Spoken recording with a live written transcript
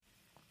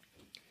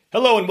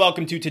Hello and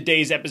welcome to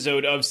today's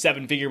episode of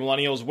Seven Figure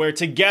Millennials, where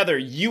together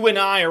you and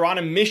I are on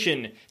a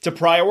mission to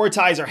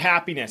prioritize our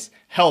happiness,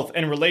 health,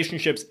 and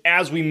relationships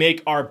as we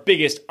make our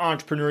biggest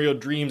entrepreneurial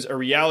dreams a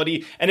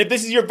reality. And if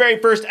this is your very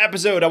first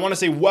episode, I want to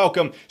say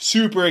welcome.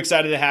 Super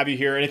excited to have you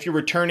here. And if you're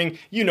returning,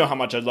 you know how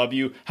much I love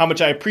you, how much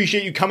I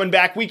appreciate you coming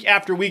back week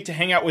after week to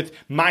hang out with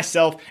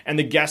myself and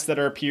the guests that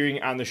are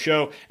appearing on the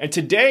show. And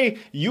today,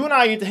 you and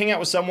I get to hang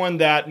out with someone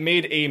that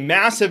made a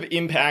massive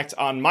impact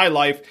on my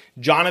life,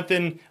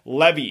 Jonathan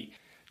Levy.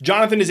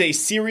 Jonathan is a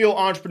serial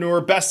entrepreneur,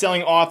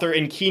 best-selling author,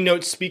 and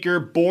keynote speaker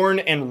born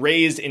and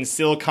raised in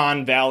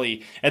Silicon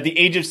Valley. At the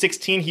age of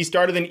 16, he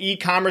started an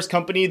e-commerce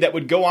company that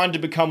would go on to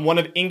become one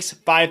of Inc.'s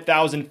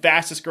 5,000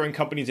 fastest-growing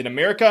companies in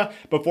America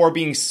before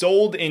being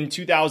sold in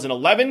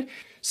 2011.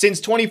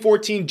 Since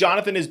 2014,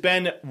 Jonathan has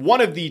been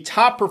one of the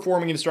top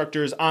performing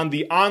instructors on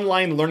the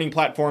online learning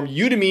platform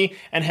Udemy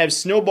and has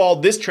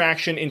snowballed this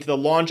traction into the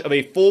launch of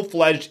a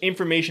full-fledged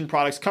information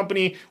products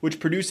company, which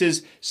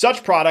produces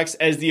such products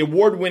as the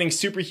award-winning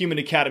Superhuman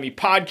Academy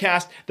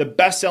podcast, the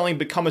best-selling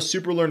Become a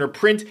Superlearner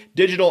print,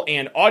 digital,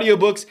 and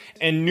audiobooks,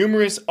 and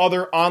numerous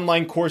other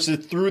online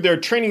courses through their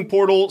training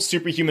portal,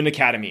 Superhuman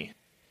Academy.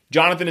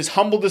 Jonathan is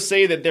humbled to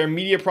say that their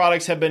media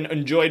products have been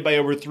enjoyed by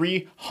over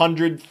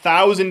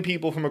 300,000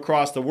 people from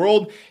across the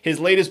world. His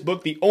latest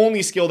book, The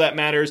Only Skill That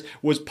Matters,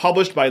 was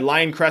published by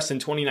Lioncrest in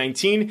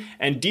 2019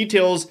 and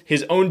details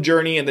his own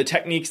journey and the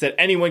techniques that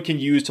anyone can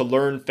use to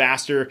learn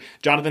faster.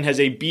 Jonathan has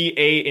a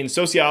BA in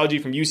sociology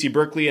from UC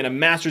Berkeley and a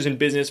master's in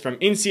business from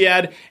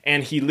INSEAD,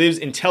 and he lives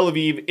in Tel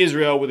Aviv,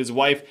 Israel, with his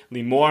wife,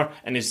 Limor,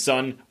 and his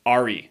son,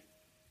 Ari.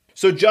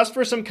 So just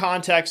for some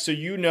context, so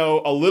you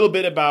know a little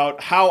bit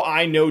about how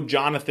I know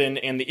Jonathan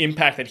and the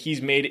impact that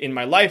he's made in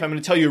my life, I'm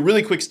going to tell you a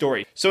really quick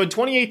story. So in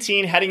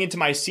 2018, heading into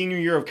my senior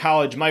year of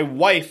college, my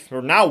wife,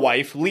 or now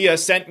wife, Leah,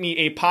 sent me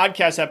a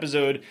podcast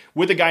episode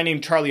with a guy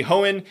named Charlie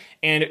Hohen,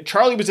 and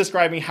Charlie was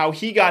describing how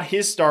he got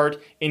his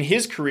start in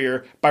his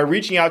career by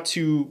reaching out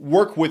to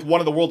work with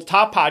one of the world's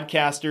top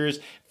podcasters,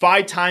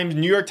 5-time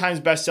New York Times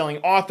bestselling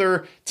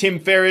author, Tim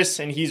Ferriss,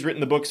 and he's written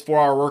the books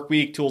 4-Hour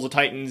Workweek, Tools of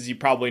Titans. You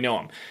probably know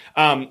him.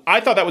 I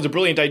thought that was a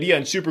brilliant idea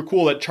and super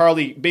cool that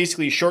Charlie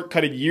basically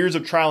shortcutted years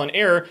of trial and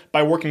error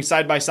by working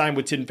side by side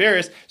with Tim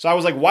Ferriss. So I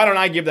was like, why don't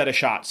I give that a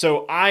shot?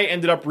 So I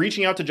ended up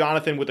reaching out to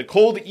Jonathan with a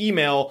cold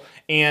email,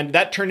 and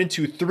that turned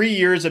into 3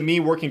 years of me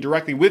working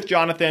directly with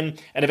Jonathan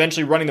and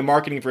eventually running the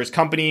marketing for his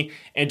company.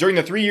 And during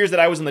the 3 years that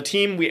I was on the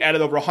team, we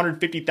added over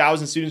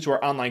 150,000 students to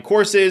our online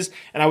courses,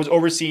 and I was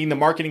overseeing the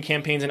marketing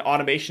campaigns and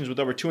automations with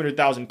over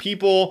 200,000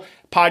 people.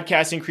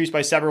 Podcasts increased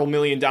by several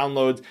million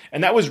downloads.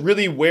 And that was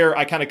really where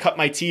I kind of cut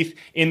my teeth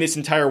in this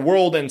entire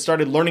world and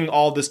started learning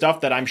all the stuff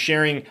that I'm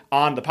sharing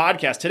on the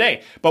podcast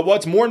today. But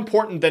what's more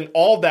important than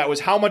all of that was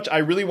how much I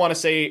really want to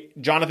say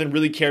Jonathan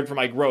really cared for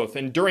my growth.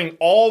 And during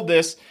all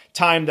this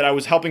time that I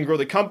was helping grow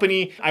the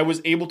company, I was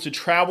able to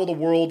travel the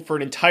world for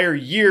an entire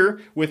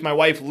year with my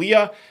wife,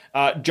 Leah.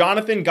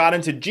 Jonathan got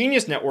into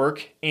Genius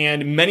Network,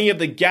 and many of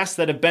the guests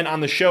that have been on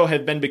the show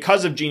have been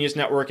because of Genius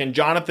Network, and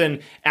Jonathan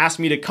asked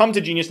me to come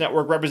to Genius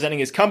Network representing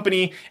his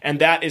company, and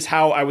that is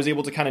how I was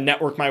able to kind of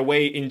network my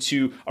way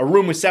into a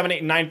room with 7,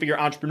 8, and 9-figure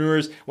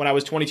entrepreneurs when I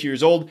was 22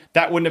 years old.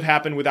 That wouldn't have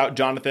happened without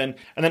Jonathan.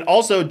 And then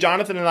also,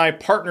 Jonathan and I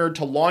partnered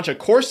to launch a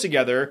course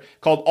together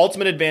called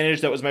Ultimate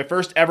Advantage that was my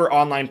first ever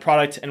online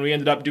product, and we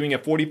ended up doing a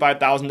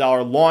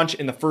 $45,000 launch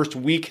in the first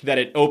week that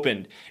it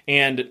opened.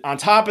 And on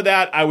top of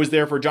that, I was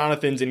there for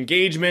Jonathan's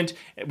engagement,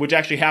 which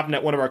actually happened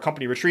at one of our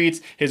company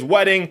retreats, his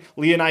wedding.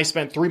 Leah and I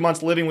spent 3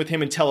 months living with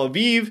him in Tel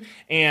Aviv,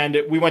 and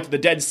we went to the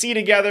Dead Sea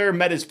together,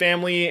 met his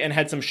family, and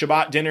had some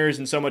Shabbat dinners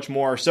and so much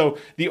more. So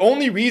the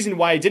only reason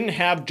why I didn't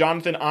have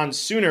Jonathan on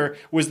sooner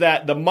was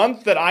that the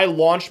month that I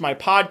launched my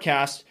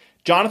podcast,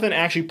 Jonathan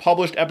actually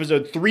published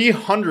episode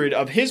 300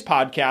 of his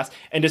podcast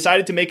and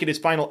decided to make it his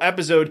final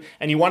episode,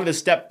 and he wanted to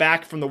step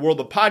back from the world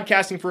of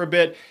podcasting for a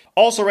bit.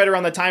 Also, right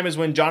around that time is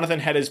when Jonathan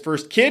had his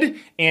first kid,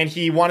 and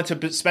he wanted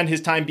to spend his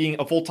time being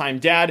a full-time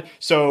dad.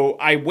 So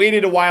I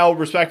waited a while,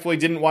 respectfully,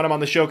 didn't want him on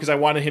the show because I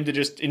wanted him to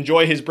just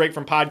enjoy his break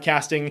from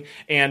podcasting.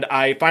 And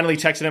I finally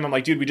texted him. I'm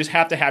like, dude, we just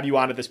have to have you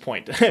on at this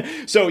point.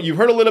 So you've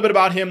heard a little bit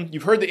about him.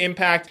 You've heard the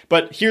impact,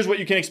 but here's what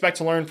you can expect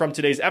to learn from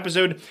today's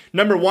episode.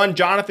 Number 1,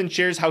 Jonathan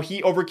shares how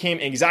he overcame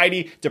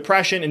anxiety,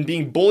 depression, and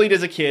being bullied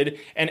as a kid,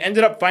 and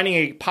ended up finding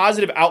a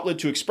positive outlet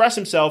to express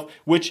himself,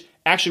 which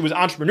actually was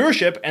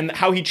entrepreneurship, and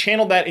how he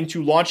channeled that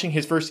into launching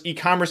his first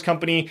e-commerce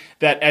company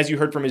that, as you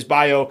heard from his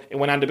bio, it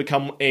went on to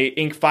become a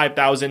Inc.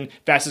 5,000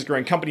 fastest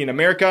growing company in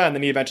America, and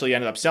then he eventually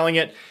ended up selling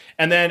it.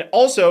 And then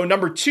also,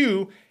 number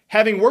 2,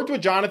 having worked with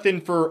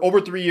Jonathan for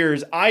over 3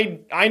 years,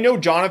 I know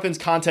Jonathan's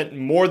content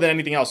more than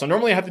anything else. So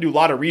normally I have to do a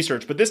lot of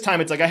research, but this time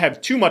it's like I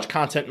have too much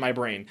content in my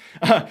brain.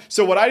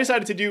 So what I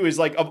decided to do is,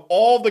 like, of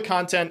all the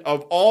content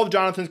of all of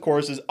Jonathan's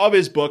courses, of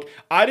his book,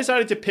 I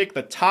decided to pick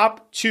the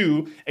top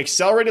 2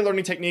 accelerated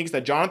learning techniques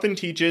that Jonathan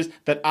teaches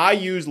that I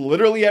use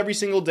literally every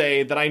single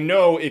day, that I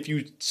know if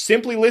you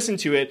simply listen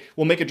to it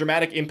will make a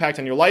dramatic impact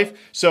on your life.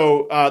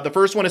 So the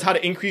first one is how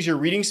to increase your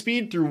reading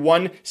speed through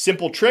one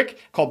simple trick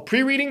called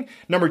pre-reading.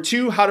 Number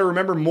 2, how to to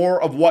remember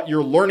more of what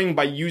you're learning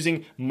by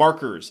using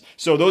markers.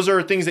 So those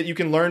are things that you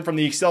can learn from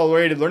the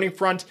accelerated learning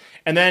front.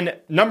 And then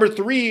number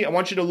 3, I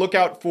want you to look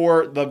out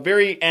for the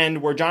very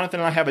end where Jonathan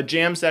and I have a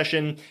jam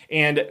session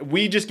and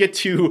we just get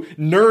to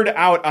nerd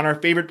out on our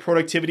favorite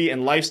productivity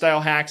and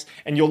lifestyle hacks.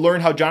 And you'll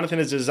learn how Jonathan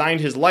has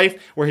designed his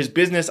life where his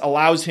business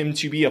allows him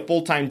to be a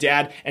full-time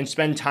dad and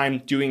spend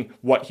time doing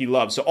what he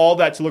loves. So all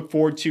that to look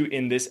forward to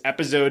in this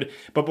episode.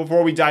 But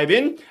before we dive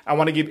in, I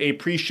want to give a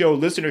pre-show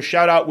listener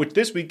shout out, which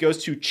this week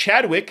goes to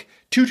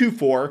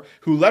Chadwick224,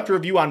 who left a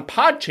review on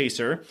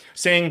Podchaser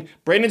saying,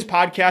 Brandon's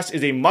podcast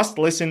is a must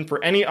listen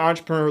for any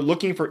entrepreneur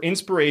looking for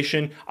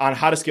inspiration on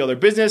how to scale their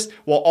business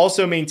while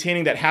also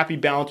maintaining that happy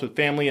balance with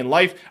family and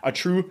life, a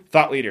true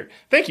thought leader.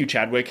 Thank you,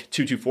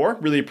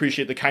 Chadwick224. Really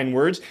appreciate the kind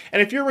words.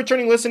 And if you're a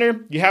returning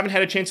listener, you haven't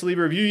had a chance to leave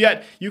a review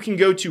yet, you can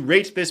go to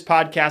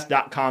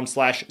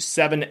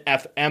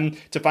ratethispodcast.com/7FM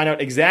to find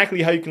out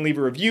exactly how you can leave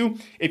a review.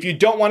 If you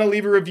don't want to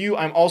leave a review,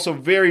 I'm also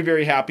very,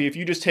 very happy if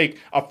you just take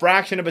a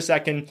fraction of a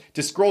second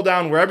to scroll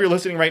down wherever you're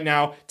listening right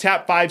now,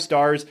 tap 5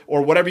 stars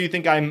or whatever you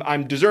think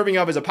I'm deserving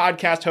of as a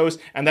podcast host,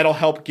 and that'll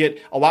help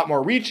get a lot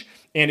more reach.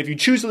 And if you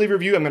choose to leave a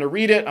review, I'm going to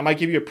read it. I might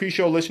give you a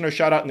pre-show listener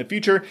shout out in the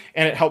future,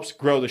 and it helps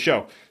grow the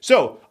show.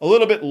 So a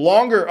little bit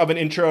longer of an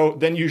intro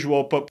than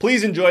usual, but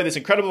please enjoy this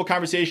incredible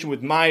conversation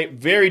with my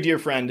very dear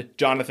friend,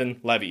 Jonathan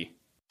Levy.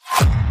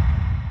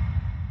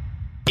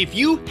 If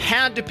you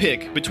had to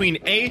pick between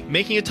A,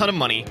 making a ton of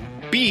money,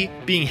 B,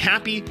 being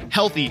happy,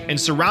 healthy, and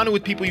surrounded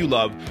with people you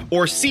love,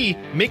 or C,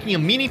 making a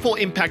meaningful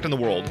impact on the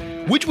world,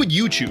 which would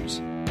you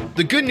choose?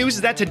 The good news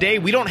is that today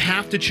we don't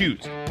have to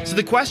choose. So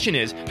the question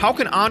is, how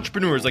can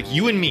entrepreneurs like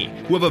you and me,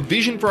 who have a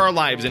vision for our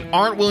lives and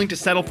aren't willing to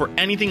settle for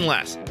anything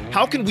less,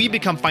 how can we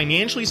become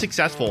financially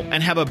successful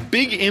and have a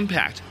big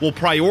impact while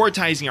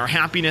prioritizing our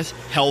happiness,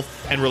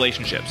 health, and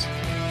relationships?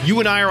 You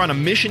and I are on a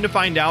mission to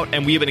find out,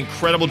 and we have an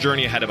incredible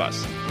journey ahead of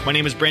us. My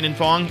name is Brandon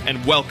Fong,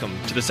 and welcome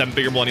to the 7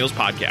 Figure Millennials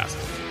podcast.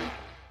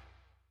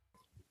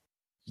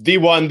 The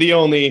one, the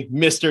only,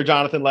 Mr.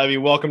 Jonathan Levy.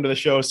 Welcome to the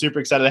show. Super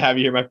excited to have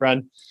you here, my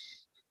friend.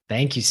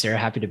 Thank you, sir.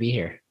 Happy to be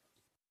here.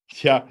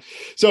 Yeah.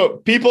 So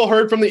people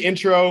heard from the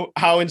intro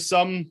how in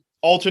some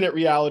alternate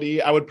reality,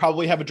 I would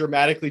probably have a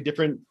dramatically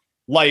different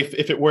life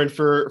if it weren't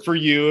for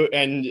you.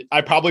 And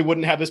I probably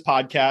wouldn't have this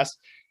podcast.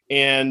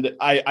 And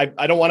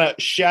I don't want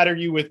to shatter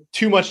you with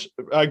too much,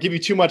 give you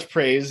too much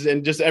praise.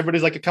 And just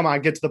everybody's like, come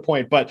on, get to the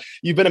point. But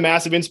you've been a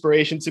massive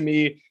inspiration to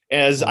me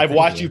as I've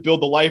watched you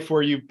build the life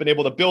where you've been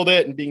able to build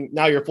it and being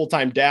now you're a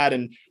full-time dad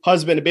and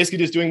husband and basically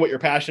just doing what you're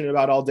passionate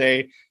about all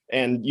day.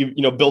 And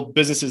you build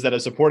businesses that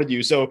have supported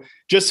you. So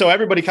just so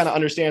everybody kind of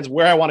understands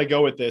where I want to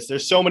go with this,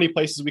 there's so many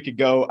places we could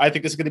go. I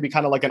think this is going to be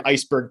kind of like an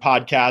iceberg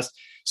podcast.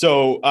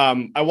 So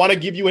I want to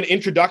give you an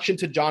introduction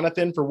to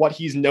Jonathan for what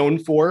he's known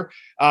for.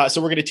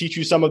 So we're going to teach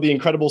you some of the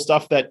incredible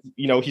stuff that,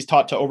 he's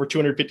taught to over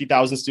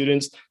 250,000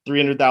 students,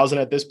 300,000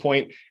 at this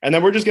point. And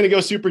then we're just going to go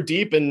super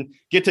deep and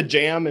get to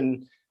jam.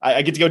 And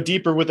I get to go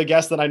deeper with a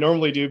guest than I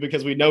normally do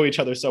because we know each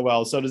other so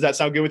well. So does that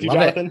sound good with you, Love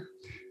Jonathan? It.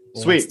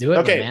 Sweet. Let's do it,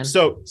 okay. Man.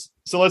 So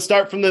let's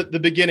start from the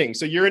beginning.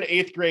 So you're in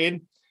 8th grade,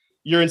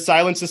 you're in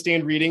silent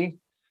sustained reading.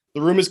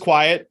 The room is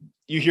quiet.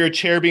 You hear a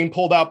chair being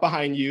pulled out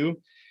behind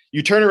you.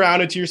 You turn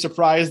around and to your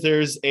surprise,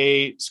 there's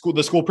the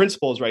school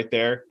principal is right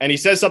there. And he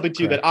says something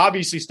to you that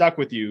obviously stuck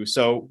with you.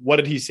 So what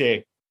did he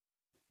say?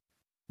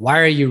 Why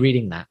are you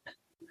reading that?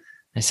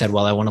 I said,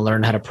 well, I want to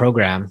learn how to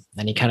program.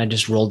 And he kind of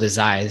just rolled his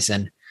eyes.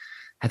 And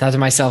I thought to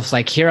myself,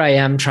 like, here I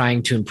am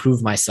trying to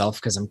improve myself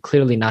because I'm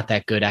clearly not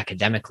that good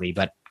academically,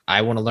 but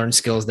I want to learn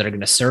skills that are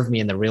going to serve me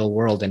in the real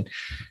world. And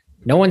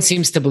no one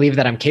seems to believe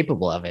that I'm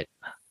capable of it.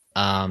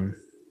 And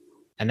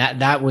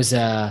that was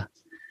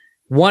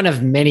one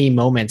of many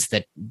moments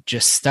that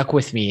just stuck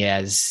with me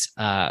as,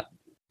 I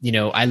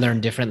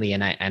learned differently.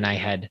 And I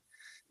had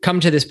come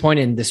to this point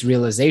in this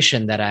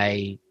realization that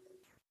I,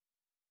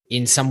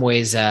 in some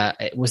ways,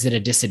 was at a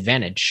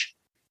disadvantage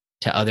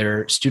to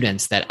other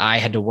students, that I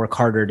had to work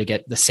harder to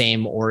get the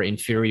same or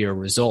inferior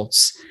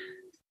results.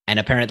 And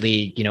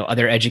apparently,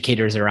 other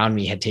educators around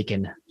me had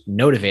taken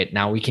note of it.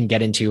 Now we can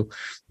get into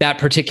that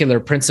particular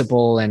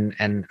principle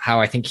and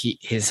how I think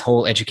his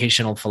whole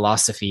educational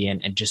philosophy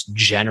and just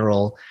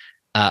general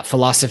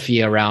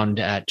philosophy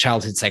around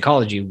childhood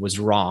psychology was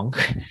wrong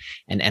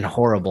and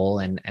horrible,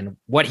 and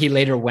what he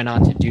later went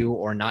on to do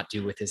or not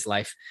do with his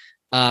life.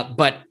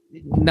 But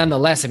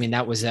nonetheless, I mean,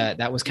 that was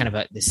kind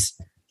of this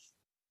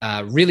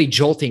really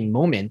jolting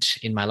moment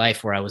in my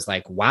life where I was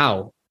like,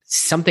 wow,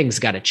 something's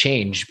got to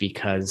change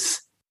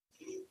because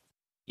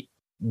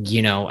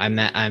I'm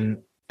not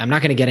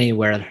going to get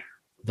anywhere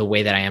the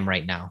way that I am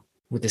right now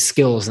with the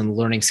skills and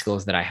learning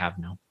skills that I have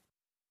now.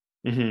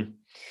 Mm-hmm.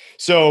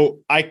 So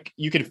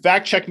you can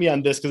fact check me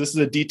on this because this is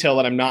a detail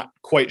that I'm not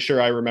quite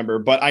sure I remember,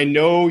 but I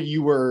know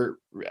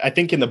I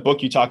think in the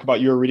book you talk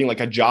about you were reading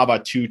like a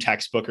Java 2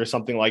 textbook or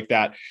something like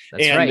that.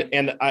 That's right.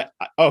 And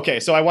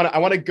so I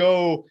want to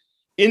go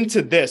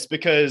into this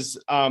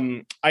because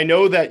I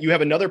know that you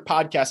have another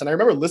podcast, and I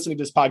remember listening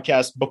to this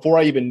podcast before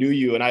I even knew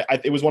you, and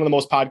it was one of the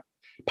most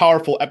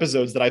powerful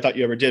episodes that I thought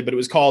you ever did, but it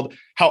was called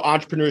How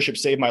Entrepreneurship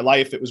Saved My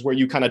Life. It was where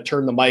you kind of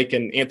turned the mic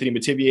and Anthony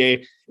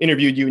Metivier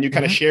interviewed you and you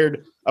kind of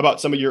shared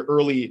about some of your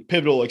early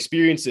pivotal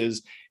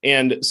experiences.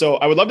 And so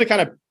I would love to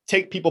kind of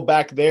take people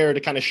back there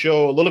to kind of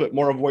show a little bit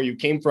more of where you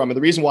came from. And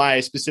the reason why I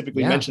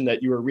specifically mentioned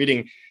that you were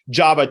reading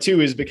Java too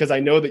is because I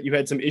know that you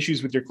had some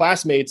issues with your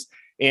classmates.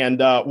 And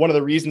one of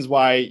the reasons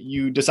why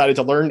you decided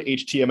to learn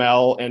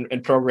HTML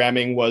and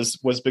programming was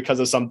because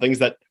of some things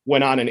that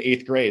went on in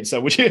 8th grade. So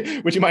would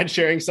you mind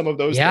sharing some of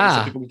those things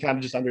so people can kind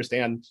of just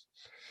understand?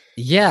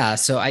 Yeah.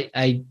 So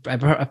I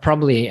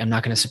probably am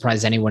not going to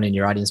surprise anyone in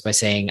your audience by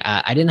saying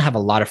I didn't have a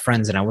lot of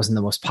friends and I wasn't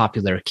the most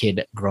popular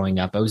kid growing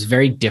up. I was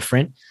very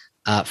different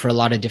for a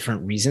lot of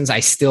different reasons. I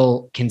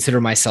still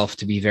consider myself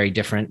to be very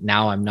different.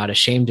 Now I'm not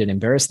ashamed and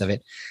embarrassed of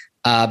it.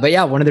 But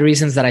yeah, one of the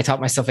reasons that I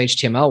taught myself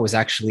HTML was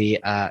actually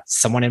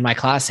someone in my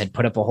class had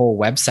put up a whole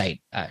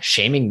website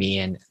shaming me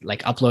and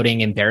like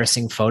uploading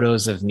embarrassing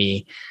photos of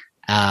me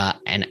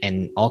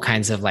and all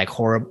kinds of like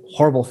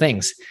horrible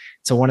things.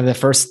 So one of the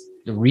first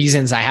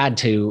reasons I had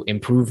to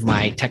improve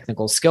my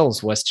technical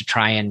skills was to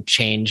try and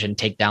change and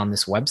take down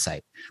this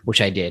website,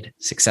 which I did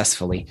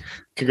successfully.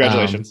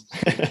 Congratulations.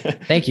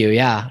 Thank you.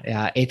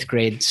 Yeah. 8th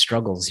grade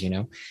struggles,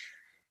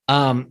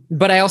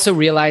 But I also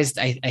realized,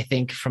 I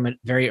think from a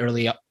very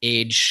early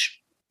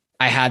age,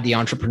 I had the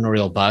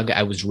entrepreneurial bug.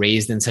 I was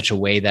raised in such a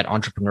way that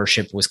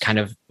entrepreneurship was kind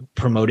of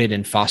promoted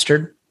and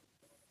fostered.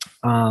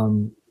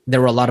 There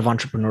were a lot of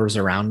entrepreneurs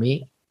around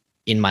me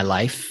in my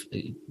life,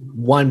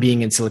 one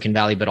being in Silicon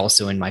Valley, but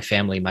also in my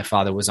family. My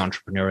father was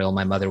entrepreneurial.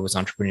 My mother was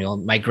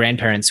entrepreneurial. My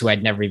grandparents, who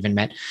I'd never even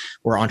met,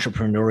 were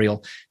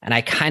entrepreneurial. And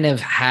I kind of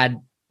had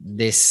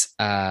this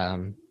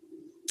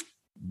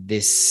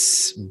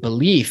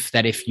belief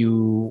that if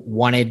you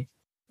wanted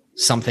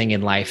something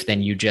in life,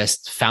 then you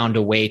just found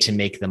a way to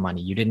make the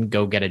money. You didn't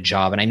go get a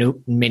job. And I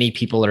know many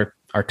people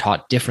are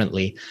taught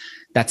differently.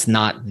 That's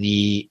not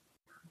the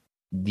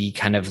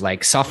kind of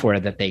like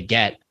software that they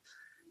get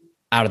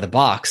out of the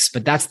box,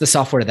 but that's the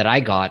software that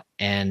I got.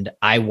 And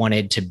I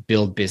wanted to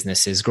build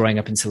businesses. Growing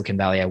up in Silicon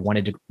Valley, I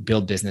wanted to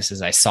build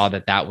businesses. I saw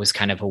that was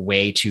kind of a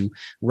way to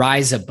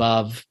rise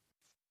above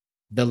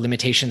the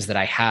limitations that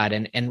I had.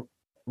 And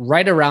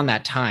right around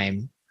that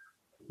time,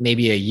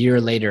 maybe a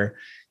year later,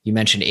 you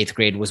mentioned 8th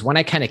grade, was when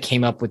I kind of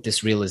came up with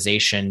this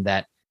realization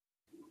that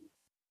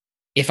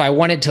if I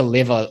wanted to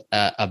live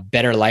a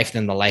better life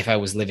than the life I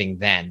was living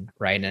then,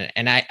 right?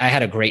 And I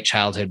had a great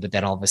childhood, but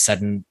then all of a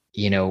sudden,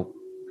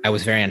 I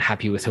was very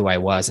unhappy with who I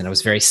was, and I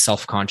was very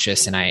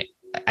self-conscious, and I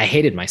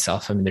hated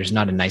myself. I mean, there's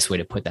not a nice way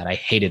to put that. I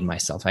hated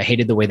myself. I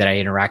hated the way that I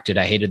interacted.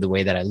 I hated the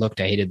way that I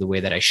looked. I hated the way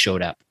that I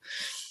showed up.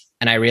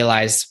 And I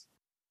realized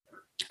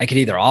I could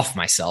either off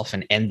myself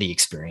and end the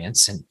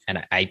experience. And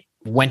I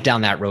went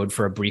down that road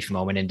for a brief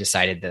moment and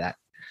decided that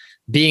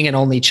being an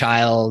only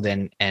child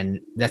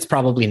and that's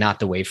probably not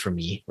the way for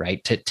me,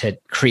 right? To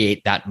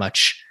create that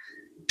much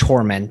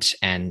torment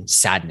and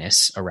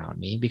sadness around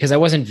me, because I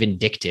wasn't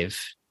vindictive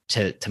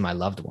to my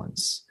loved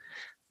ones.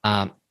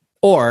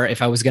 Or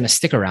if I was going to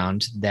stick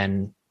around,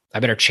 then I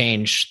better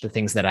change the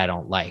things that I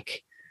don't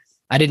like.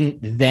 I didn't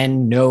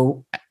then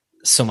know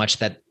so much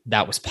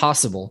that was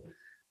possible,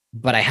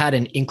 but I had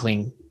an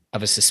inkling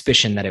of a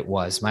suspicion that it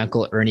was. My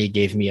Uncle Ernie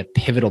gave me a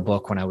pivotal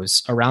book when I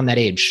was around that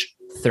age,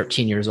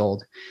 13 years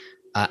old,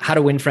 How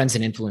to Win Friends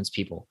and Influence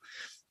People.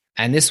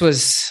 And this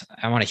was,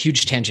 I'm on a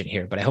huge tangent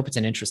here, but I hope it's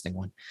an interesting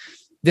one.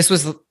 This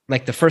was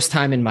like the first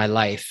time in my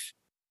life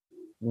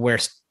where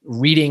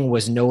reading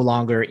was no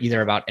longer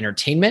either about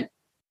entertainment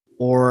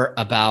or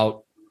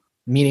about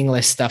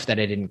meaningless stuff that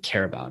I didn't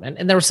care about.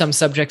 And there were some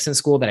subjects in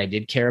school that I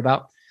did care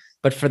about,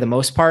 but for the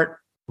most part,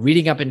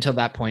 reading up until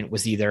that point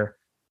was either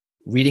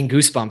reading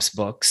Goosebumps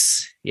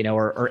books,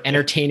 or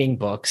entertaining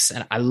books.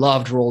 And I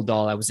loved Roald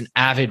Dahl. I was an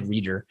avid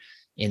reader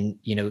in,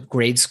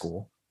 grade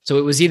school. So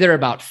it was either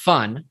about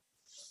fun,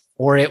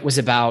 or it was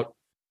about,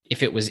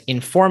 if it was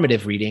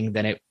informative reading,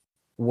 then it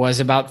was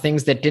about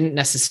things that didn't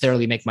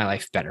necessarily make my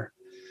life better.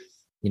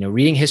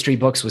 Reading history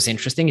books was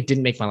interesting. It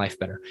didn't make my life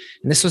better.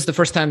 And this was the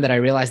first time that I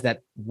realized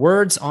that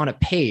words on a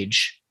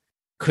page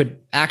could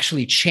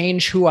actually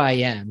change who I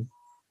am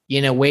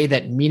in a way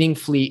that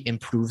meaningfully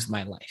improves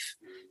my life.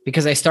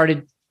 Because I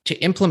started to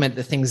implement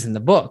the things in the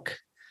book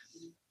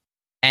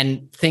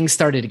and things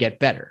started to get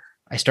better.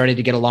 I started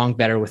to get along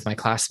better with my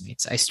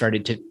classmates. I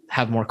started to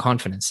have more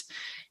confidence.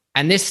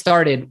 And this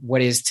started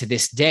what is to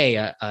this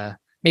day,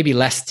 maybe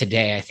less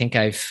today. I think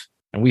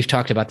and we've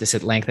talked about this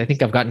at length, I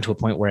think I've gotten to a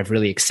point where I've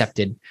really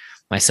accepted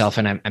myself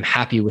and I'm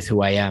happy with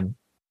who I am.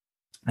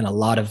 And a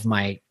lot of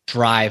my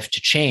drive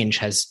to change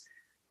has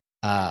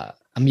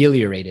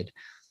ameliorated.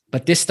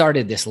 But this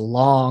started this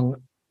long,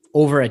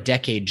 over a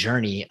decade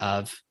journey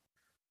of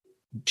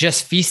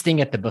just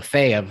feasting at the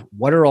buffet of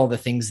what are all the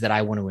things that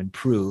I want to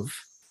improve.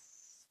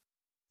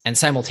 And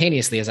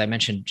simultaneously, as I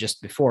mentioned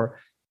just before,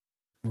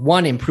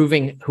 one,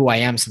 improving who I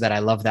am so that I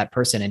love that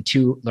person, and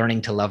two,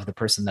 learning to love the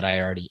person that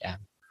I already am.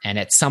 And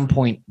at some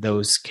point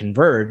those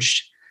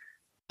converged.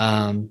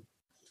 So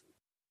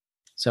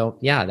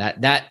yeah,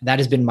 that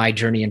has been my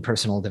journey in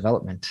personal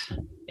development.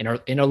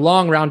 in a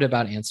long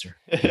roundabout answer.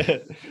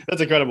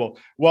 That's incredible.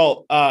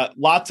 Well,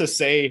 lot to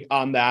say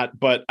on that,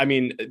 but I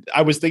mean,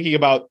 I was thinking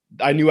about,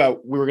 I knew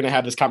we were going to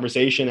have this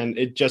conversation, and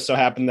it just so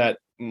happened that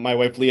my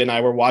wife Leah and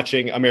I were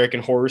watching American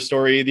Horror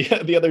Story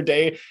the other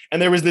day,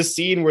 and there was this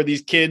scene where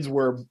these kids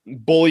were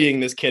bullying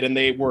this kid, and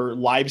they were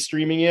live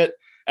streaming it,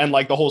 and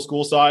like the whole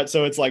school saw it.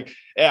 So it's like,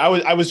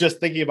 I was just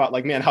thinking about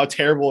like, man, how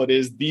terrible it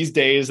is these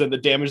days, and the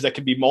damage that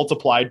can be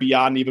multiplied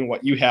beyond even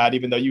what you had,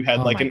 even though you had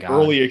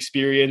early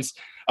experience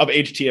of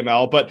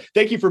HTML. But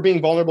thank you for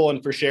being vulnerable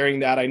and for sharing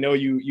that. I know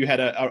you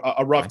had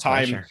a rough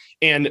time,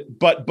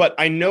 but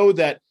I know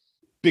that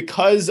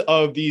because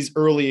of these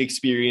early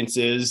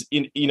experiences,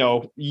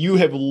 you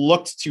have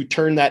looked to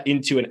turn that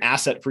into an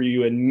asset for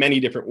you in many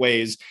different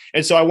ways.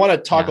 And so I want to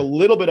talk a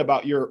little bit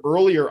about your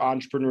earlier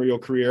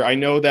entrepreneurial career. I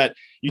know that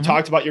you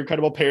talked about your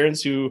incredible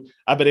parents who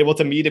I've been able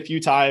to meet a few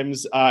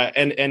times,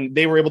 and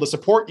they were able to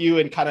support you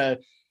and kind of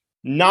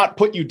not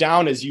put you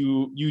down as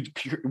you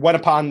went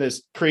upon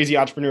this crazy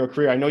entrepreneurial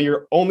career. I know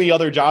your only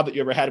other job that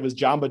you ever had was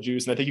Jamba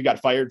Juice, and I think you got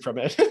fired from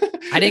it.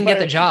 I didn't get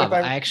the job.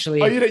 I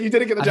actually. Oh, you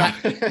didn't get the job.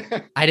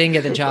 I didn't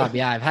get the job.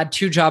 Yeah, I've had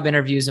 2 job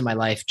interviews in my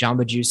life: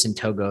 Jamba Juice and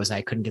Togos.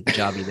 I couldn't get the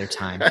job either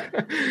time.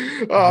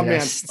 Oh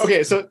man.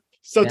 Okay, so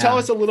tell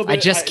us a little bit. I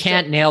just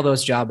can't nail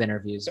those job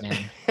interviews, man.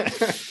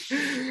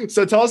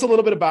 So tell us a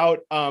little bit about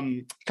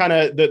kind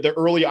of the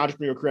early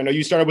entrepreneurial career. I know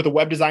you started with a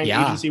web design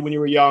agency when you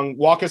were young.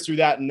 Walk us through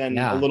that, and then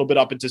a little bit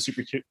up into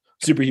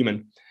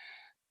Superhuman.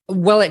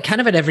 Well,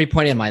 at every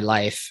point in my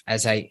life,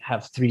 as I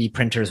have 3D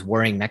printers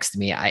whirring next to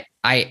me,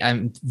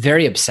 I'm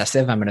very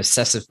obsessive. I'm an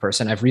obsessive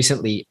person. I've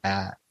recently,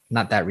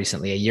 not that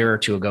recently, a year or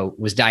 2 ago,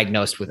 was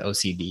diagnosed with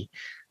OCD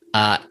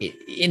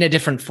in a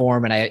different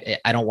form. And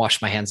I don't wash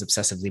my hands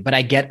obsessively, but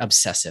I get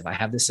obsessive. I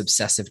have this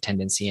obsessive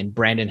tendency, and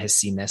Brandon has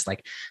seen this,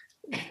 like,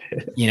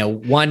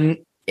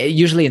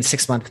 usually in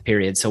 6-month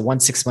periods. So 1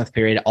 6-month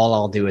period, all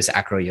I'll do is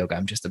acro yoga.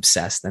 I'm just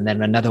obsessed. And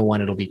then another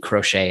one, it'll be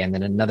crochet. And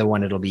then another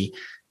one, it'll be,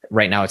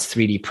 right now it's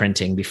 3D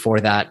printing. Before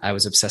that, I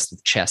was obsessed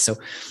with chess. So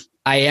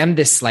I am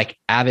this like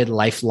avid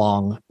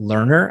lifelong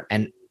learner,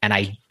 and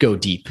I go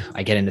deep.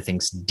 I get into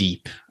things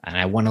deep, and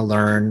I want to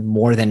learn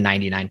more than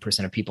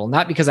 99% of people,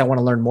 not because I want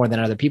to learn more than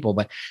other people,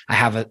 but I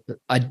have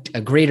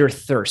a greater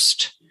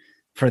thirst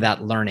for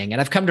that learning. And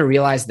I've come to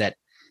realize that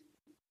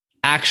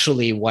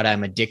actually what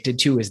I'm addicted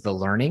to is the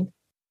learning.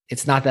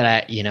 It's not that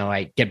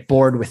I get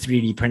bored with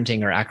 3D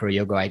printing or acro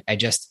yoga. I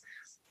just,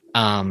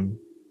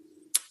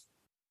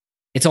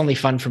 it's only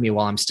fun for me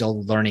while I'm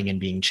still learning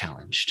and being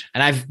challenged.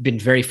 And I've been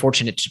very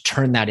fortunate to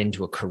turn that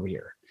into a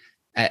career.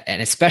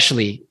 And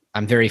especially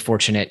I'm very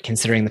fortunate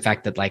considering the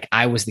fact that like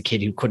I was the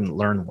kid who couldn't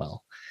learn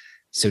well.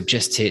 So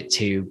just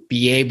to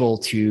be able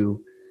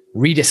to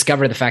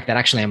rediscover the fact that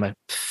actually I'm a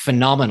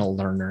phenomenal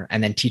learner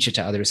and then teach it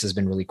to others has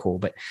been really cool.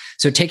 But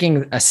so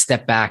taking a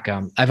step back,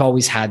 I've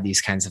always had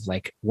these kinds of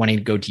like wanting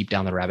to go deep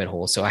down the rabbit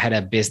hole. So I had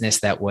a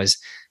business that was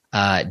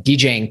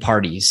DJing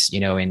parties,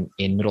 in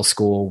middle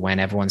school when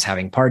everyone's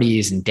having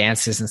parties and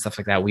dances and stuff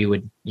like that. We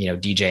would,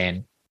 DJ,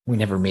 and we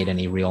never made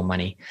any real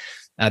money.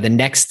 The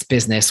next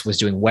business was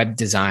doing web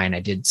design. I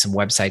did some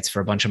websites for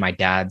a bunch of my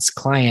dad's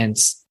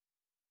clients,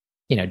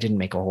 didn't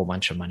make a whole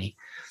bunch of money.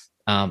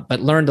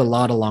 But learned a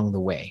lot along the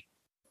way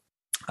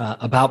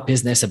about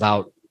business,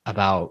 about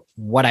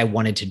what I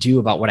wanted to do,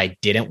 about what I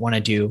didn't want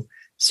to do,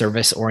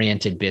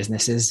 service-oriented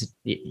businesses.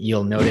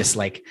 You'll notice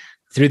like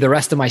through the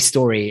rest of my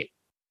story,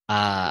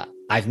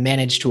 I've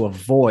managed to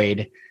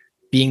avoid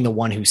being the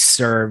one who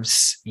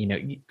serves,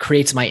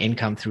 creates my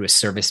income through a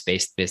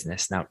service-based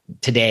business. Now,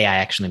 today I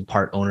actually am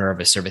part owner of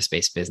a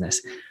service-based business,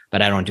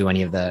 but I don't do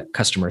any of the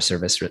customer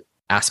service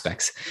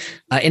aspects.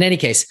 In any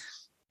case,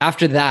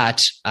 after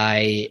that,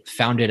 I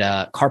founded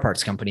a car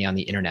parts company on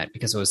the internet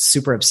because I was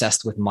super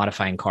obsessed with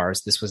modifying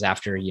cars. This was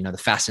after, the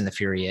Fast and the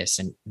Furious.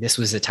 And this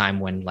was a time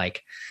when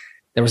like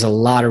there was a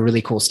lot of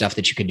really cool stuff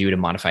that you could do to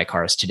modify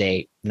cars.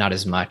 Today, not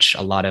as much.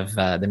 A lot of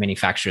the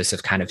manufacturers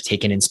have kind of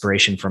taken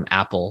inspiration from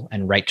Apple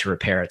and right to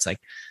repair. It's like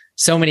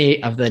so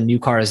many of the new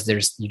cars,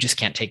 you just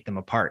can't take them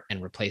apart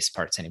and replace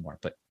parts anymore,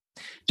 but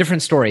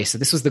different story. So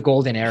this was the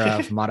golden era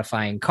of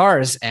modifying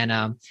cars.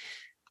 And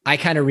I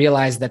kind of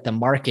realized that the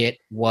market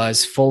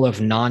was full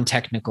of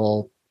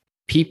non-technical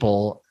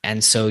people.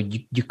 And so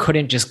you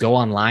couldn't just go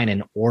online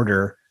and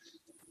order,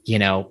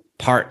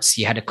 parts.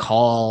 You had to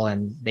call,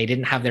 and they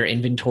didn't have their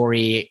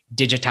inventory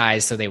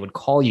digitized. So they would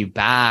call you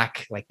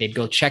back. Like they'd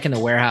go check in the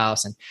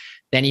warehouse, and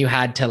then you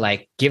had to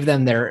like give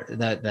them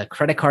the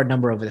credit card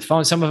number over the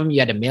phone. Some of them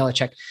you had to mail a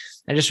check.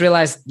 I just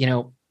realized,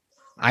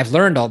 I've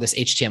learned all this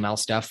HTML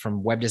stuff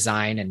from web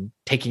design and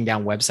taking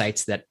down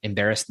websites that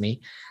embarrassed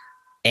me.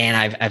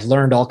 And I've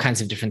learned all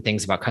kinds of different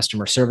things about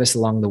customer service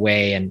along the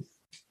way. And,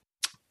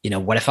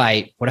 what if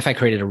I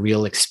created a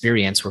real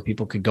experience where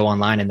people could go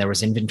online and there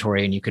was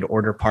inventory and you could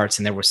order parts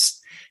and there was,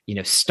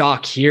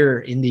 stock here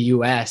in the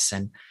US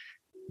and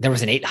there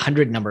was an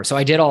 800 number. So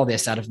I did all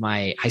this out of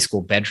my high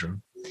school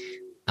bedroom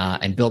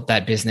and built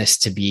that business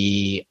to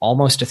be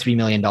almost a $3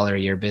 million a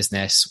year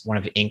business, one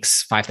of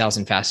Inc.'s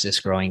 5,000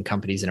 fastest growing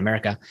companies in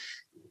America.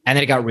 And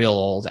then it got real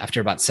old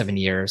after about 7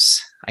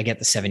 years. I get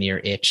the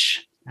 7-year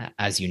itch,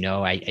 as you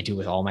know, I do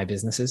with all my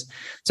businesses.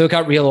 So it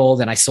got real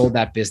old and I sold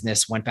that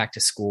business, went back to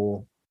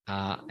school,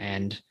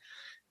 and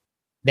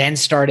then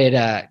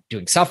started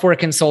doing software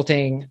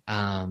consulting.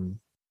 And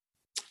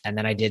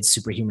then I did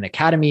Superhuman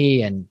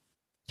Academy, and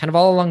kind of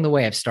all along the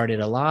way, I've started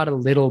a lot of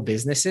little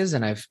businesses,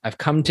 and I've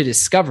come to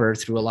discover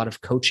through a lot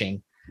of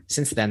coaching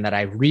since then that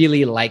I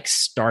really like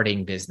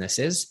starting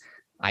businesses.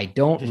 I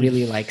don't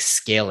really like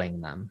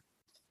scaling them.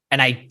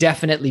 And I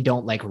definitely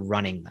don't like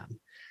running them.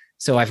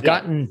 So I've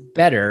gotten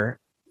better.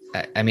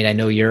 I mean, I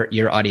know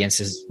your audience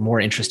is more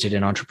interested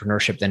in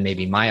entrepreneurship than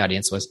maybe my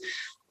audience was.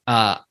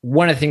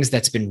 One of the things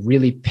that's been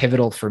really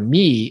pivotal for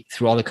me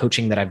through all the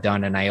coaching that I've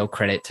done, and I owe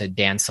credit to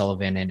Dan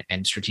Sullivan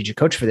and Strategic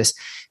Coach for this,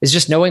 is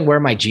just knowing where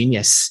my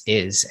genius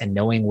is and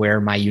knowing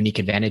where my unique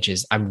advantage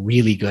is. I'm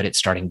really good at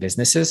starting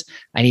businesses.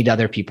 I need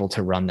other people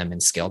to run them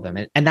and scale them.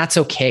 And that's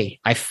okay.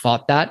 I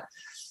fought that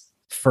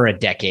for a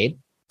decade,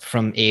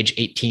 from age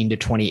 18 to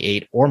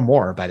 28 or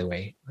more, by the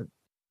way.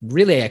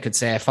 Really, I could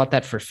say I fought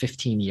that for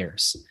 15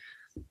 years.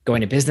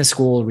 Going to business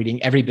school,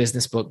 reading every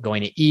business book,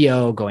 going to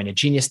EO, going to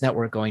Genius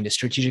Network, going to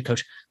Strategic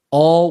Coach,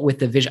 all with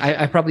the vision.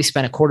 I probably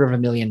spent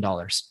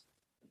 $250,000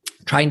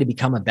 trying to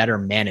become a better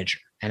manager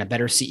and a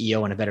better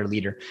CEO and a better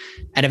leader.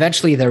 And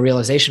eventually the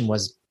realization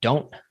was,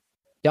 don't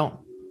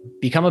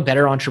become a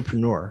better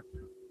entrepreneur.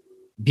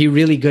 Be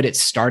really good at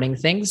starting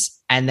things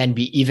and then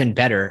be even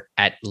better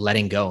at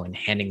letting go and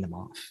handing them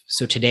off.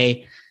 So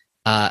today,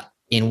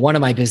 in one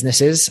of my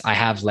businesses, I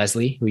have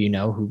Leslie, who you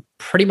know, who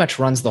pretty much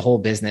runs the whole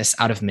business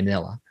out of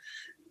Manila.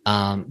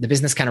 The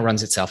business kind of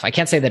runs itself. I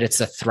can't say that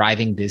it's a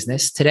thriving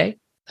business today.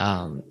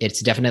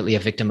 It's definitely a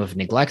victim of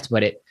neglect,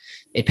 but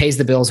it pays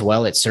the bills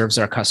well. It serves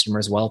our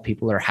customers well.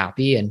 People are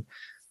happy,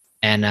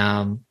 and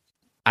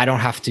I don't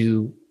have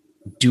to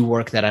do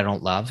work that I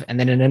don't love. And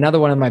then in another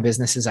one of my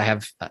businesses, I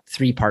have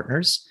 3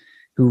 partners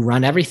who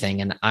run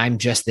everything, and I'm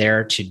just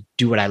there to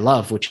do what I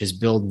love, which is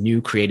build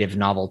new, creative,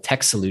 novel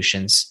tech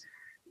solutions.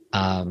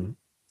 And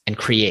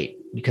create,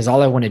 because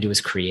all I want to do is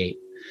create.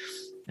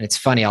 And it's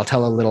funny, I'll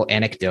tell a little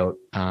anecdote.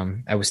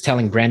 I was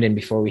telling Brandon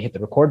before we hit the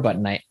record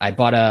button, I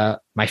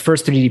bought my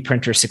first 3D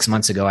printer 6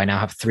 months ago. I now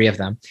have 3 of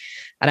them,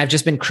 and I've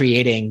just been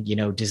creating,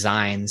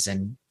 designs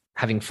and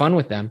having fun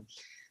with them.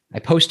 I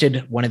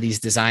posted one of these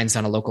designs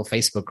on a local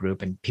Facebook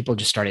group, and people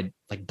just started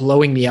like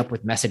blowing me up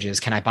with messages.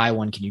 Can I buy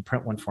one? Can you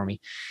print one for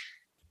me?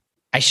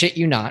 I shit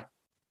you not.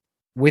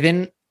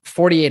 Within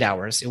 48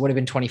 hours, it would have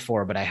been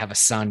 24, but I have a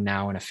son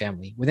now and a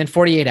family. Within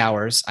 48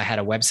 hours, I had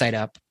a website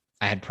up,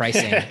 I had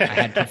pricing, I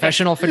had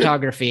professional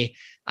photography,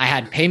 I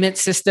had payment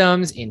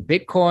systems in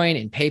Bitcoin,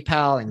 in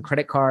PayPal, in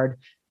credit card.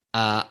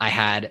 I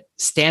had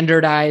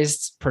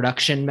standardized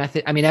production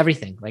method. I mean,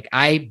 everything. Like,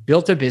 I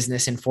built a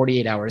business in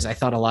 48 hours. I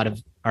thought a lot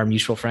of our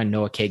mutual friend,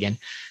 Noah Kagan,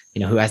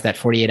 who has that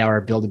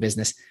 48-hour build a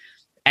business.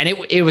 And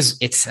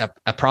it's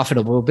a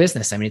profitable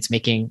business. I mean, it's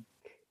making,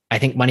 I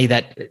think, money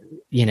that,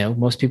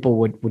 most people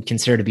would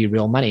consider to be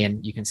real money.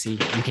 And you can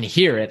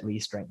hear, at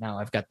least right now,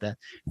 I've got the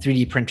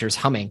 3D printers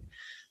humming.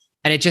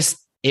 And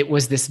it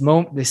was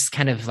this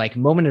kind of like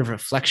moment of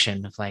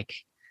reflection of like,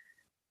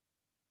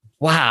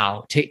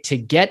 wow, to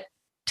get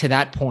to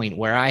that point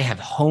where I have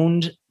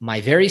honed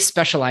my very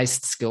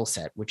specialized skill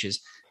set, which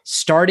is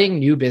starting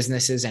new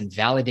businesses and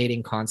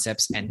validating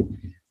concepts,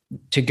 and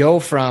to go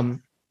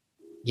from,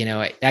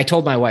 I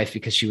told my wife,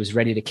 because she was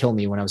ready to kill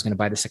me when I was going to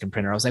buy the second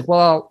printer. I was like,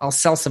 well, I'll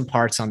sell some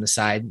parts on the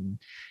side, and,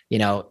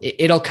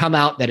 it'll come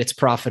out that it's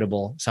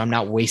profitable, so I'm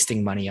not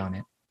wasting money on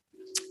it.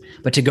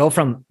 But to go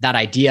from that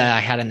idea I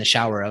had in the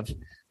shower of,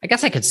 I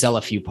guess I could sell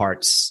a few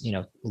parts,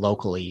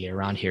 locally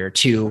around here,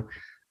 to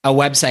a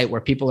website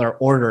where people are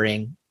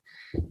ordering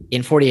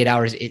in 48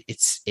 hours, it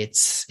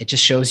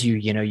just shows you,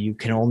 you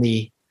can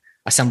only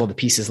assemble the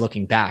pieces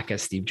looking back,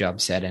 as Steve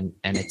Jobs said. And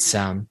it's,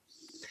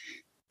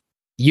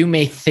 you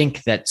may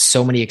think that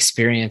so many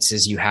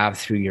experiences you have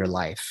through your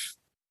life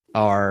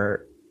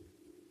are,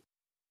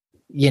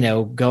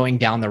 going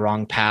down the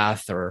wrong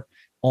path or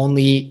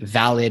only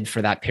valid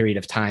for that period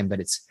of time. But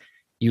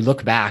you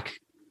look back,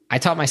 I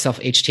taught myself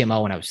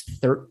HTML when I was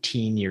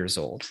 13 years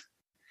old,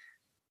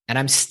 and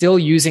I'm still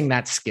using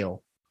that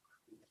skill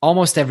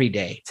almost every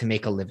day to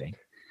make a living.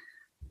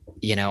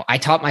 I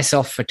taught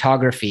myself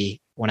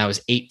photography when I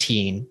was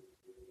 18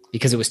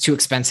 because it was too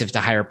expensive to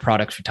hire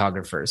product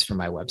photographers for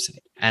my website.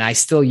 And I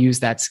still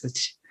use that.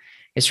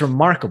 It's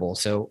remarkable.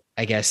 So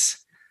I guess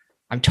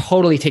I'm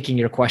totally taking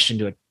your question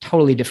to a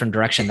totally different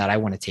direction that I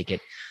want to take it.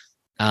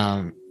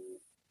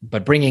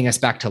 But bringing us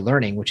back to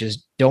learning, which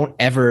is, don't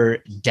ever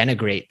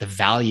denigrate the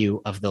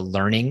value of the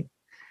learning.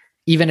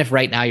 Even if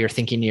right now you're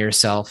thinking to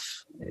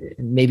yourself,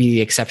 maybe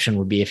the exception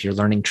would be if you're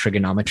learning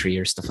trigonometry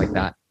or stuff like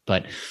that,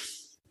 but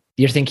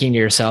you're thinking to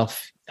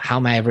yourself, how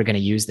am I ever going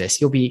to use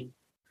this? You'll be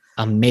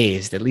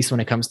amazed, at least when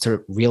it comes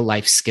to real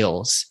life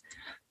skills.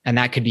 And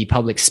that could be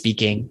public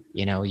speaking.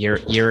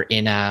 You're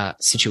in a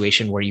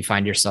situation where you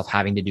find yourself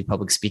having to do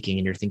public speaking,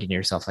 and you're thinking to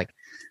yourself, like,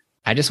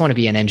 I just want to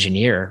be an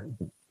engineer.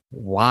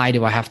 Why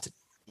do I have to,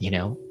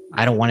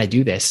 I don't want to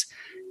do this.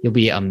 You'll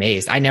be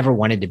amazed. I never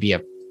wanted to be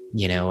a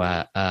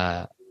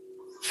a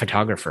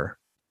photographer,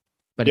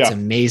 but it's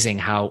amazing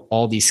how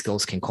all these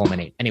skills can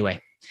culminate.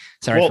 Anyway,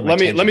 sorry. Well, let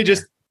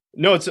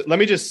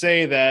me just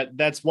say that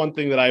that's one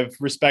thing that I've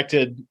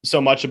respected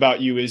so much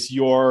about you is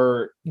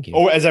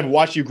as I've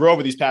watched you grow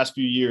over these past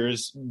few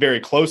years very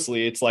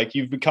closely, it's like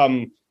you've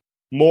become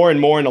more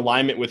and more in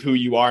alignment with who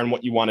you are and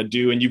what you want to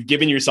do. And you've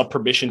given yourself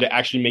permission to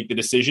actually make the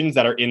decisions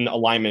that are in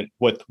alignment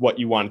with what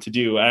you want to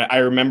do. I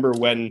remember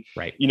when,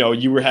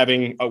 you were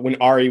having, when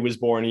Ari was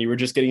born and you were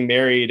just getting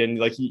married and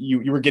like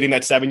you were getting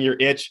that 7-year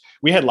itch.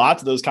 We had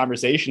lots of those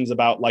conversations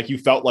about like, you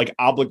felt like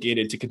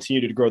obligated to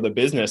continue to grow the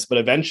business, but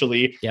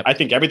eventually I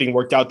think everything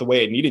worked out the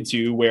way it needed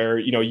to, where,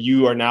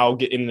 you are now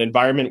in an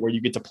environment where you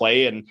get to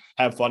play and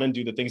have fun and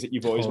do the things that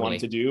you've always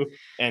wanted to do.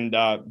 And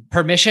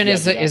permission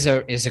is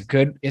a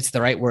good, it's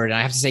the right word.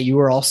 And I have to say you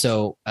were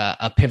also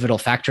a pivotal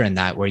factor in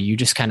that, where you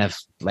just kind of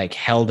like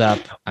held up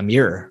a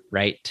mirror,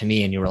 right, to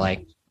me. And you were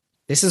like,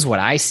 this is what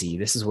I see.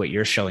 This is what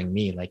you're showing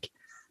me. Like,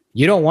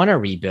 you don't want to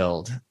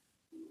rebuild,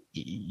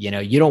 you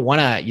don't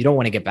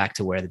want to get back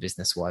to where the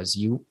business was.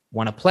 You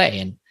want to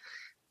play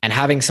and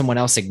having someone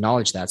else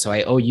acknowledge that. So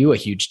I owe you a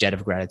huge debt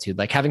of gratitude.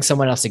 Like having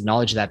someone else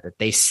acknowledge that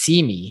they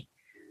see me,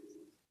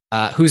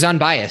 who's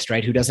unbiased,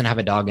 right? Who doesn't have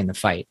a dog in the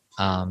fight.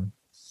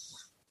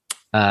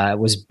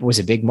 Was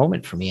a big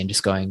moment for me, and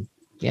just going,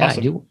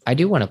 awesome. I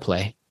do want to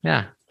play.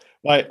 Yeah.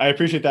 I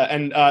appreciate that.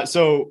 And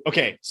so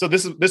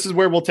this is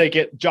where we'll take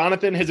it.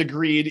 Jonathan has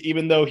agreed,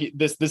 even though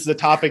this is a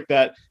topic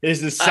that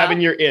is this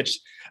 7-year itch.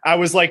 I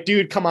was like,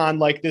 dude, come on.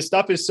 Like, this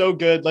stuff is so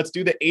good. Let's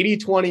do the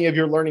 80-20 of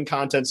your learning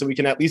content so we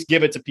can at least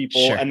give it to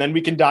people. Sure. And then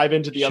we can dive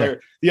into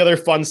the other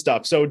fun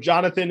stuff. So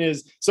Jonathan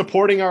is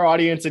supporting our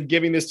audience and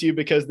giving this to you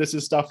because this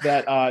is stuff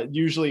that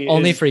usually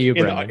only for you,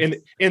 Brendan.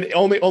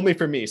 Only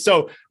for me.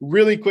 So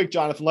really quick,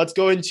 Jonathan, let's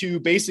go into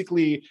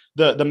basically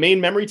the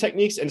main memory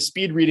techniques and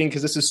speed reading,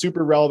 because this is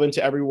super relevant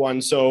to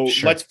everyone. So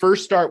let's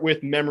first start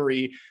with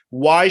memory.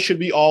 Why should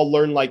we all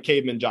learn like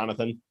cavemen,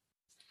 Jonathan?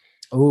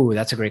 Oh,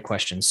 that's a great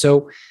question.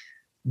 So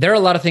there are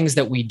a lot of things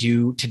that we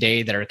do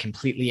today that are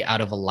completely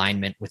out of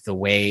alignment with the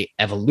way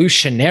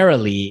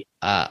evolutionarily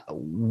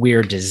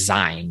we're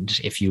designed,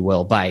 if you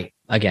will, by,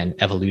 again,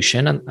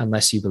 evolution,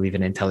 unless you believe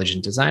in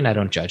intelligent design. I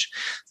don't judge.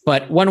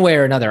 But one way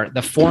or another,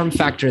 the form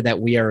factor that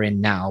we are in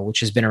now,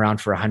 which has been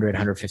around for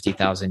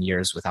 150,000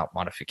 years without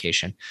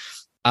modification,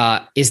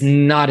 is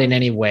not in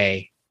any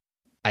way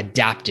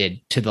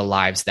adapted to the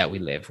lives that we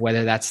live,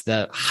 whether that's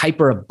the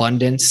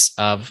hyperabundance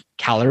of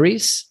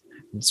calories.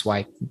 That's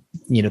why,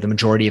 the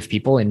majority of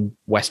people in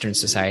Western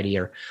society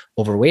are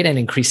overweight and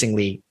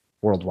increasingly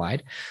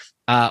worldwide.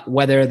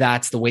 Whether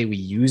that's the way we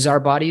use our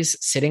bodies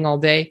sitting all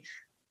day,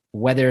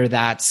 whether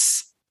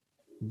that's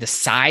the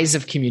size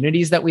of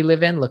communities that we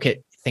live in. Look at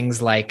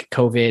things like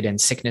COVID and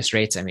sickness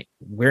rates. I mean,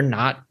 we're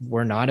not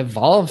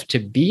evolved to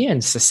be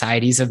in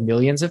societies of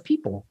millions of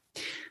people.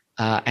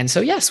 And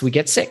so, yes, we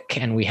get sick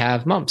and we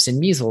have mumps and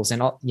measles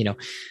and all,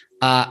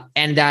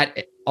 and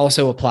that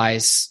also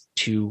applies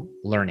to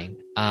learning.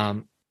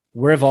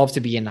 We're evolved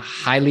to be in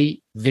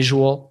highly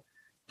visual,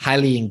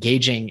 highly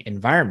engaging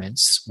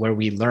environments where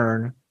we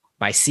learn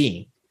by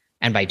seeing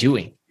and by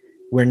doing.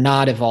 We're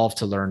not evolved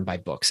to learn by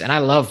books. And I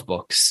love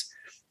books,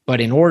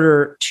 but in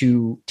order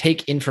to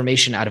take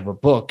information out of a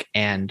book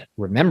and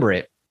remember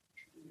it,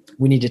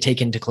 we need to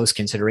take into close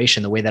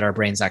consideration the way that our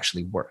brains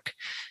actually work.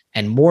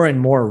 And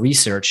more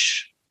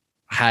research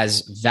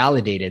has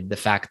validated the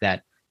fact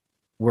that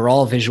we're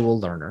all visual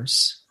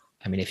learners.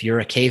 I mean, if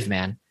you're a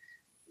caveman,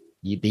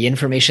 the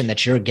information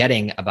that you're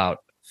getting about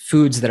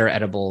foods that are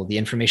edible, the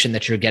information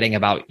that you're getting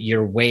about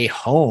your way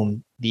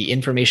home, the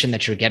information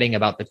that you're getting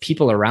about the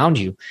people around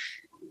you,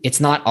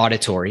 it's not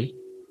auditory,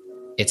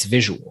 it's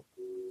visual,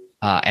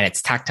 and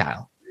it's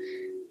tactile.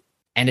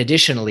 And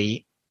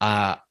additionally,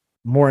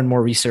 more and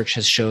more research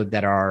has showed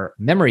that our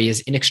memory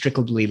is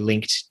inextricably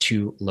linked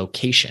to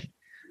location,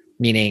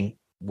 meaning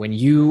when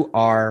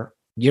your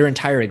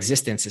entire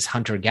existence is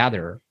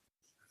hunter-gatherer,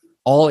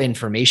 all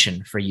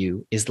information for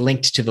you is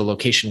linked to the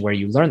location where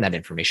you learn that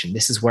information.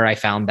 This is where I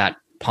found that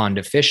pond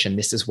of fish, and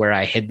this is where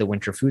I hid the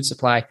winter food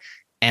supply,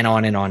 and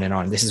on and on and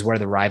on. This is where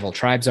the rival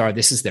tribes are.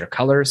 This is their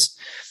colors.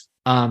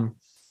 And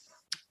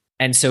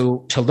so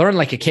to learn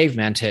like a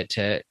caveman,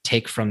 to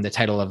take from the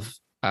title of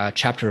a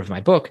chapter of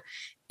my book,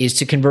 is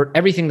to convert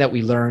everything that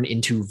we learn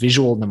into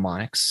visual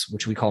mnemonics,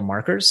 which we call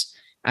markers.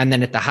 And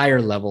then at the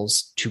higher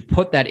levels, to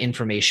put that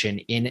information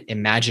in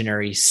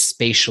imaginary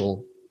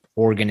spatial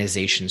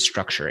organization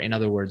structure. In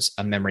other words,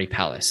 a memory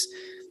palace.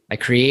 I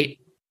create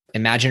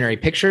imaginary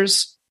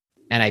pictures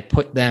and I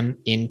put them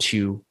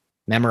into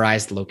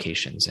memorized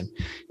locations. And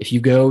if you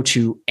go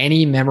to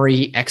any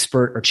memory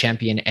expert or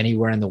champion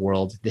anywhere in the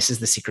world, this is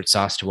the secret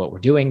sauce to what we're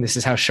doing. This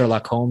is how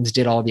Sherlock Holmes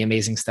did all the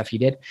amazing stuff he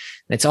did. And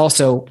it's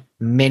also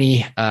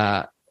many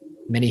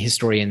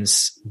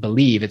historians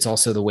believe it's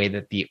also the way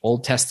that the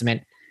Old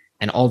Testament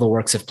and all the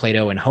works of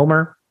Plato and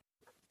Homer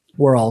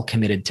were all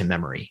committed to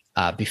memory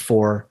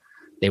before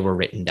they were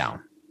written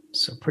down.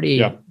 So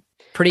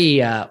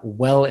pretty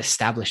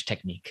well-established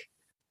technique.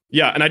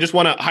 Yeah. And I just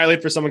want to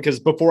highlight for someone, because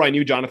before I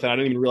knew Jonathan, I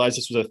didn't even realize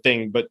this was a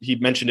thing, but he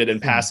mentioned it in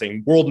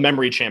passing. World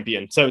memory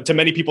champion. So to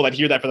many people that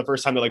hear that for the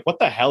first time, they're like, what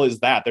the hell is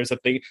that? There's a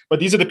thing. But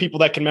these are the people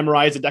that can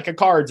memorize a deck of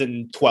cards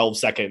in 12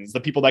 seconds, the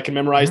people that can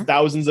memorize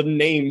thousands of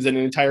names in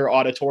an entire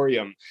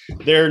auditorium.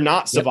 They're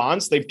not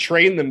savants. They've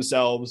trained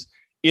themselves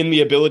in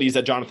the abilities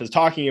that Jonathan's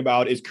talking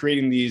about, is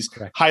creating these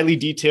highly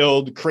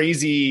detailed,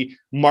 crazy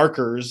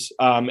markers.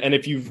 And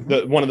if you've,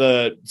 one of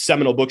the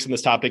seminal books in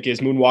this topic is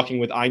Moonwalking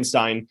with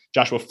Einstein,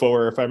 Joshua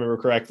Foer, if I remember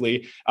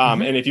correctly.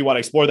 And if you want to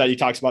explore that, he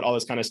talks about all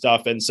this kind of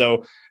stuff. And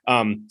so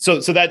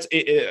that's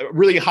a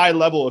really high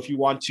level. If you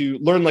want to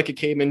learn like a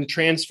caveman,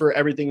 transfer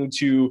everything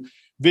to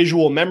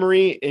visual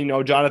memory. And,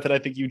 Jonathan, I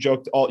think you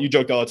joked all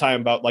the time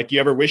about, like, you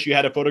ever wish you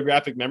had a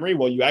photographic memory?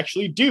 Well, you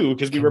actually do,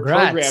 because we were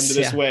programmed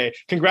this way.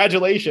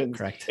 Congratulations.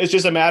 Correct. It's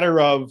just a matter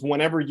of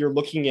whenever you're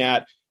looking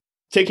at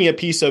taking a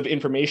piece of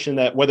information,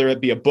 that whether it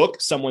be a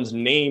book, someone's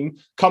name,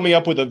 coming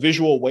up with a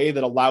visual way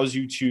that allows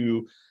you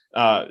to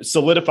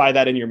solidify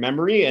that in your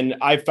memory. And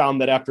I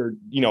found that after,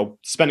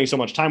 spending so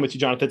much time with you,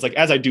 Jonathan, it's like,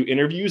 as I do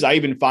interviews, I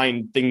even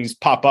find things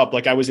pop up.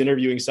 Like I was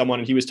interviewing someone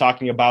and he was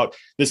talking about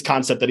this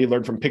concept that he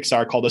learned from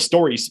Pixar called a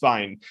story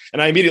spine.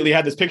 And I immediately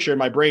had this picture in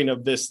my brain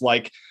of this,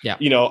 like,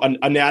 an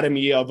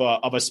anatomy of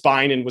a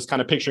spine, and was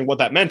kind of picturing what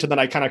that meant. And then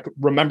I kind of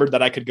remembered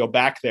that I could go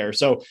back there.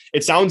 So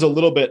it sounds a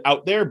little bit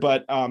out there,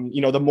 but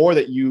the more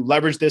that you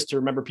leverage this to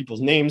remember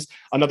people's names.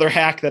 Another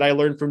hack that I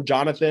learned from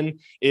Jonathan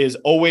is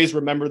always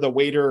remember the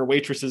waiter or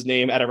waitress's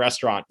name at a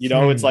restaurant.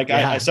 It's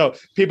like, so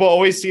people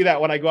always see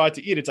that when I go out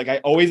to eat, it's like, I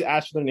always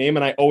ask for their name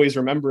and I always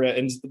remember it.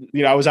 And,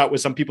 I was out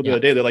with some people the other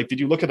day. They're like, did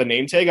you look at the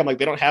name tag? I'm like,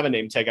 they don't have a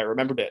name tag. I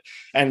remembered it.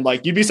 And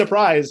like, you'd be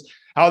surprised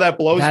how that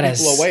blows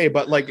people away.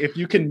 But like, if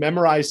you can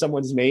memorize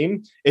someone's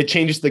name, it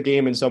changes the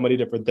game in so many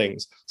different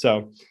things.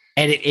 So,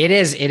 and it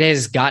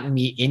has gotten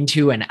me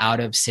into and out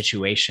of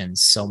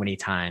situations so many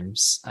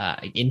times,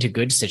 into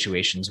good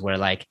situations where,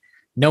 like,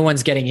 no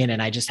one's getting in,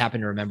 and I just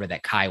happen to remember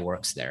that Kai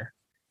works there.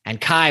 And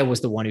Kai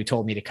was the one who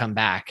told me to come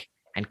back.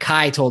 And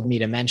Kai told me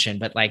to mention,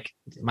 but like,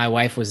 my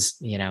wife was,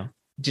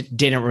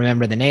 didn't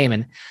remember the name.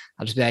 And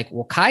I'll just be like,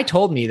 well, Kai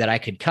told me that I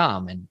could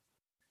come. And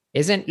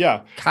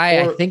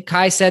Kai, I think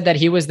Kai said that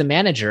he was the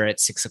manager at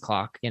 6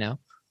 o'clock,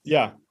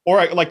 Yeah.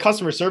 Or like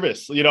customer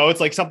service, it's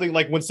like something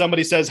like when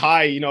somebody says,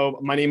 hi,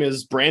 my name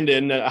is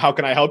Brandon. How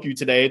can I help you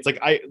today? It's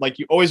like,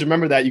 you always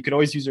remember that. You can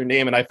always use your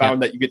name. And I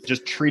found that you get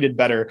just treated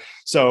better.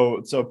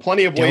 So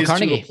plenty of ways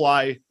to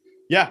apply.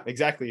 Yeah,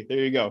 exactly. There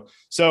you go.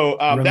 So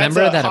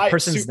remember that a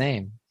person's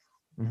name.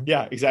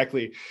 Yeah,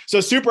 exactly. So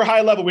super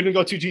high level. We didn't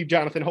go too deep,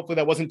 Jonathan. Hopefully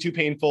that wasn't too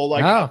painful.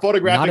 Like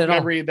photographic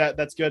memory,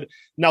 that's good.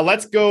 Now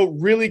let's go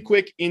really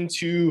quick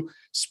into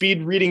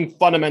speed reading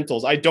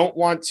fundamentals. I don't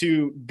want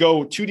to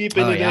go too deep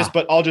into this,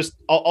 but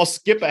I'll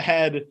skip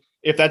ahead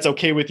if that's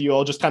okay with you.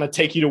 I'll just kind of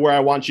take you to where I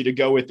want you to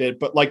go with it.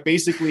 But like,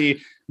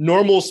 basically,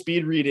 normal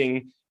speed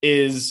reading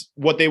is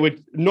what they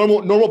would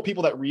normal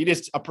people that read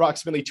is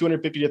approximately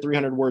 250 to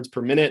 300 words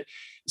per minute.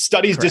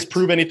 Studies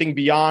disprove anything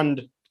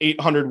beyond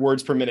 800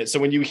 words per minute. So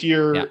when you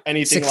hear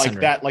anything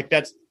like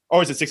that's,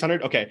 is it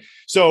 600? Okay.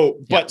 So,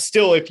 but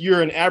still, if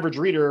you're an average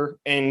reader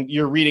and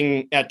you're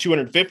reading at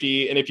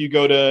 250, and if you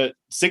go to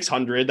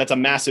 600, that's a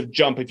massive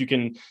jump. If you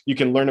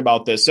can learn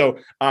about this. So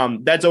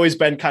that's always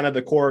been kind of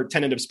the core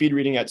tenet of speed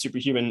reading at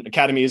Superhuman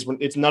Academy, is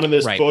it's none of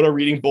this photo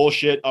reading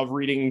bullshit of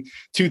reading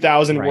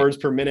 2,000 words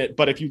per minute.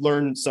 But if you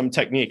learn some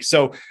techniques,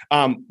 so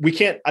I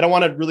don't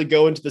want to really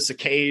go into the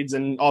saccades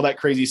and all that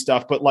crazy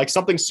stuff, but like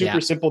something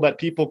super simple that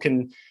people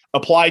can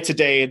apply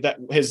today, that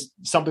is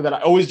something that I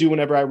always do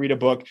whenever I read a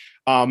book,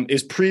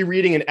 is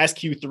pre-reading and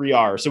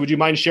SQ3R. So would you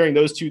mind sharing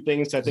those two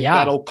things? I think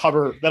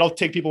that'll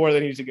take people where they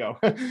need to go.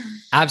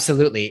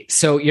 Absolutely.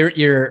 So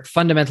you're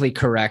fundamentally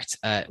correct.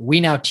 We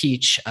now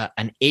teach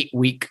an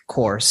 8-week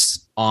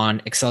course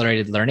on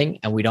accelerated learning,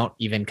 and we don't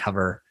even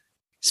cover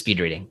speed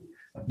reading,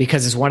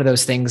 because it's one of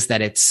those things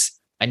that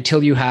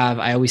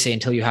I always say,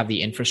 until you have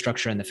the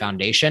infrastructure and the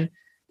foundation,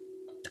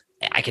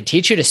 I can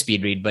teach you to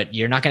speed read, but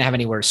you're not going to have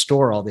anywhere to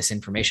store all this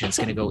information. It's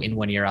going to go in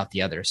one ear, out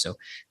the other. So,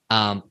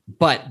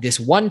 but this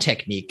one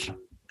technique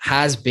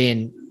has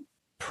been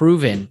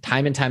proven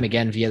time and time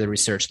again via the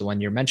research. The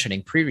one you're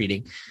mentioning,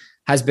 pre-reading,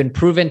 has been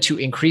proven to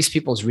increase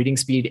people's reading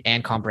speed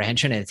and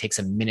comprehension, and it takes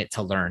a minute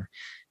to learn.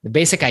 The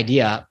basic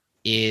idea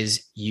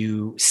is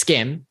you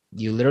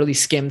literally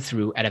skim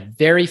through at a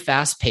very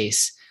fast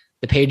pace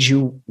the page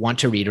you want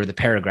to read, or the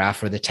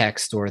paragraph, or the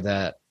text, or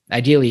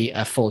ideally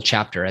a full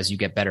chapter as you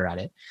get better at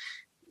it.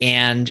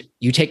 And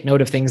you take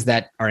note of things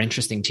that are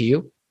interesting to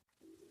you,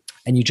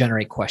 and you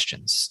generate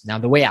questions. Now,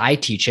 the way I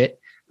teach it,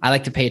 I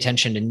like to pay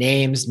attention to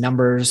names,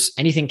 numbers,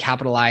 anything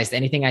capitalized,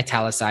 anything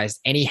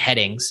italicized, any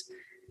headings.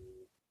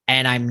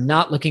 And I'm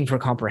not looking for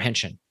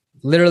comprehension.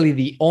 Literally,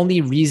 the only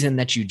reason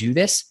that you do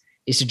this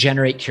is to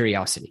generate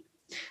curiosity.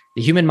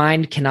 The human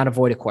mind cannot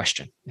avoid a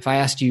question. If I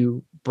asked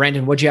you,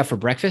 Brandon, what'd you have for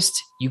breakfast?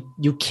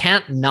 You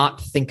can't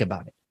not think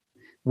about it.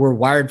 We're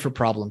wired for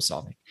problem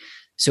solving.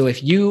 So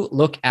if you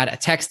look at a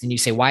text and you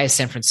say, why is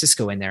San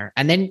Francisco in there?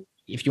 And then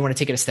if you want to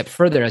take it a step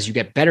further, as you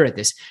get better at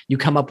this, you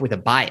come up with a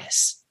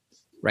bias.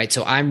 right?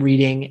 So I'm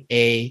reading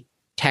a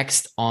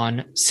text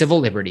on civil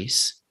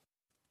liberties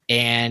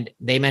and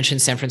they mention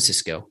San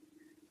Francisco.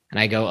 And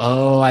I go,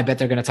 oh, I bet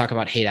they're going to talk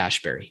about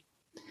Haight-Ashbury.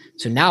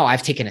 So now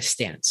I've taken a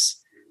stance.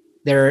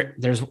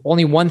 There's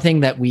only one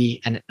thing that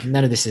and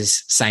none of this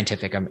is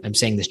scientific. I'm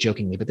saying this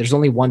jokingly, but there's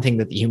only one thing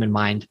that the human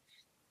mind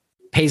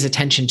pays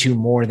attention to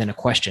more than a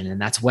question. And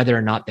that's whether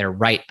or not they're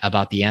right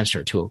about the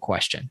answer to a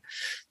question,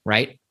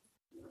 right?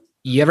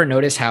 You ever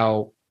notice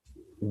how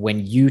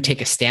when you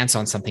take a stance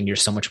on something, you're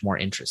so much more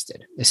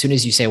interested? As soon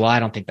as you say, well, I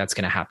don't think that's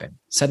going to happen,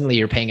 suddenly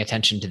you're paying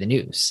attention to the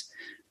news,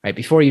 right?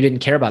 Before you didn't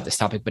care about this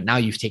topic, but now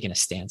you've taken a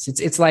stance.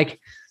 It's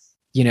like,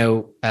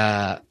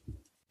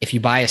 if you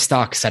buy a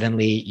stock,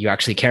 suddenly you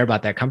actually care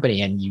about that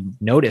company and you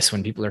notice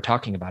when people are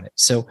talking about it.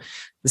 So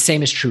the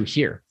same is true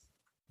here.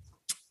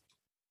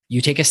 You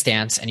take a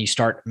stance and you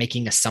start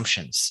making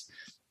assumptions.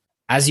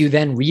 As you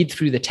then read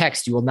through the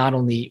text, you will not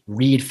only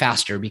read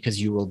faster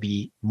because you will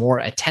be more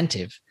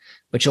attentive,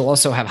 but you'll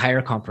also have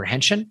higher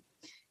comprehension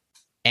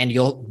and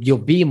you'll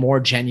be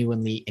more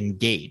genuinely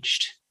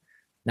engaged.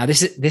 Now,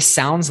 this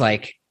sounds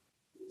like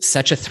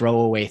such a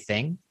throwaway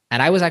thing.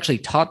 And I was actually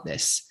taught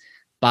this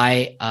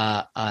by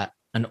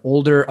an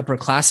older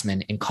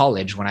upperclassman in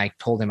college when I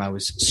told him I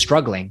was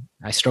struggling.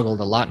 I struggled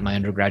a lot in my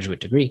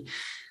undergraduate degree.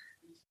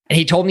 And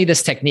he told me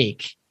this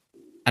technique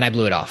and I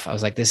blew it off. I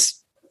was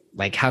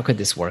like, how could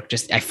this work?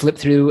 I flip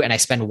through and I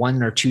spend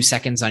 1 or 2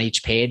 seconds on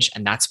each page,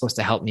 and that's supposed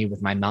to help me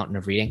with my mountain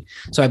of reading.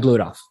 So I blew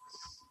it off.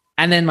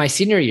 And then my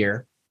senior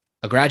year,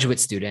 a graduate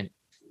student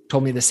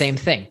told me the same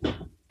thing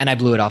and I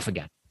blew it off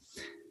again.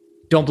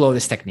 Don't blow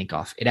this technique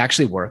off. It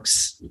actually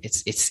works.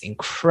 It's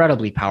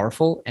incredibly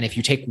powerful. And if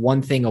you take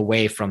one thing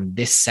away from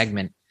this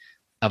segment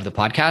of the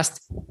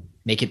podcast,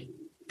 make it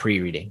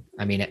pre-reading.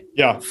 I mean,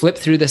 flip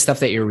through the stuff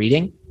that you're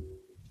reading,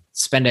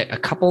 spend a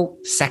couple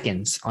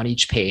seconds on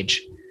each page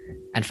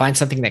and find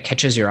something that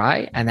catches your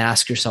eye and then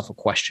ask yourself a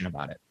question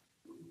about it.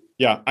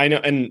 Yeah, I know.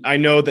 And I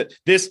know that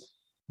this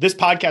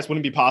podcast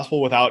wouldn't be possible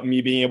without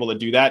me being able to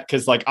do that.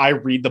 Cause like I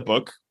read the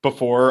book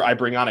before I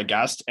bring on a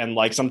guest. And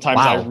like, sometimes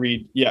I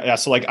read,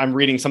 So like I'm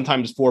reading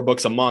sometimes 4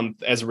 books a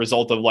month as a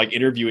result of like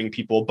interviewing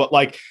people, but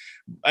like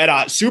at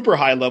a super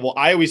high level,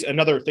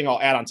 another thing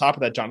I'll add on top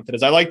of that, Jonathan,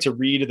 is I like to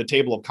read the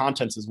table of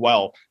contents as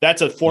well.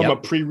 That's a form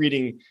of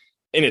pre-reading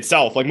in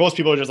itself. Like most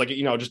people are just like,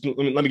 just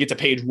let me get to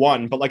page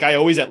 1. But like, I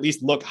always at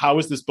least look, how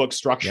is this book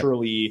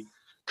structurally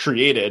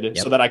created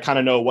so that I kind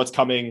of know what's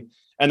coming.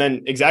 And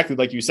then exactly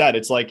like you said,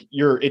 it's like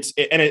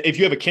and if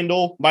you have a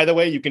Kindle, by the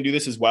way, you can do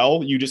this as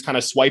well. You just kind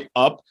of swipe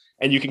up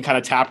and you can kind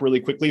of tap really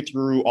quickly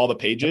through all the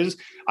pages.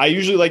 I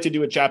usually like to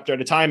do a chapter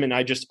at a time. And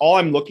all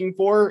I'm looking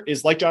for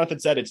is, like Jonathan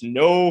said,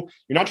 you're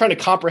not trying to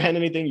comprehend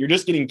anything. You're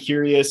just getting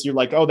curious. You're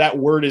like, oh, that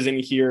word is in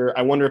here.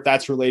 I wonder if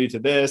that's related to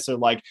this, or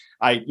like,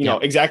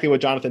 exactly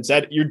what Jonathan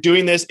said. You're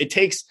doing this. It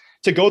takes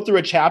to go through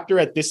a chapter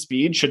at this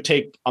speed should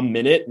take a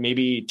minute,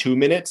 maybe 2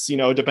 minutes,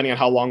 depending on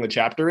how long the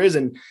chapter is.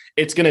 And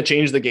it's going to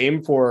change the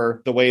game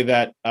for the way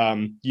that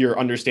you're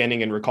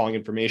understanding and recalling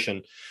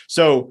information.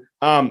 So,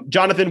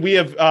 Jonathan,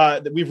 we've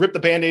ripped the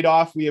Band-Aid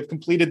off. We have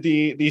completed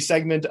the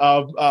segment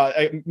of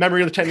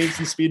memory techniques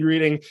and speed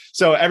reading.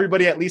 So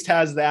everybody at least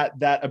has that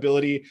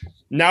ability.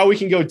 Now we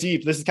can go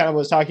deep. This is kind of what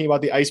I was talking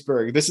about, the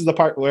iceberg. This is the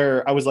part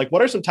where I was like,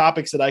 what are some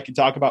topics that I could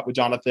talk about with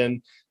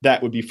Jonathan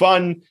that would be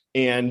fun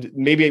and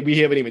maybe we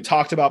haven't even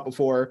talked about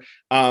before?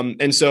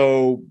 And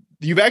so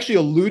you've actually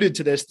alluded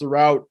to this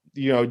throughout,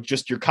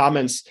 just your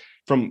comments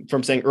from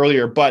saying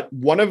earlier. But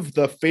one of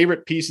the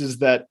favorite pieces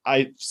that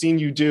I've seen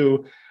you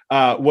do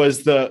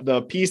was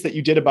the piece that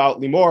you did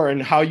about Limor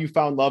and how you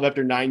found love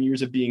after 9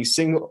 years of being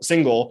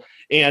single.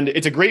 And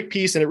it's a great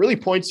piece, and it really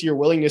points to your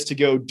willingness to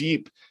go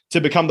deep, to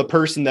become the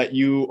person that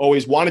you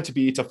always wanted to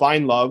be, to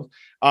find love.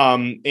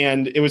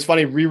 And it was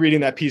funny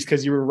rereading that piece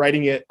because you were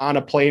writing it on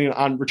a plane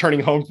on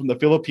returning home from the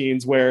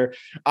Philippines, where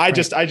I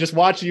just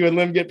watched you and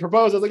Lim get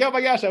proposed. I was like, oh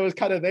my gosh, I was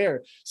kind of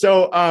there.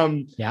 So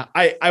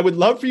I would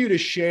love for you to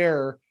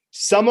share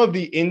some of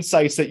the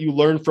insights that you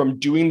learned from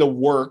doing the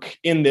work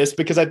in this,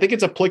 because I think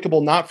it's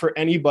applicable not for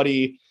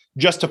anybody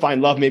just to find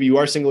love. Maybe you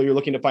are single, you're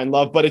looking to find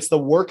love, but it's the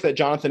work that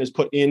Jonathan has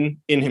put in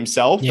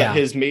himself that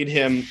has made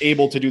him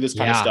able to do this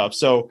kind of stuff.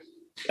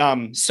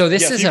 So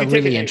this is a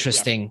really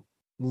interesting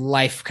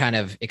life kind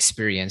of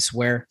experience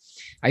where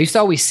I used to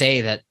always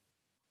say that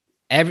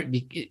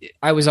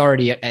I was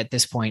already at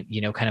this point,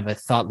 kind of a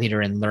thought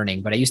leader in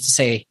learning, but I used to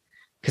say,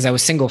 because I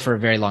was single for a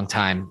very long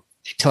time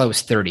until I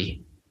was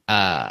 30,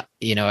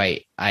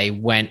 I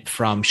went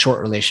from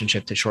short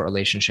relationship to short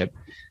relationship.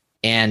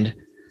 And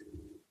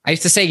I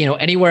used to say,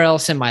 anywhere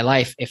else in my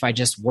life, if I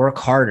just work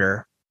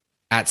harder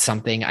at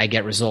something, I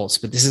get results.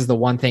 But this is the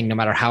one thing, no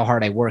matter how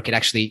hard I work, it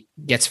actually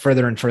gets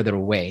further and further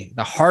away.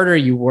 The harder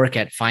you work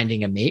at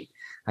finding a mate,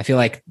 I feel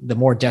like the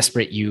more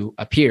desperate you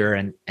appear.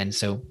 And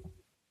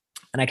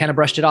I kind of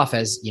brushed it off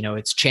as,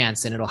 it's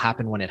chance and it'll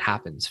happen when it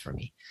happens for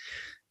me.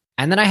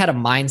 And then I had a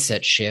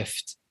mindset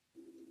shift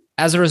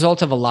as a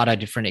result of a lot of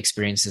different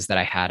experiences that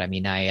I had. I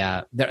mean,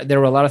 there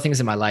were a lot of things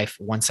in my life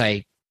once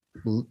I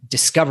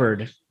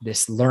discovered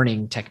this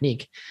learning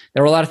technique,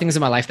 there were a lot of things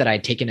in my life that I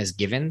had taken as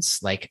givens.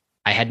 Like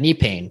I had knee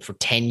pain for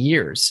 10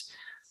 years.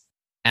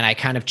 And I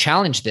kind of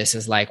challenged this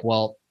as like,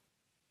 well,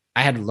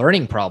 I had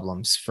learning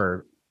problems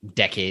for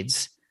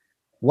decades.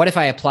 What if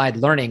I applied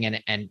learning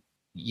and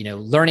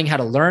learning how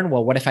to learn?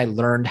 Well, what if I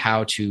learned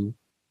how to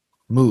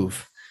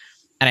move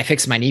and I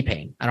fixed my knee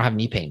pain? I don't have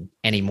knee pain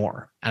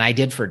anymore. And I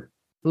did for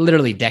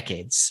literally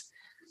decades.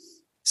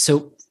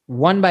 So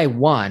one by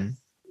one,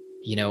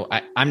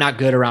 I'm not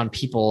good around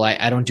people.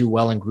 I don't do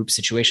well in group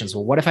situations.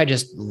 Well, what if I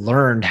just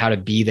learned how to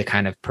be the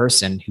kind of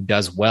person who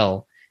does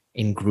well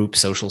in group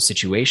social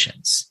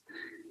situations?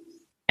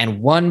 And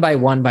one by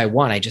one,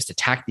 I just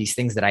attacked these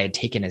things that I had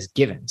taken as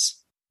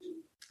givens.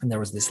 And there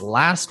was this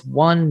last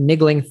one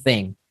niggling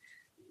thing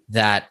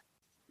that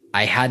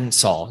I hadn't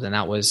solved. And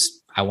that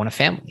was, I want a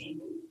family.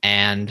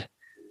 And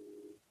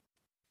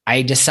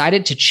I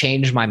decided to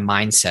change my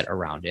mindset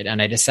around it.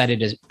 And I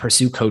decided to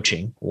pursue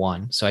coaching,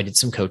 one. So I did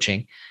some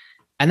coaching.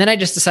 And then I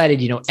just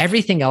decided,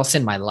 everything else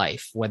in my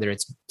life, whether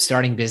it's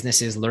starting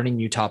businesses, learning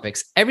new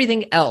topics,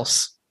 everything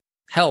else,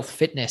 health,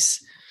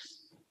 fitness,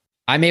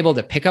 I'm able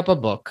to pick up a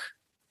book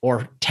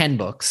or 10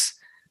 books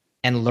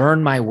and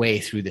learn my way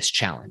through this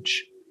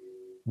challenge.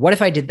 What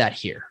if I did that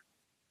here?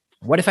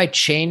 What if I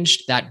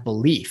changed that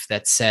belief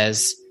that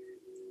says,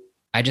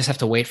 I just have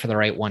to wait for the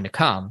right one to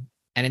come,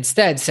 and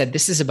instead said,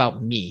 this is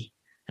about me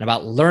and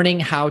about learning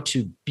how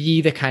to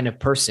be the kind of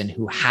person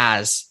who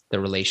has the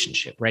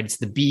relationship, right? It's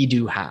the be,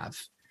 do, have.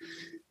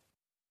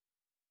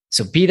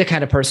 So be the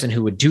kind of person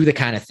who would do the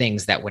kind of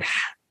things that would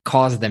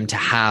cause them to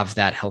have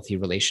that healthy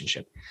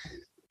relationship.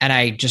 And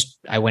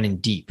I went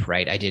in deep,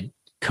 right? I did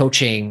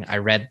coaching. I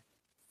read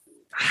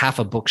half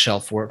a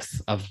bookshelf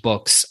worth of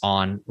books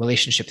on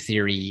relationship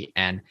theory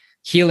and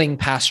healing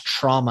past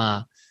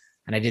trauma.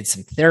 And I did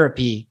some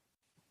therapy.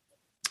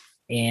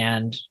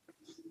 And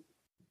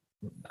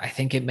I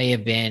think it may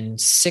have been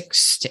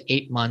 6 to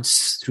 8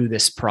 months through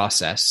this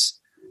process,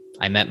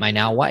 I met my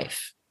now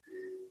wife.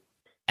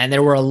 And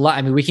there were a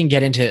lot, we can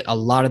get into a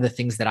lot of the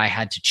things that I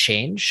had to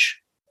change,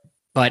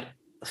 but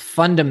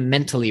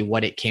fundamentally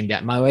what it came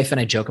down, my wife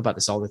and I joke about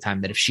this all the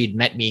time, that if she'd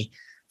met me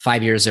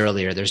 5 years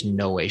earlier, there's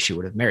no way she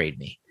would have married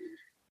me.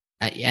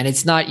 And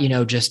it's not,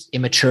 just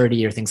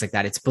immaturity or things like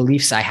that. It's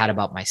beliefs I had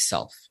about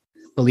myself,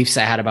 beliefs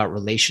I had about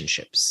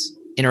relationships,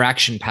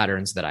 interaction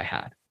patterns that I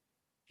had.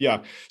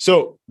 Yeah.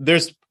 So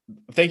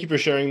thank you for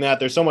sharing that.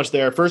 There's so much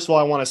there. First of all,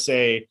 I want to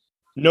say,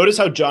 notice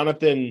how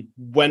Jonathan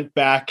went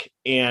back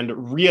and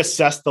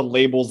reassessed the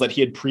labels that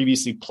he had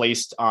previously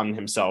placed on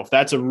himself.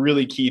 That's a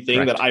really key thing.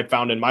 Correct. That I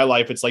found in my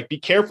life. It's like, be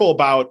careful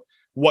about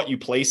what you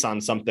place on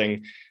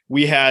something.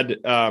 We had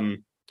a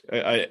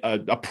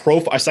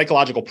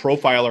psychological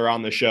profiler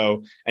on the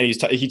show, and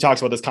he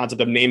talks about this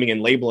concept of naming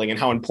and labeling and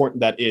how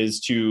important that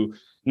is to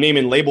name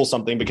and label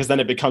something, because then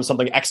it becomes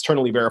something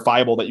externally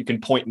verifiable that you can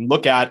point and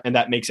look at, and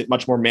that makes it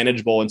much more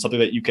manageable and something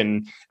that you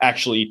can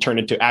actually turn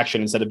into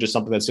action instead of just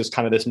something that's just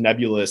kind of this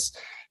nebulous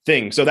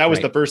thing. So that was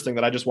right. The first thing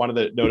that I just wanted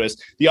to notice.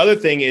 The other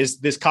thing is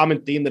this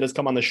common theme that has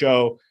come on the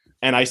show,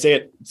 and I say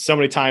it so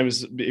many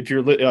times. If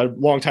you're a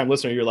long-time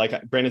listener, you're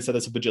like, Brandon said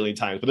this a bajillion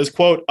times, but this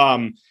quote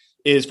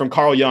is from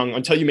Carl Jung: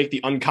 until you make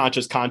the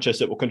unconscious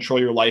conscious, it will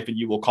control your life and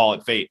you will call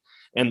it fate.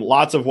 And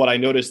lots of what I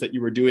noticed that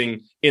you were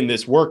doing in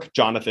this work,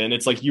 Jonathan,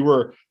 it's like you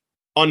were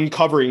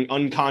uncovering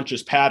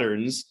unconscious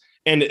patterns.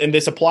 And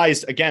this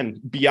applies,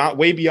 again,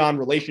 way beyond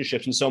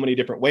relationships in so many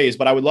different ways.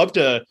 But I would love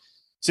to,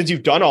 since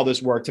you've done all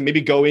this work, to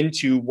maybe go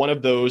into one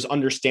of those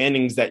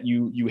understandings that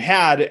you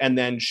had, and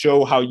then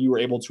show how you were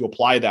able to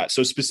apply that.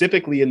 So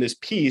specifically in this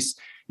piece,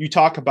 you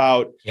talk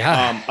about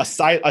a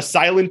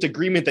silent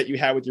agreement that you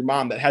had with your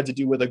mom that had to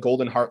do with a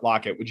golden heart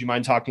locket. Would you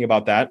mind talking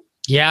about that?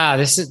 Yeah,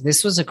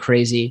 this was a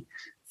crazy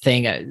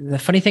thing. The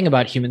funny thing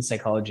about human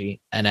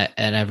psychology, and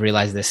I've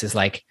realized this, is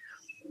like,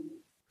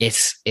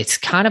 it's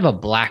kind of a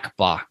black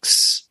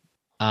box.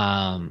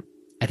 I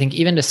think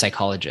even to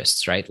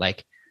psychologists, right?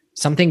 Like,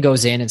 something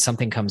goes in and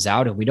something comes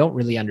out, and we don't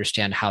really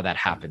understand how that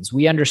happens.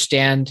 We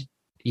understand,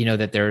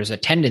 that there's a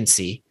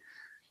tendency,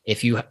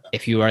 if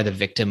you are the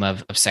victim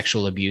of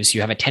sexual abuse,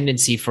 you have a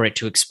tendency for it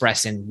to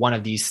express in one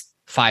of these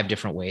 5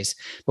 different ways,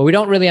 but we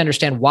don't really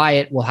understand why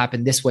it will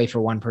happen this way for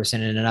one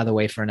person and another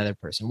way for another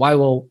person. Why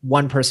will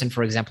one person,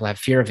 for example, have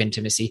fear of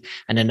intimacy,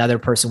 and another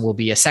person will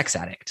be a sex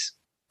addict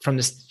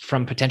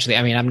from potentially,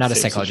 I'm not a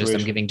psychologist,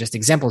 situation. I'm giving just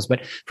examples,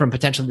 but from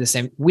potentially the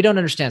same, we don't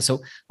understand.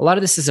 So a lot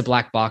of this is a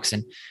black box.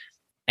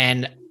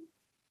 And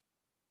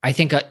I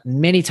think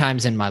many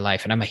times in my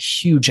life, and I'm a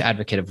huge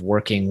advocate of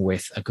working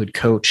with a good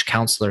coach,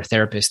 counselor,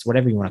 therapist,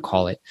 whatever you want to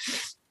call it.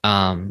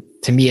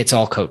 To me, it's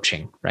all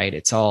coaching, right?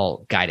 It's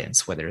all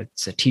guidance, whether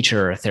it's a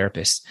teacher or a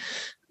therapist.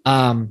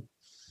 A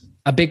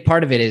big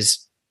part of it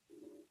is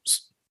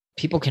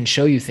people can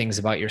show you things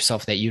about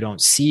yourself that you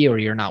don't see or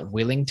you're not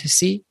willing to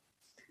see.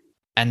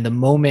 And the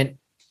moment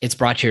it's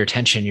brought to your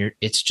attention,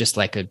 it's just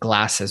like a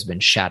glass has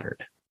been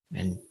shattered.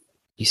 And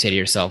you say to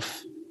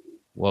yourself,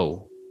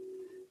 whoa,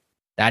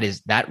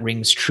 that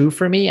rings true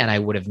for me. And I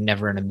would have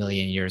never in a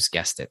million years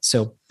guessed it.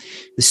 So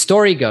the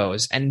story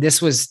goes, and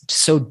this was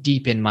so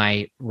deep in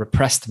my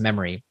repressed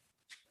memory,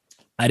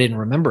 I didn't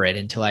remember it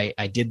until I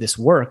did this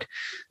work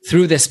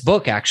through this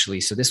book,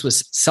 actually. So this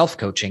was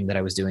self-coaching that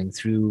I was doing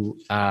through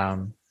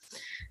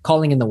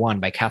Calling in the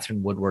One by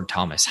Catherine Woodward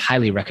Thomas,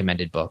 highly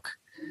recommended book.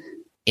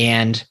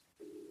 And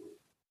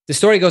the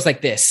story goes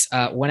like this.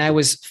 When I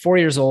was 4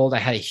 years old, I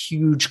had a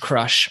huge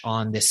crush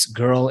on this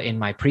girl in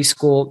my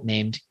preschool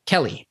named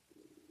Kelly.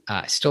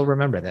 I still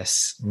remember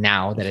this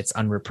now that it's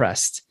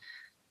unrepressed.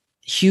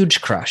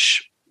 Huge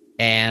crush.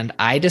 And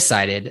I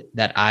decided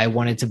that I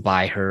wanted to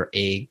buy her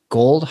a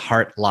gold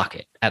heart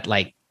locket at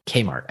like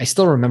Kmart. I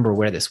still remember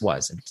where this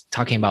was. And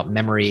talking about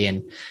memory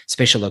and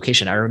spatial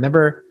location, I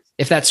remember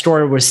if that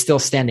store was still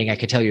standing, I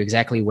could tell you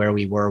exactly where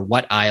we were,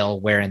 what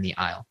aisle, where in the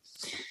aisle.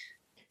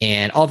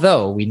 And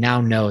although we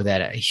now know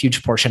that a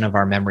huge portion of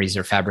our memories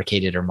are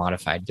fabricated or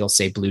modified, you'll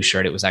say blue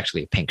shirt, it was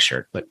actually a pink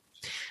shirt. But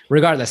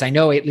regardless, I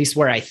know at least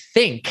where I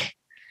think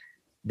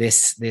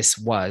this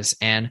was.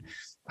 And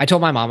I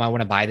told my mom I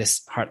want to buy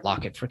this heart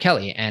locket for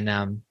Kelly.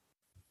 And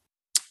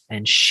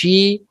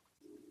she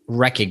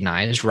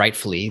recognized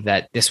rightfully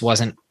that this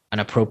wasn't an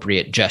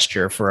appropriate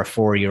gesture for a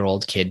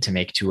 4-year-old kid to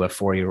make to a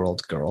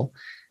 4-year-old girl.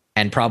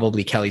 And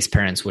probably Kelly's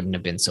parents wouldn't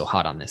have been so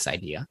hot on this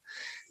idea.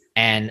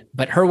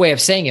 But her way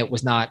of saying it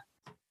was not,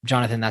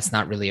 Jonathan, that's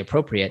not really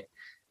appropriate.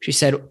 She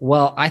said,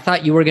 well, I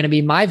thought you were going to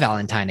be my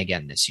Valentine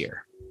again this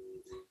year.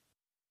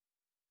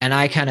 And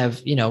I kind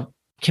of,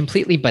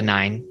 completely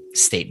benign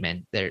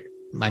statement there.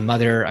 My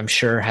mother, I'm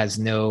sure, has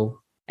no,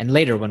 and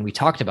later when we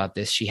talked about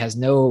this, she has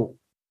no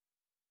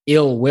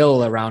ill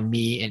will around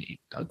me.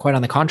 And quite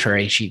on the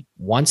contrary, she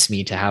wants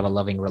me to have a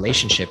loving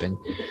relationship. And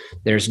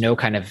there's no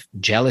kind of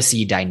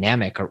jealousy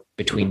dynamic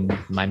between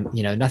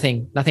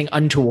nothing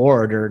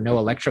untoward or no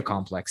Electra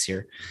complex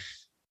here.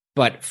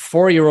 But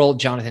 4-year-old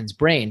Jonathan's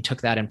brain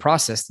took that and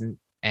processed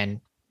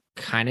and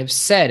kind of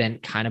said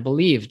and kind of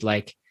believed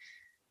like,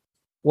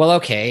 well,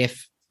 okay,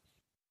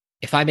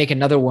 if I make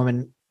another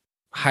woman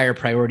higher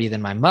priority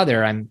than my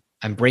mother, I'm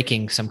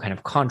breaking some kind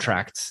of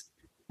contract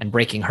and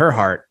breaking her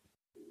heart.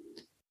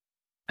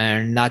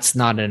 And that's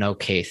not an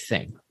okay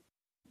thing.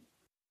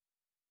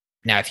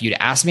 Now, if you'd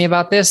asked me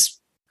about this,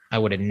 I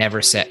would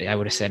have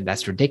said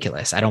that's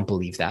ridiculous. I don't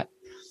believe that.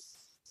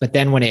 But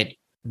then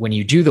when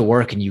you do the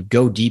work and you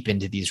go deep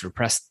into these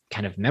repressed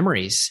kind of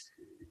memories,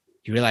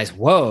 you realize,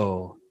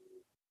 whoa,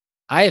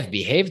 I have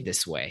behaved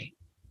this way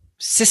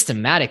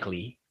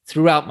systematically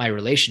throughout my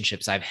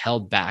relationships. I've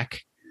held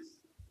back,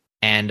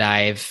 and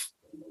I've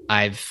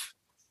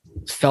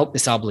felt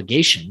this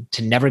obligation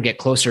to never get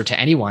closer to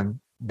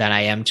anyone than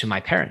I am to my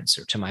parents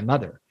or to my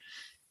mother.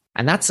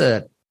 And that's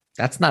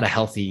not a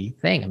healthy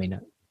thing. I mean,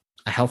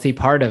 a healthy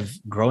part of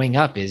growing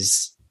up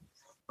is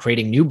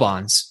creating new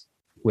bonds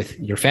with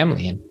your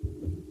family. And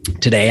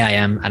today I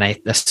am, and I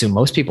assume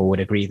most people would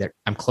agree, that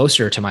I'm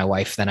closer to my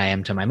wife than I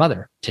am to my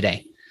mother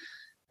today.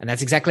 And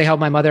that's exactly how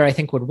my mother, I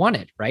think, would want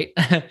it, right?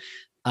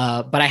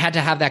 But I had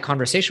to have that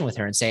conversation with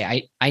her and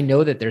say, I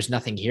know that there's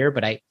nothing here,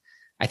 but I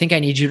think I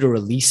need you to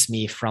release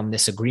me from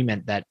this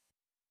agreement that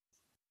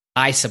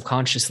I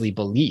subconsciously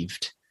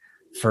believed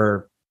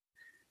for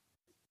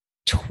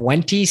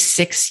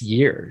 26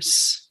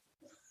 years.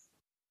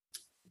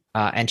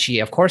 And she,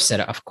 of course,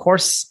 said, of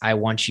course, I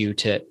want you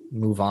to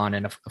move on.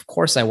 And of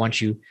course, I want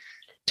you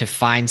to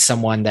find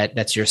someone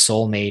that's your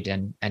soulmate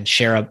and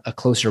share a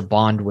closer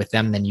bond with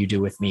them than you do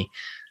with me.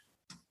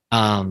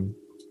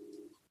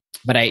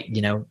 But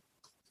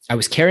I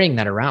was carrying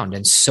that around,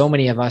 and so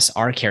many of us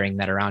are carrying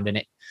that around.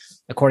 And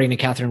according to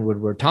Catherine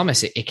Woodward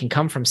Thomas, it can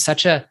come from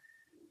such a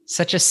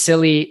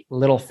silly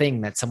little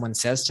thing that someone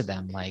says to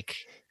them, like,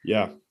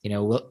 yeah,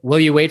 will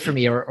you wait for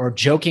me? Or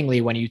jokingly,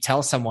 when you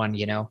tell someone,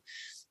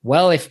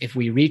 well, if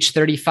we reach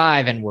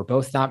 35 and we're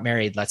both not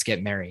married, let's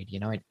get married,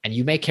 and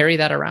you may carry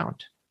that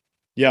around.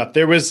 Yeah,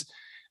 there was,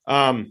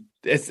 I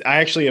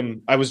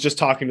was just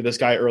talking to this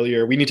guy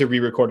earlier. We need to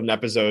re-record an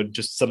episode.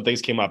 Just some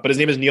things came up, but his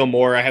name is Neil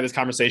Moore. I had this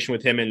conversation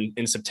with him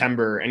in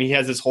September, and he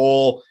has this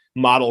whole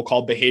model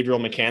called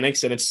behavioral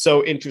mechanics. And it's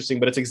so interesting,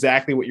 but it's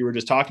exactly what you were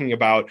just talking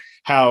about,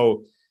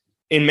 how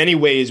in many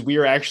ways we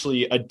are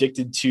actually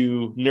addicted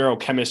to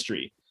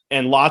neurochemistry.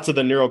 And lots of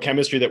the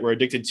neurochemistry that we're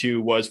addicted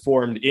to was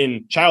formed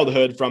in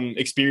childhood from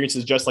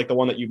experiences just like the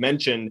one that you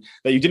mentioned,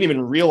 that you didn't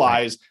even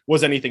realize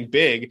was anything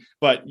big,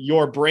 but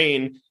your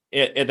brain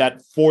at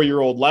that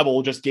 4-year-old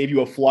level just gave you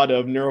a flood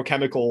of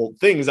neurochemical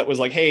things that was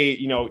like, hey,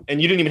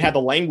 and you didn't even have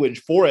the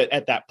language for it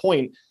at that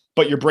point,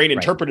 but your brain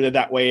interpreted it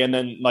that way. And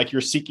then like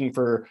you're seeking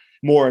for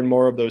more and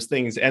more of those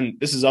things. And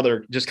this is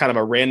just kind of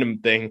a random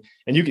thing.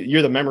 And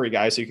you're the memory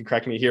guy, so you can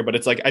correct me here, but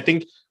it's like, I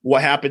think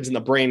what happens in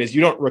the brain is you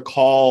don't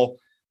recall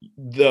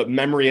the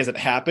memory as it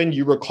happened.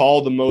 You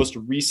recall the most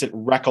recent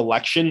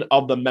recollection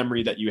of the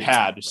memory that you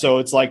had. Right. So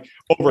it's like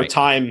over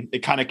time, it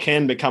kind of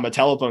can become a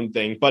telephone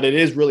thing, but it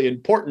is really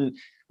important.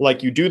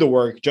 Like you do the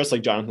work, just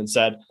like Jonathan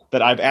said,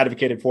 that I've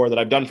advocated for, that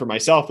I've done for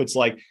myself. It's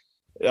like,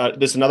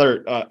 this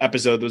another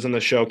episode that was on the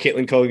show,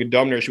 Caitlin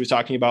Kogan-Domner, she was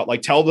talking about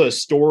like, tell the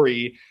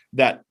story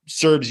that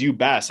serves you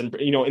best. And,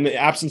 you know, in the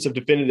absence of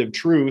definitive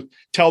truth,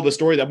 tell the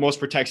story that most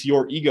protects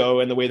your ego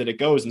and the way that it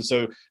goes. And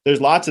so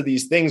there's lots of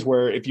these things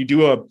where if you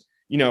do a,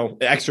 you know,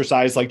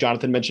 exercise, like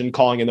Jonathan mentioned,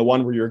 calling in the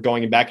one where you're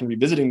going back and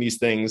revisiting these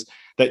things,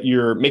 that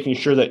you're making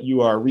sure that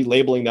you are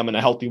relabeling them in a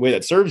healthy way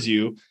that serves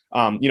you,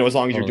 you know, as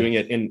long as you're doing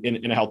it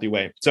in a healthy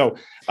way. So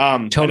I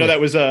know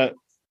that was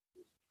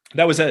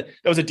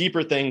a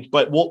deeper thing,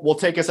 but we'll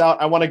take us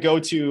out. I want to go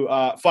to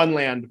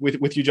Funland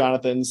with you,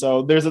 Jonathan.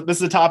 So this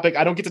is a topic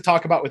I don't get to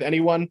talk about with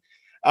anyone.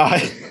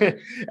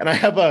 And I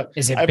have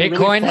is it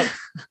Bitcoin? Really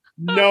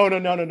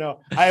No.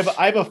 I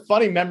have a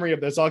funny memory of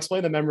this. I'll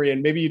explain the memory,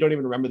 and maybe you don't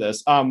even remember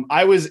this.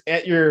 I was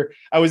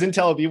in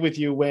Tel Aviv with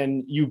you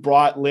when you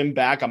brought Lim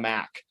back a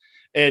Mac,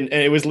 and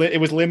it was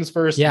Lim's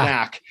first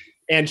Mac.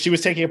 And she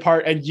was taking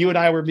apart, and you and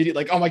I were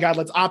immediately like, oh my God,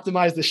 let's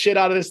optimize the shit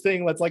out of this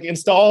thing. Let's like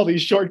install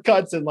these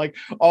shortcuts and like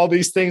all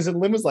these things. And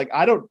Lim was like,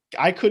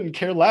 I couldn't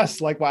care less.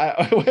 Like, why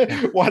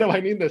do I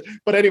need this?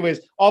 But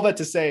anyways, all that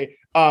to say,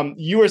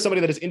 you are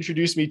somebody that has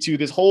introduced me to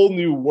this whole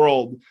new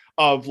world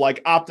of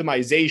like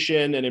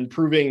optimization and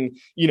improving,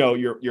 you know,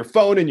 your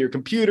phone and your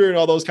computer and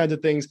all those kinds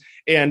of things.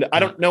 And I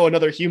don't know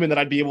another human that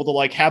I'd be able to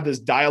like have this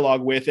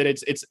dialogue with. And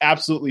it's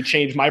absolutely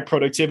changed my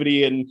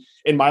productivity and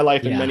in my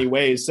life in many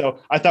ways. So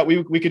I thought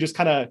we could just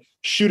kind of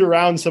shoot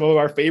around some of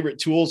our favorite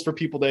tools for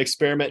people to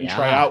experiment and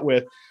try out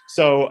with.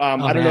 So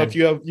I don't know if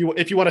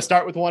you want to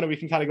start with one, and we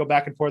can kind of go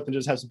back and forth and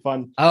just have some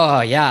fun.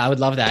 Oh yeah, I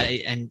would love that.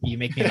 And you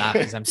make me laugh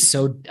because I'm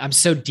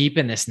so deep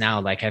in this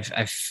now. Like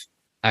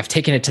I've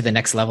taken it to the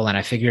next level, and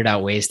I figured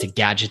out ways to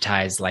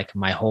gadgetize like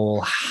my whole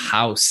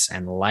house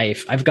and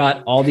life. I've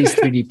got all these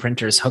 3D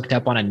printers hooked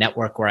up on a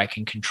network where I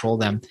can control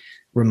them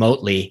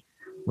remotely,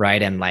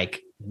 right? And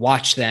like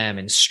watch them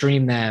and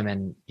stream them,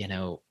 and you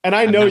know. And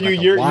I know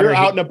you're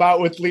out and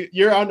about with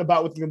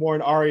Limor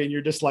and Ari, and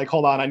you're just like,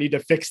 hold on, I need to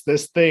fix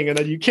this thing, and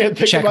then you can't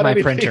think check about my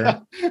anything.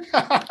 Printer.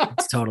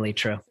 It's totally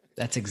true.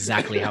 That's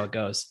exactly how it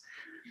goes.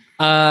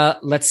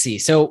 Let's see.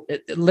 So a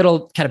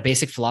little kind of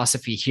basic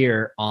philosophy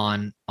here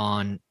on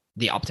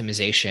the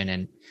optimization.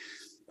 And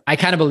I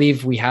kind of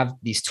believe we have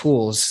these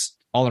tools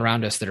all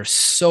around us that are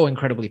so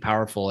incredibly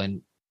powerful.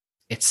 And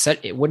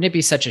wouldn't it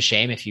be such a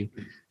shame if you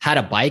had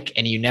a bike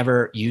and you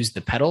never used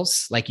the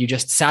pedals? Like you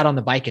just sat on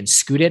the bike and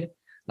scooted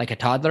like a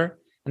toddler.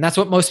 And that's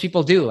what most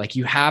people do. Like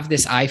you have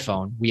this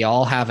iPhone. We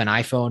all have an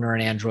iPhone or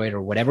an Android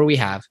or whatever we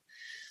have.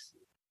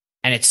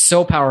 And it's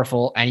so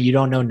powerful, and you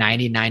don't know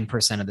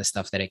 99% of the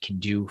stuff that it can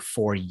do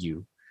for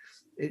you.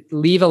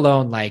 Leave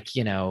alone, like,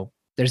 you know,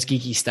 there's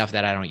geeky stuff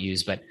that I don't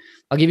use, but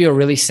I'll give you a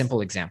really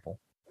simple example.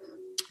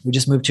 We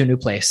just moved to a new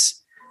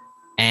place,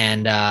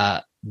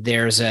 and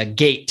there's a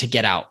gate to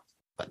get out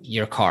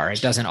your car.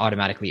 It doesn't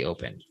automatically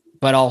open.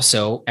 But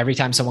also, every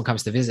time someone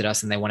comes to visit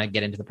us and they want to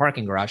get into the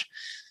parking garage,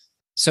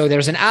 so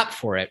there's an app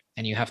for it,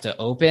 and you have to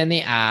open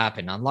the app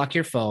and unlock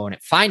your phone,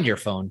 find your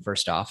phone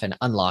first off and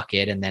unlock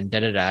it, and then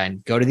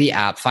and go to the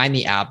app, find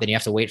the app. Then you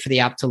have to wait for the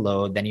app to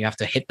load. Then you have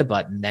to hit the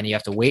button. Then you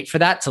have to wait for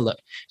that to load.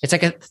 It's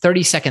like a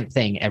 30-second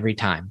thing every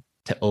time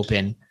to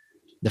open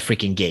the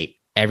freaking gate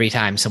every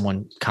time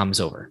someone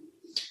comes over.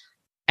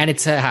 And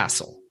it's a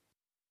hassle.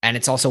 And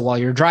it's also while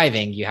you're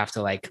driving, you have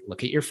to like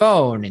look at your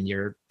phone and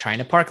you're trying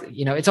to park,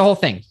 you know, it's a whole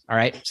thing. All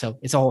right. So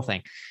it's a whole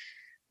thing.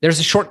 There's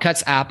a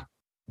shortcuts app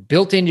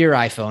built into your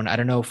iPhone. I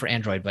don't know for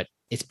Android, but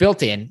it's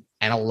built in,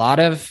 and a lot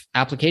of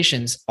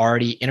applications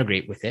already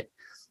integrate with it.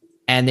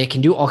 And they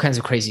can do all kinds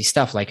of crazy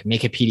stuff like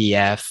make a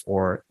PDF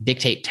or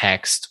dictate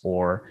text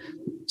or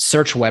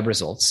search web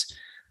results.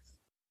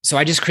 So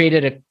I just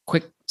created a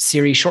quick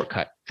Siri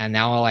shortcut. And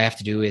now all I have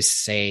to do is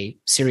say,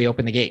 Siri,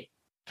 open the gate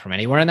from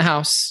anywhere in the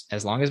house.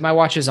 As long as my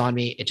watch is on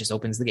me, it just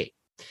opens the gate.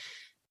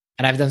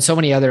 And I've done so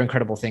many other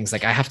incredible things.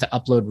 Like I have to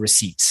upload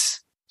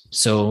receipts.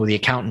 So the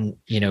accountant,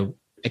 you know,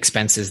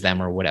 expenses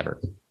them or whatever.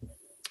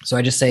 So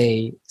I just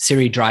say,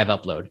 Siri, drive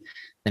upload.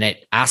 Then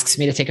it asks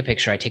me to take a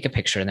picture. I take a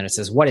picture, and then it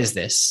says, what is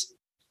this?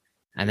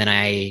 And then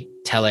I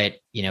tell it,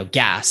 you know,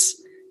 gas.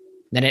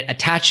 Then it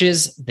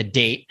attaches the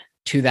date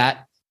to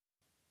that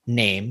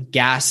name,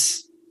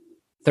 gas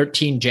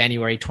 13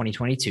 January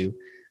 2022.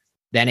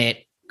 Then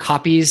it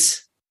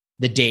copies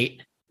the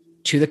date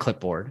to the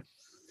clipboard.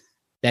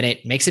 Then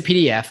it makes a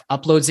PDF,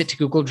 uploads it to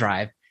Google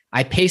Drive.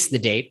 I paste the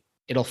date.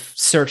 It'll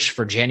search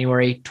for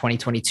January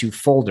 2022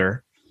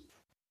 folder,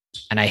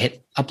 and I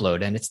hit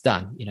upload, and it's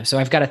done. You know, so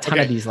I've got a ton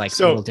of these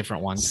little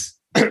different ones.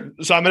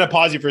 So I'm going to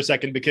pause you for a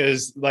second,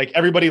 because like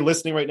everybody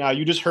listening right now,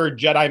 you just heard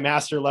Jedi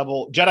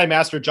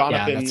Master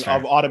Jonathan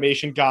of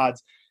Automation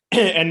Gods.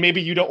 And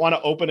maybe you don't want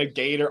to open a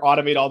gate or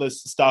automate all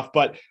this stuff,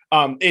 but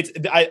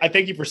I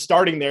thank you for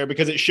starting there,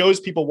 because it shows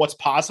people what's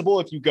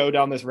possible if you go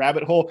down this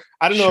rabbit hole.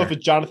 I don't know if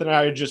it's Jonathan and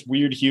I are just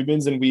weird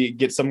humans and we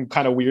get some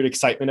kind of weird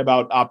excitement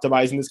about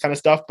optimizing this kind of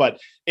stuff, but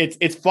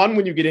it's fun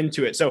when you get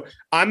into it. So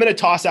I'm going to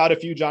toss out a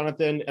few,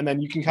 Jonathan, and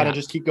then you can kind of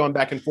just keep going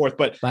back and forth.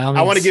 But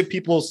I want to give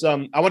people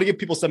some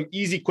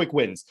easy, quick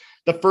wins.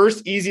 The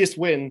first easiest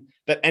win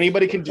that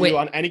anybody can do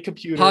on any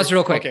computer. Pause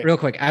real quick.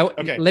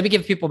 Let me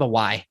give people the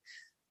why.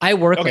 I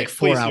work Okay, like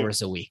 4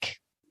 hours a week.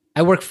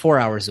 I work 4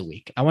 hours a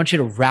week. I want you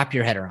to wrap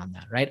your head around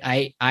that, right?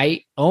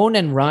 I own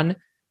and run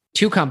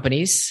 2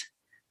 companies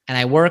and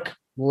I work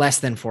less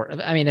than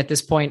 4. I mean, at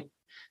this point,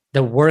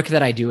 the work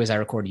that I do is I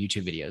record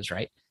YouTube videos,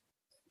 right?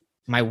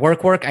 My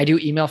work, I do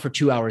email for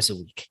 2 hours a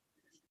week.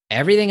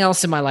 Everything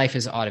else in my life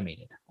is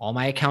automated. All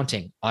my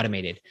accounting,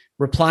 automated.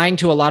 Replying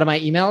to a lot of my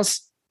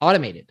emails,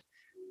 automated.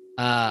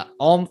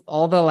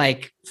 All the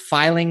like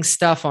filing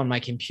stuff on my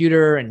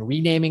computer and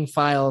renaming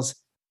files,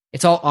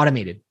 it's all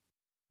automated.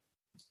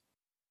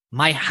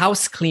 My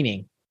house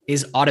cleaning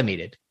is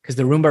automated because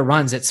the Roomba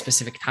runs at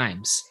specific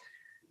times.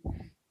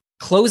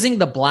 Closing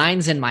the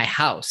blinds in my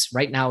house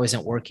right now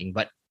isn't working,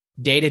 but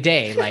day to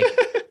day, like,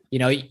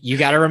 you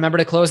got to remember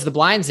to close the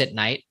blinds at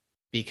night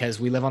because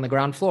we live on the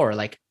ground floor,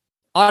 like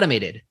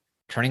automated.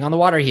 Turning on the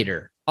water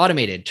heater,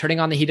 automated. Turning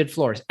on the heated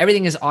floors,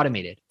 everything is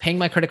automated. Paying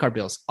my credit card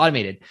bills,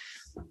 automated.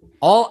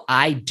 All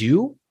I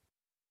do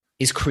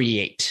is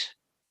create.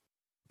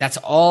 That's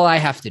all I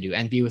have to do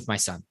and be with my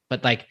son.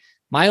 But like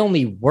my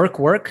only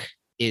work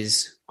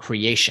is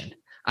creation.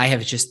 I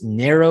have just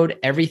narrowed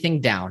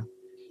everything down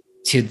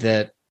to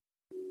the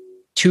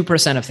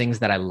 2% of things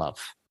that I love.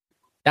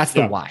 That's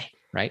the why,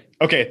 right?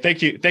 Okay.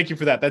 Thank you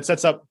for that. That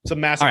sets up some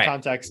massive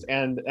context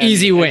and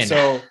easy win.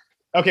 So,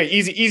 okay.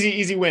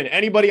 Easy win.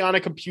 Anybody on a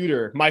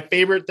computer, my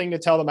favorite thing to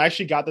tell them, I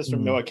actually got this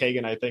from Noah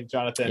Kagan, I think,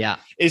 Jonathan,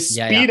 is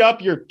speed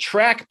up your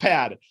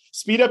trackpad,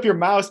 speed up your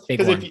mouse.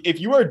 Because if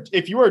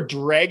you are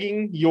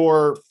dragging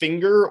your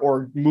finger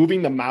or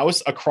moving the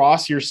mouse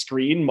across your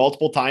screen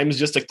multiple times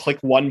just to click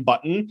one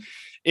button,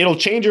 it'll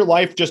change your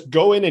life. Just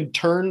go in and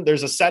turn.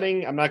 There's a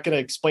setting. I'm not going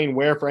to explain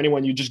where for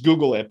anyone. You just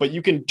Google it, but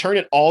you can turn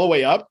it all the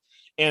way up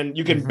and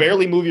you can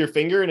barely move your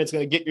finger and it's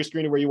going to get your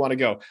screen to where you want to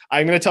go.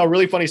 I'm going to tell a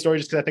really funny story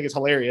just because I think it's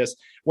hilarious.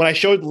 When I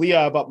showed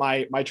Leah about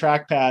my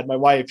trackpad, my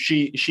wife,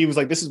 she was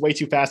like, this is way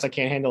too fast. I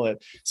can't handle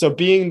it. So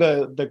being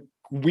the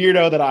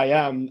weirdo that I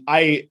am,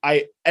 I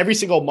every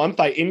single month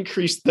I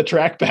increased the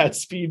trackpad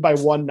speed by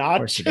 1 notch. Of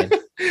course you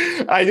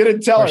did. I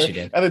didn't tell her.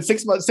 And then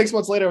 6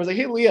 months later, I was like,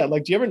 hey, Leah,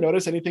 like, do you ever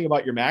notice anything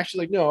about your Mac? She's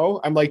like, no.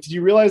 I'm like, did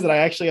you realize that I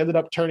actually ended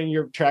up turning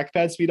your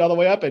trackpad speed all the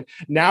way up? And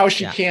now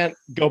she can't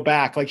go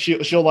back. Like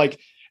she'll like,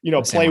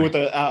 play with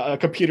a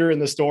computer in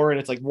the store. And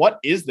it's like, what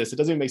is this? It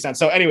doesn't even make sense.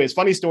 So anyways,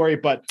 funny story,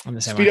 but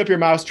speed up your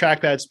mouse,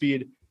 trackpad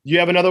speed. You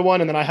have another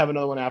one. And then I have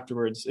another one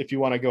afterwards if you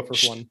want to go for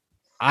one.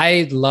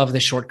 I love the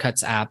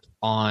Shortcuts app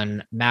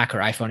on Mac or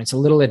iPhone. It's a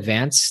little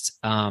advanced,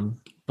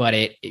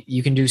 but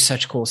you can do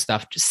such cool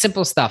stuff, just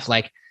simple stuff.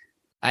 Like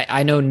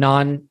I know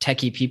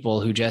non-techie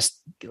people who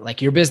just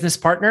like your business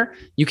partner,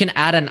 you can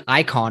add an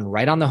icon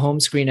right on the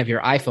home screen of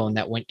your iPhone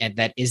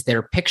that is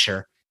their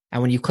picture.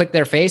 And when you click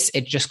their face,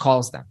 it just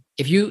calls them.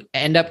 If you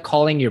end up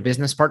calling your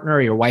business partner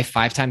or your wife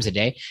 5 times a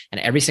day,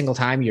 and every single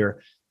time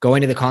you're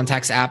going to the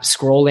contacts app,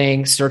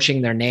 scrolling,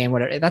 searching their name,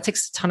 whatever, that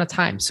takes a ton of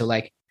time. So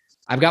like,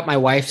 I've got my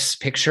wife's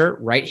picture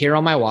right here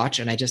on my watch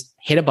and I just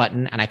hit a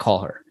button and I call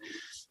her.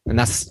 And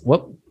that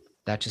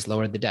just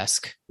lowered the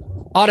desk.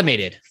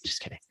 Automated.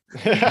 Just kidding.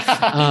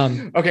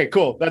 Okay,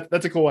 cool.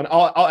 That's a cool one.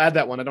 I'll add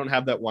that one. I don't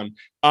have that one.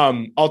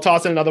 I'll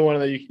toss in another one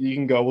that you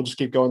can go. We'll just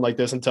keep going like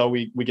this until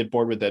we get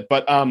bored with it.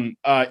 But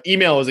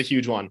email is a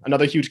huge one.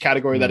 Another huge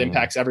category that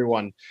impacts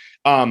everyone.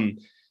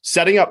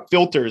 Setting up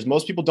filters.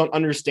 Most people don't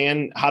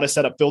understand how to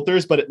set up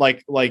filters, but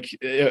like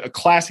a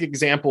classic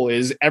example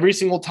is every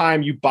single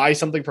time you buy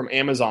something from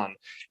Amazon,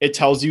 it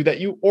tells you that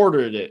you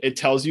ordered it. It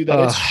tells you that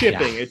it's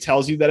shipping. Yeah. It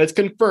tells you that it's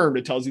confirmed.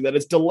 It tells you that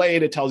it's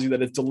delayed. It tells you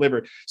that it's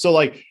delivered. So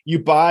like you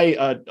buy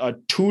a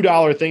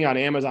 $2 thing on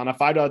Amazon, a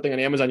 $5 thing on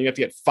Amazon, you have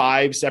to get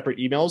 5 separate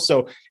emails.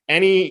 So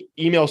any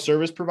email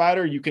service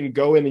provider, you can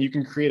go in and you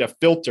can create a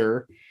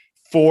filter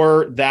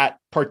for that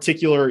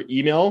particular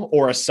email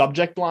or a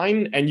subject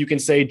line, and you can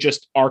say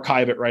just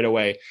archive it right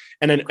away.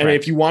 And then, and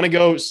if you want to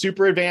go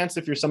super advanced,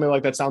 if you're something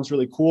like that sounds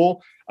really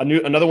cool,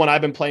 another one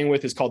I've been playing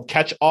with is called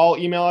catch-all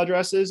email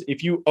addresses.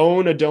 If you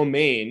own a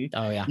domain,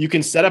 you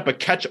can set up a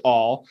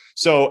catch-all.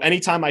 So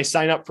anytime I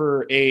sign up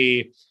for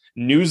a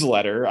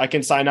newsletter, I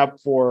can sign up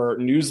for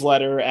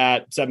newsletter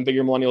at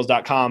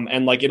 7figuremillennials.com,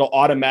 and like it'll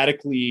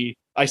automatically,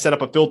 I set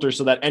up a filter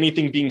so that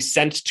anything being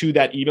sent to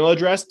that email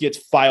address gets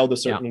filed a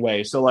certain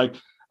way. So like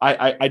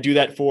I do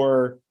that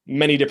for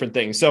many different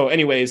things. So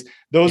anyways,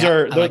 that's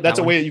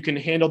a way that you can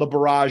handle the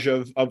barrage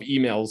of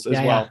emails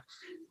as well.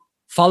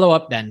 Follow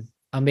up then.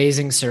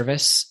 Amazing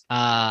service.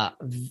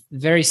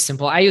 Very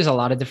simple. I use a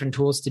lot of different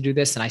tools to do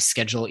this and I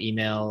schedule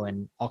email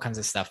and all kinds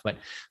of stuff, but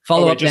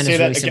follow up then is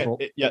really simple.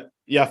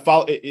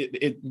 Follow it.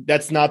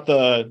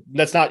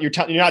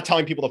 You're not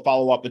telling people to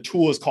follow up. The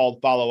tool is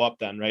called follow up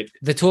then, right?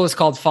 The tool is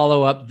called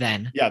follow up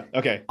then. Yeah.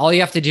 Okay. All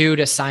you have to do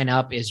to sign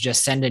up is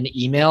just send an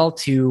email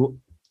to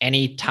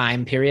any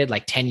time period,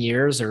 like 10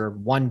 years or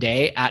 1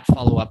 day at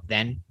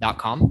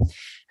followupthen.com.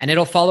 And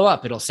it'll follow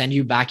up. It'll send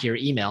you back your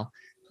email.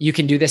 You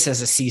can do this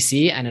as a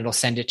CC and it'll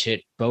send it to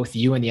both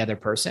you and the other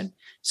person.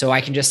 So I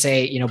can just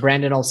say,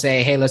 Brandon will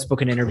say, hey, let's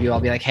book an interview.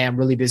 I'll be like, hey, I'm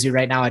really busy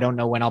right now. I don't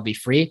know when I'll be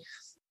free.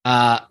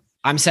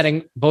 I'm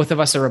setting both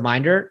of us a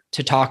reminder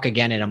to talk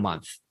again in a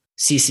month.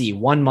 CC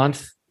 1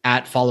 month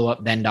at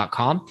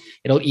followupthen.com.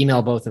 It'll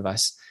email both of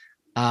us.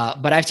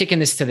 But I've taken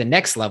this to the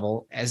next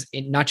level,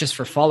 not just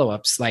for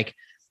follow-ups. Like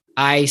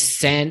I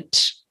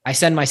send my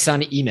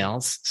son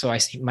emails. So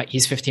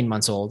he's 15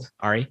 months old,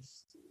 Ari,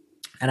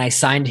 and I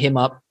signed him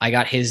up. I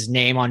got his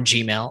name on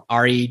Gmail,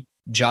 Ari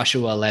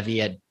Joshua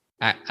Levy.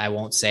 I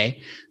won't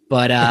say,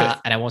 but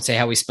and I won't say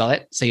how we spell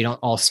it, so you don't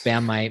all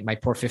spam my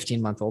poor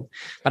 15-month-old.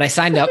 But I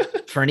signed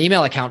up for an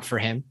email account for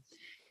him,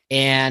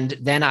 and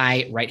then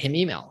I write him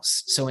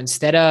emails. So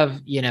instead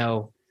of,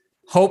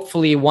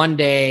 hopefully one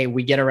day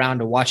we get around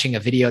to watching a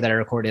video that I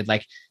recorded,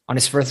 like on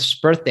his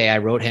first birthday, I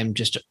wrote him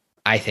just,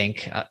 I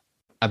think,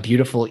 a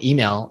beautiful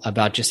email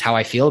about just how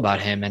I feel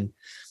about him. And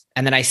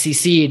then I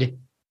CC'd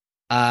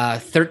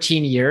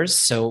 13 years.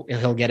 So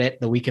he'll get it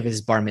the week of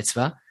his bar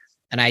mitzvah.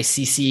 And I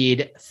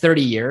CC'd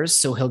 30 years.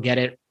 So he'll get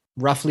it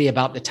roughly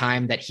about the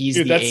time that he's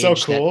the that's age. So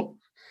cool.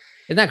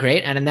 Isn't that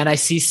great? And then I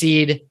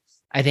CC'd,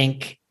 I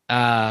think,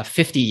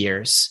 50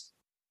 years,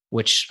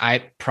 which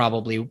I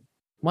probably,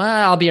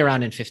 I'll be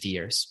around in 50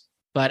 years.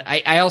 But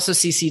I also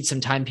CC'd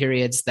some time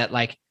periods that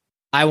like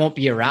I won't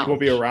be around. You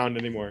won't be around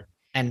anymore.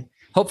 And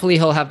hopefully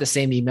he'll have the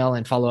same email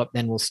and follow up,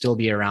 then we'll still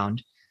be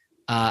around.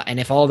 And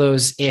if all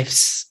those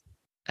ifs,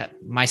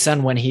 my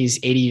son, when he's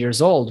 80 years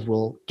old,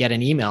 will get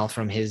an email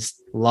from his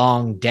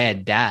long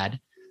dead dad.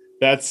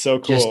 That's so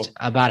cool. Just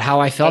about how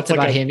I felt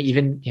about him,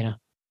 even, yeah.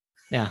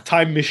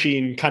 Time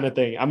machine kind of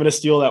thing. I'm going to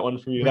steal that one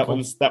from you. That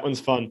one's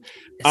fun.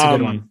 It's a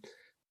good one.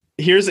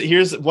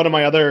 Here's one of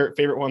my other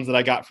favorite ones that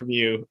I got from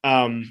you.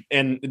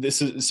 And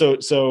this is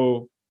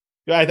so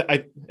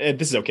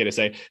this is okay to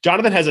say.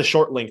 Jonathan has a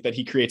short link that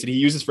he creates and he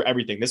uses for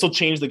everything. This will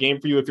change the game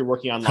for you if you're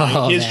working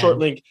online. His short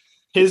link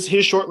is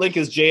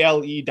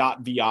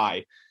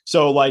jle.vi.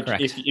 So like,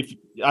 if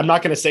I'm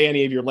not going to say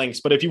any of your links,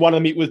 but if you want to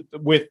meet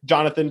with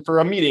Jonathan for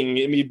a meeting,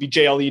 it may be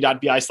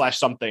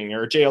jle.vi/something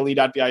or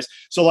jle.vi.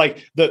 So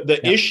like the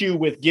issue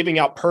with giving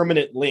out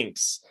permanent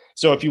links.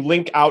 So if you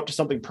link out to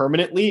something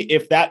permanently,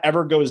 if that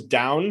ever goes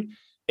down,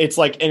 it's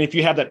like, and if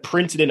you have that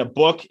printed in a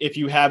book, if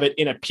you have it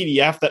in a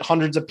PDF that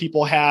hundreds of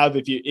people have,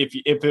 if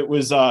it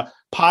was a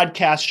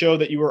podcast show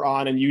that you were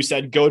on and you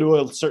said, go to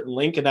a certain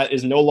link and that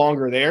is no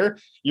longer there,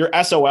 you're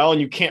SOL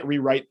and you can't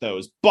rewrite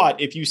those.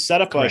 But if you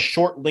set up a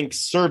short link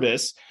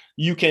service,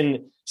 you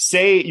can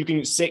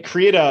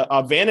create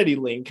a vanity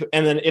link.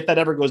 And then if that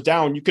ever goes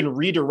down, you can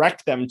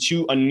redirect them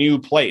to a new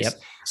place. Yep.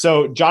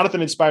 So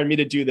Jonathan inspired me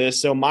to do this.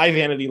 So my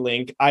vanity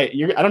link, I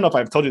don't know if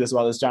I've told you this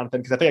about this,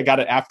 Jonathan, because I think I got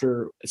it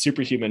after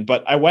Superhuman,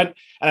 but I went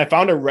and I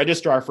found a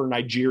registrar for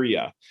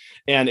Nigeria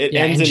and it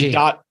ends in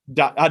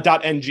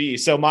 .ng.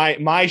 So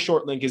my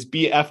short link is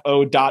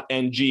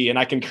bfo.ng and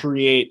I can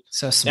create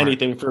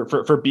anything for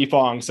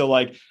Bfong. So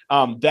like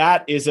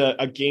that is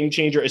a game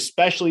changer,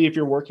 especially if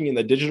you're working in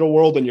the digital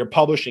world and you're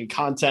publishing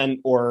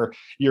content or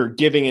you're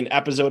giving an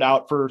episode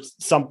out for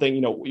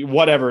something,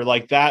 whatever,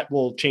 like that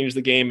will change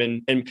the game.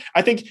 And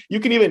I think you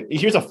can even,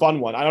 here's a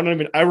fun one.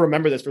 I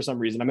remember this for some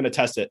reason. I'm going to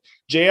test it.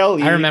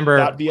 JLE. I remember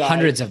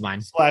hundreds of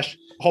mine.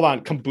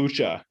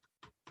 /kombucha.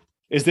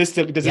 Does this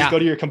go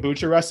to your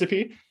kombucha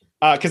recipe?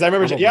 Because I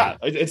remember,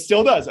 it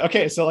still does.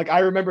 Okay, so like I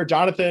remember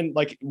Jonathan,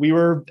 like we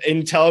were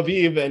in Tel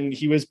Aviv and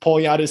he was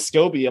pulling out his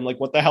SCOBY. I'm like,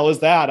 what the hell is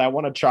that? I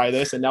want to try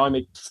this. And now I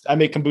make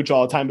kombucha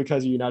all the time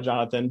because of you now,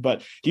 Jonathan.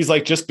 But he's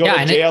like, just go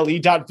to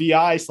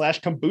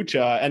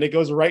jle.vi/kombucha and it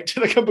goes right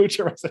to the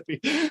kombucha recipe.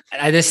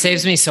 This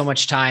saves me so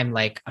much time,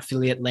 like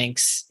affiliate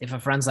links. If a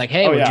friend's like,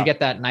 hey, would you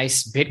get that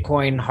nice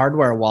Bitcoin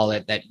hardware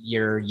wallet that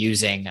you're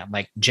using? I'm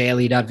like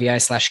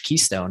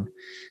jle.vi/keystone.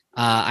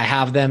 I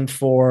have them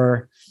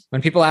for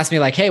when people ask me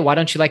like, hey, why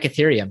don't you like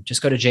Ethereum?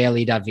 Just go to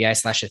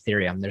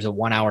jle.vi/Ethereum. There's a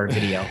 1 hour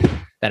video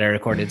that I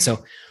recorded.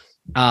 So,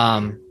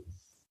 and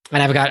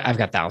I've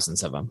got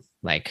thousands of them,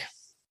 like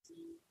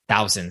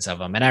thousands of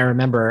them. And I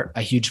remember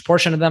a huge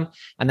portion of them.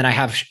 And then I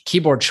have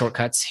keyboard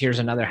shortcuts. Here's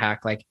another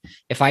hack. Like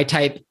if I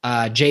type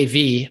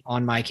JV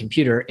on my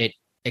computer, it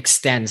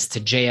extends to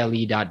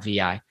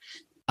jle.vi.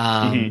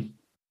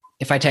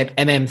 If I type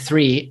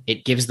MM3,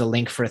 it gives the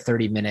link for a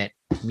 30-minute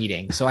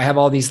meeting. So I have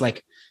all these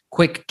like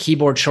quick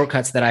keyboard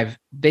shortcuts that I've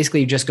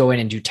basically just go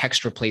in and do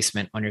text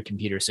replacement on your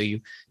computer. So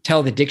you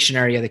tell the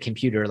dictionary of the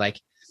computer,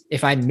 like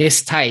if I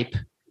mistype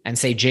and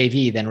say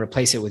JV, then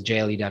replace it with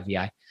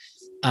jle.vi.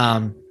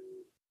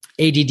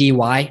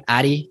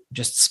 ADDY,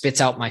 just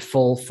spits out my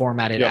full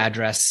formatted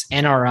address.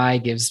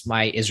 NRI gives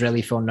my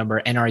Israeli phone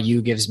number.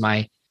 NRU gives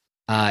my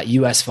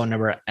US phone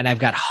number. And I've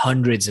got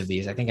hundreds of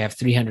these. I think I have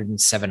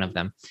 307 of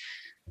them.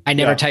 I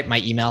never type my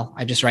email.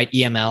 I just write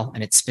EML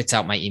and it spits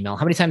out my email.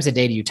 How many times a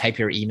day do you type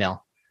your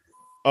email?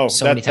 Oh,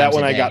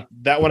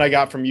 that one I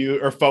got from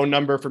you, or phone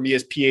number for me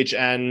is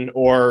PHN,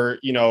 or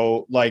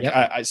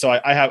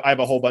I have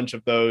a whole bunch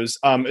of those.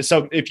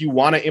 So if you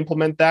want to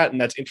implement that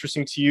and that's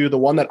interesting to you, the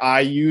one that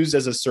I use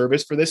as a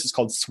service for this is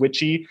called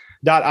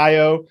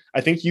switchy.io.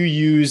 I think you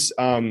use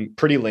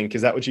Pretty Link.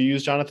 Is that what you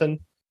use, Jonathan?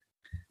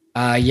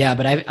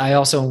 But I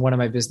also in one of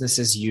my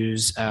businesses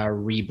use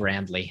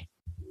Rebrandly.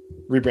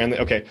 Rebrand.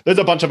 Okay. There's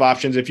a bunch of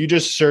options. If you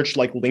just search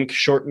like link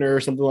shortener or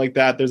something like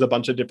that, there's a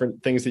bunch of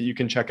different things that you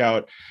can check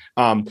out.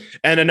 And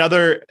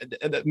another,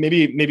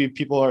 maybe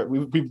people are,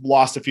 we've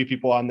lost a few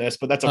people on this,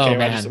 but that's okay. Oh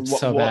man,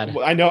 so bad.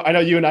 I know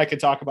you and I could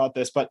talk about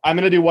this, but I'm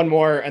going to do one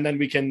more and then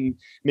we can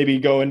maybe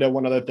go into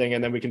one other thing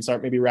and then we can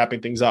start maybe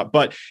wrapping things up.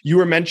 But you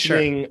were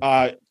mentioning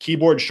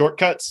keyboard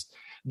shortcuts.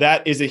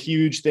 That is a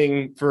huge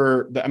thing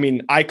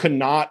I could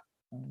not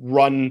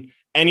run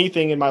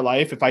anything in my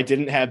life if I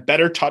didn't have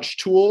Better Touch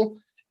Tool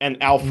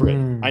and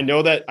Alfred. I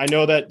know that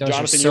Those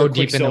Jonathan, are so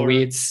deep in the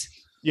weeds.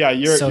 Yeah,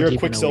 you're a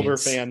Quicksilver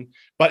fan.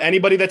 But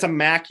anybody that's a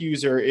Mac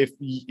user, if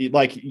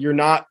like you're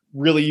not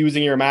really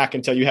using your Mac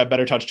until you have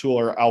Better Touch Tool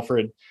or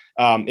Alfred,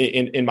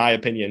 in my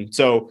opinion.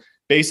 So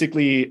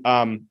basically,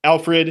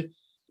 Alfred,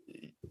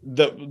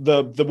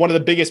 the one of the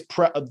biggest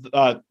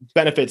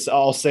benefits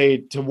I'll say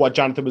to what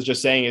Jonathan was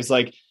just saying is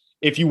like,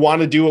 if you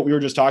want to do what we were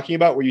just talking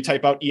about, where you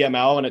type out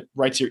EML and it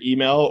writes your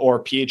email,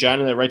 or PHN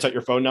and it writes out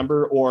your phone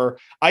number, or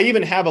I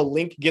even have a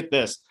link, get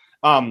this.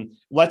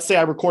 Let's say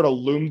I record a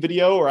Loom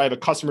video or I have a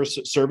customer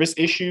service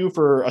issue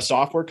for a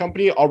software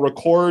company. I'll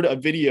record a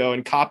video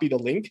and copy the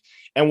link.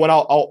 And when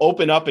I'll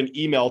open up an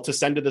email to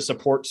send to the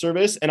support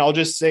service, and I'll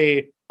just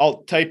say, I'll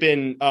type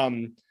in,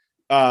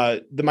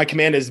 my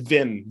command is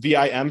Vim,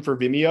 VIM for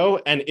Vimeo.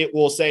 And it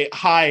will say,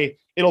 hi,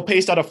 it'll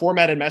paste out a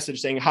formatted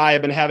message saying, hi,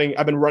 I've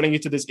been running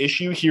into this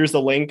issue. Here's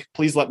the link.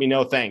 Please let me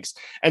know. Thanks.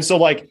 And so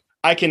like,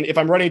 I can, if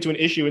I'm running into an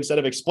issue, instead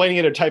of explaining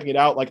it or typing it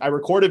out, like I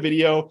record a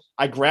video,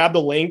 I grab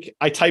the link,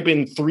 I type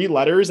in 3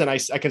 letters and I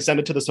can send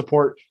it to the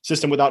support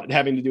system without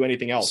having to do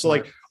anything else.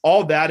 Smart. So like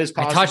all that is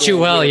possible. I taught you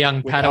well,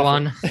 young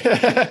Padawan.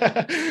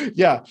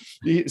 Yeah.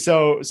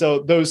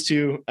 So those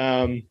two,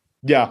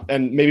 yeah.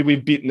 And maybe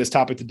we've beaten this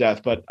topic to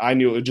death, but I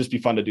knew it would just be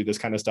fun to do this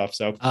kind of stuff.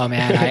 So, oh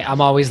man,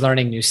 I'm always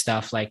learning new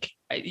stuff. Like,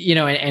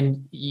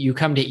 and you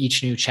come to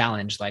each new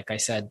challenge. Like I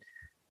said,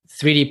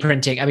 3D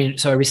printing. I mean,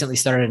 so I recently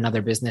started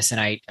another business and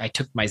I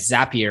took my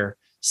Zapier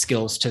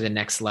skills to the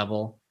next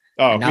level.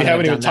 Oh, we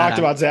haven't even talked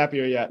about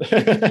Zapier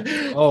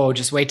yet. Oh,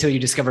 just wait till you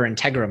discover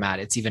Integromat.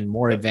 It's even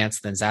more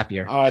advanced than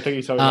Zapier. Oh, I think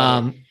you told me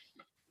about it.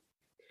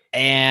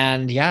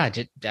 And yeah,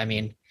 I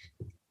mean,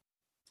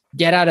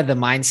 get out of the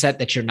mindset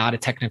that you're not a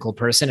technical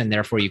person and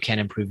therefore you can't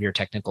improve your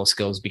technical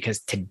skills, because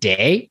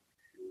today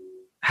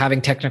having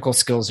technical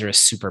skills are a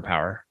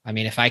superpower. I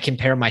mean, if I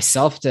compare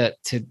myself to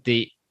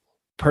the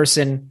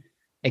person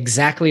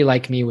exactly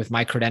like me with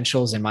my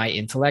credentials and my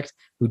intellect,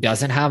 who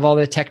doesn't have all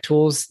the tech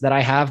tools that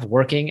I have,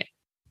 working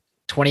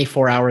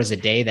 24 hours a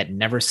day that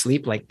never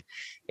sleep, like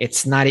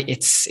it's not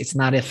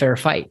a fair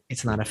fight.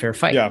 It's not a fair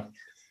fight. Yeah.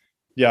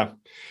 Yeah.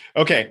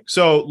 Okay.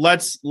 So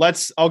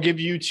I'll give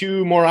you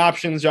 2 more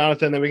options,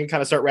 Jonathan, then we can kind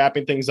of start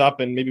wrapping things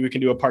up, and maybe we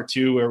can do a part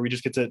 2 where we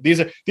just get to,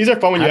 these are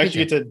fun when you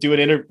actually get to do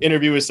an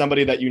interview with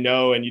somebody that,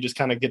 and you just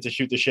kind of get to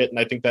shoot the shit. And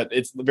I think that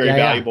it's very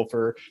valuable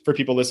for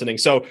people listening.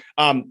 So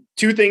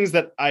 2 things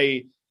that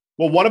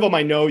one of them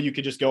I know you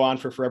could just go on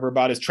for forever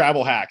about is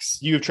travel hacks.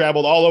 You've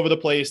traveled all over the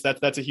place.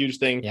 That's a huge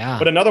thing. Yeah.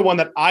 But another one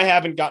that I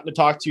haven't gotten to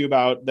talk to you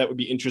about that would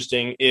be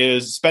interesting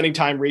is spending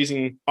time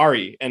raising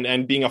Ari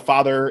and being a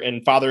father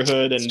and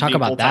fatherhood, and talk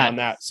about that. On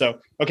that. So,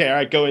 okay. All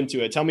right. Go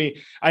into it. Tell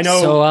me, I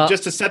know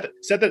just to set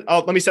that,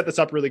 let me set this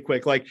up really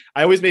quick. Like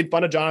I always made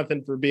fun of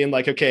Jonathan for being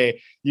like, okay,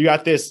 you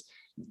got this.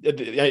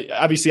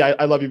 Obviously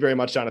I love you very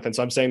much, Jonathan.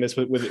 So I'm saying this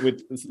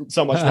with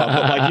so much love,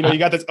 but like, you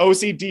got this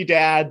OCD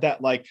dad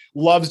that like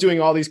loves doing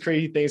all these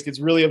crazy things, gets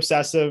really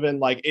obsessive and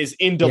like is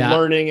into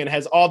learning and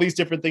has all these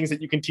different things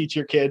that you can teach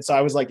your kids. So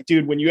I was like,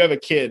 dude, when you have a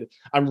kid,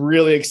 I'm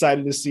really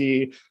excited to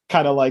see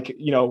kind of like,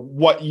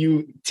 what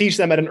you teach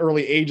them at an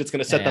early age. It's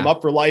going to set them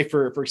up for life,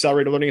 for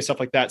accelerated learning and stuff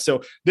like that.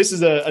 So this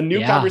is a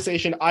new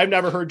conversation. I've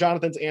never heard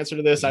Jonathan's answer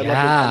to this. I'd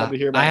love to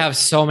hear about it. I have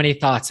so many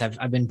thoughts.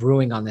 I've been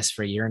brewing on this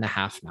for a year and a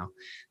half now.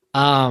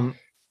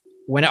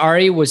 When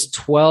Ari was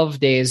 12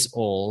 days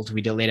old,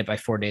 we delayed it by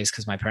 4 days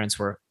because my parents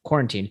were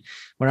quarantined.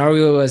 When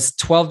Ari was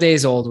 12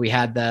 days old, we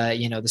had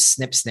the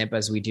snip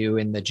as we do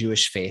in the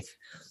Jewish faith.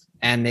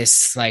 And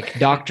this like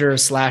doctor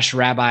 /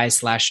 rabbi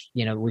 /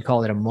 we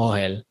call it a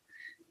mohel,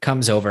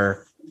 comes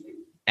over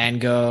and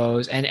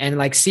goes and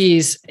like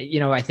sees,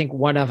 I think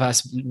one of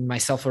us,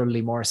 myself or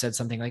Limor, said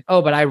something like,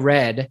 oh, but I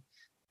read,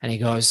 and he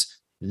goes,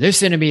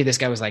 listen to me. This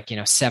guy was like,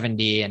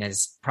 70 and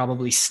has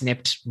probably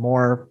snipped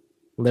more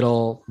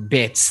little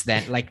bits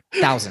than like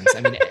thousands.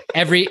 I mean,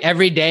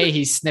 every day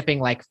he's snipping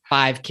like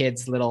 5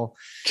 kids' little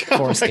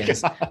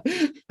foreskins.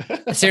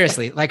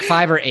 Seriously, like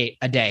 5 or 8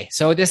 a day.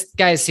 So this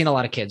guy has seen a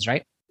lot of kids,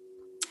 right?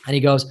 And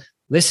he goes,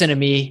 listen to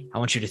me. I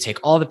want you to take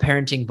all the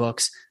parenting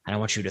books and I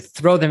want you to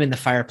throw them in the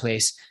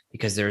fireplace,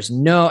 because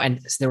and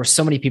there were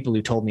so many people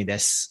who told me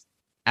this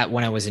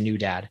when I was a new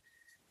dad.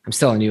 I'm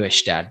still a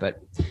newish dad, but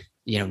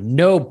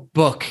no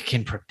book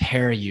can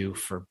prepare you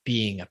for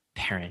being a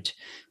parent.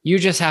 You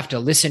just have to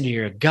listen to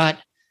your gut.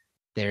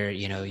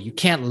 You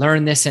can't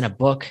learn this in a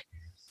book.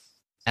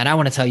 And I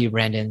want to tell you,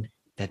 Brandon,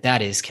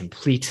 that is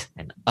complete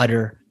and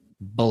utter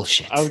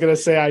bullshit. I was going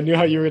to say, I knew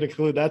how you were going to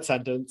conclude that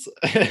sentence.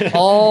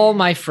 All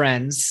my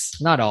friends,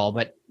 not all,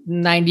 but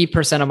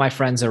 90% of my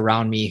friends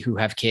around me who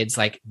have kids,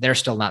 like they're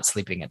still not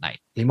sleeping at night.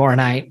 Limor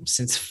and I,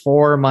 since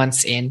 4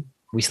 months in,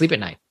 we sleep at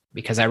night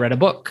because I read a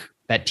book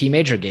that T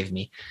Major gave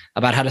me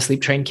about how to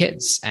sleep train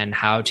kids and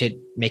how to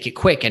make it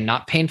quick and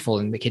not painful.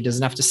 And the kid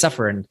doesn't have to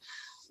suffer. And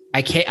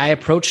I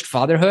approached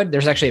fatherhood.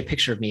 There's actually a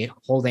picture of me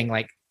holding,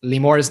 like,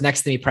 Limor is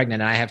next to me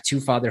pregnant, and I have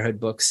 2 fatherhood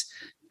books.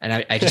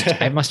 And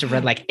I must have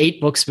read like 8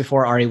 books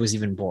before Ari was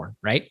even born.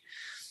 Right.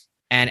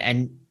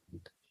 And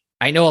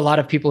I know a lot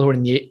of people who are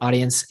in the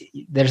audience,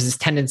 there's this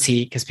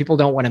tendency, because people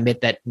don't want to admit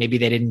that maybe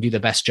they didn't do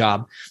the best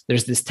job.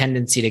 There's this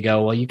tendency to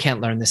go, well, you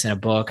can't learn this in a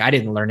book. I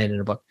didn't learn it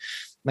in a book.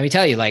 Let me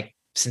tell you, like,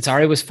 since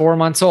Ari was 4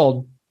 months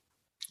old,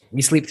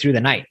 we sleep through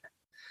the night.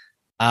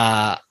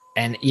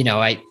 And, you know,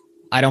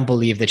 I don't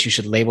believe that you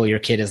should label your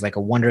kid as like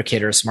a wonder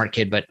kid or a smart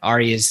kid, but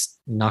Ari is,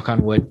 knock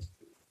on wood,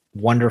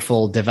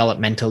 wonderful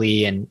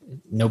developmentally and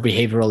no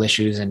behavioral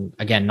issues. And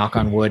again, knock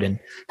on wood, and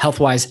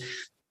health-wise,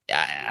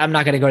 I'm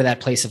not going to go to that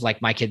place of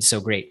like, my kid's so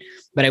great.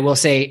 But I will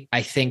say,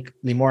 I think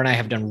Limor and I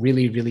have done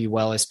really, really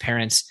well as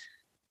parents,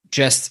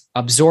 just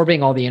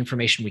absorbing all the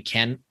information we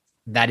can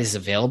that is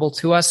available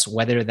to us,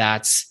 whether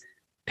that's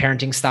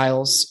parenting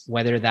styles,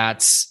 whether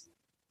that's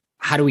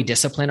how do we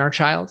discipline our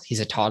child?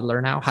 He's a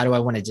toddler now. How do I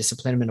want to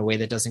discipline him in a way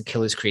that doesn't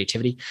kill his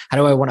creativity? How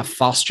do I want to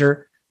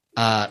foster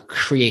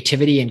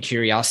creativity and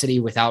curiosity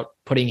without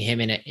putting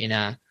him in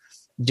a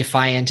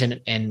defiant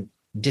and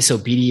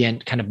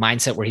disobedient kind of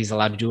mindset where he's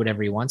allowed to do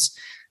whatever he wants?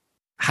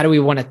 How do we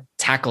want to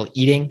tackle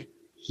eating?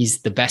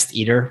 He's the best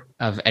eater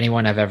of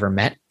anyone I've ever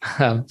met.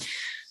 And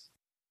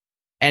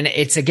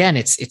it's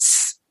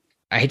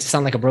I hate to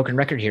sound like a broken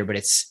record here, but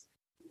it's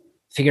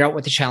figure out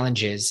what the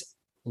challenge is,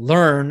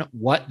 learn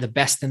what the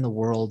best in the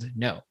world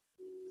know.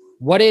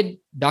 What did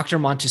Dr.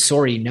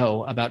 Montessori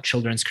know about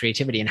children's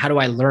creativity? And how do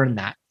I learn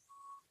that?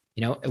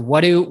 You know,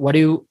 what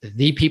do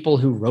the people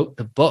who wrote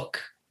the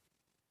book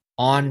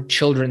on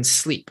children's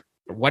sleep,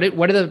 what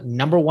are the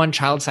number one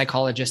child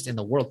psychologists in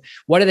the world?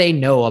 What do they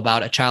know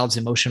about a child's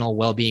emotional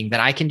well-being that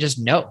I can just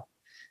know?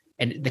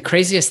 And the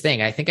craziest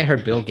thing, I think I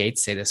heard Bill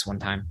Gates say this one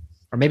time,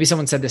 or maybe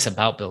someone said this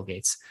about Bill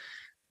Gates,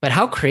 but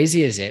how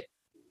crazy is it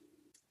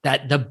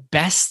that the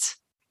best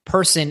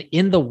person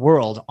in the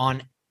world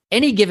on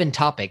any given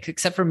topic,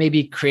 except for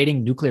maybe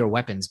creating nuclear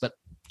weapons, but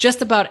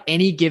just about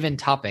any given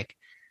topic,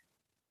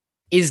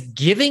 is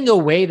giving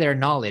away their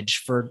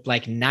knowledge for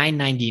like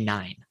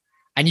 $9.99.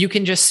 And you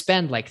can just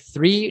spend like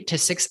 3 to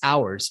 6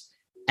 hours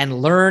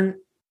and learn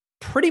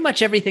pretty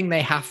much everything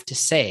they have to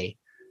say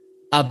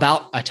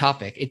about a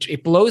topic.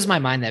 It blows my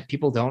mind that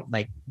people don't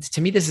like,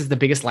 to me, this is the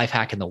biggest life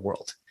hack in the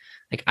world.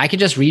 Like, I could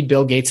just read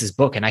Bill Gates's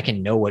book and I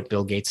can know what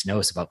Bill Gates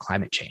knows about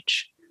climate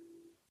change.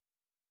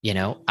 You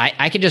know,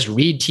 I could just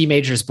read T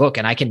Major's book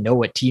and I can know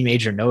what T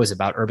Major knows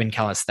about urban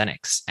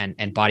calisthenics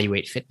and body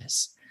weight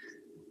fitness.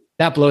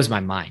 That blows my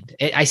mind.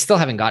 I still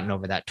haven't gotten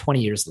over that 20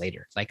 years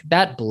later. Like,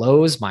 that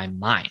blows my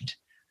mind.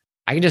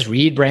 I can just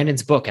read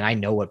Brandon's book and I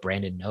know what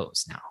Brandon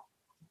knows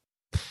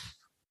now.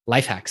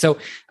 Life hack. So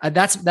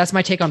that's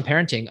my take on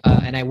parenting.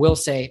 And I will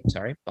say,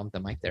 sorry, bumped the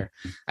mic there.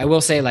 I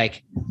will say,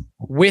 like,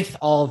 with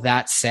all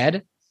that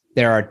said,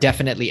 there are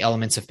definitely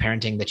elements of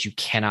parenting that you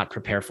cannot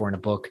prepare for in a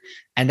book.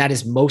 And that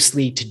is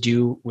mostly to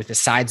do with the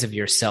sides of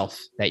yourself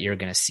that you're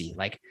going to see.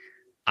 Like,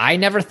 I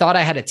never thought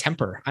I had a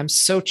temper. I'm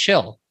so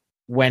chill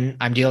when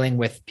I'm dealing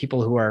with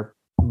people who are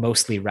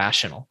mostly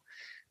rational.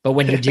 But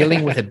when you're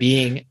dealing with a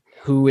being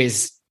who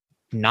is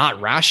not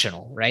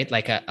rational, right?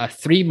 Like a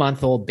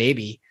 3-month-old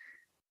baby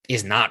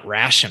is not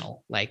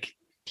rational. Like,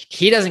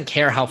 he doesn't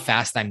care how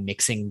fast I'm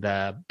mixing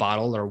the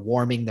bottle or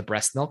warming the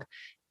breast milk.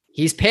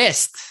 He's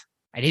pissed.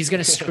 And he's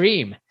going to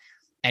scream,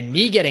 and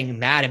me getting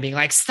mad and being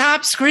like,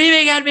 stop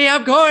screaming at me,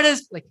 I'm going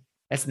to, like,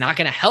 that's not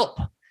going to help.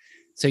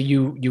 So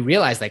you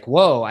realize, like,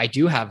 whoa, I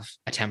do have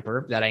a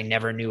temper that I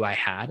never knew I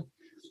had.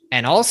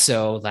 And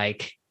also,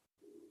 like,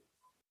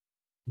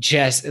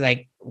 just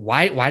like,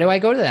 why do I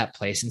go to that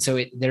place? And so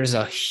there's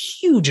a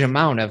huge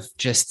amount of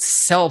just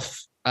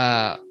self,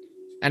 and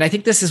I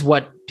think this is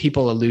what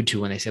people allude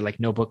to when they say, like,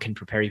 no book can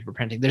prepare you for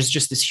parenting. There's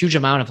just this huge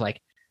amount of,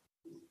 like,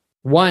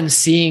 one,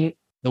 seeing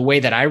the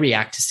way that I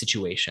react to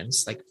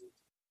situations. Like,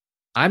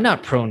 I'm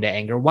not prone to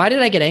anger. Why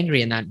did I get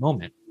angry in that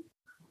moment?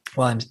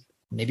 Well,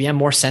 maybe I'm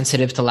more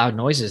sensitive to loud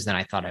noises than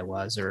I thought I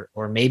was,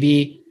 or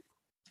maybe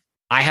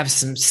I have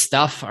some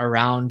stuff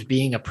around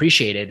being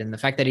appreciated, and the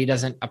fact that he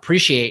doesn't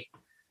appreciate,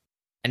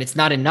 and it's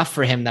not enough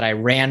for him that I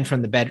ran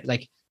from the bed.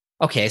 Like,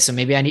 okay, so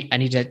maybe I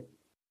need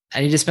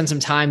to spend some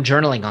time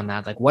journaling on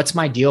that. Like, what's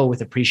my deal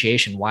with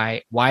appreciation?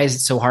 Why is it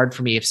so hard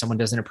for me if someone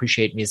doesn't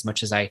appreciate me as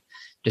much as I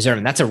deserve?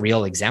 And that's a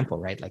real example,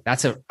 right? Like,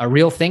 that's a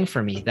real thing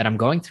for me that I'm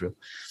going through.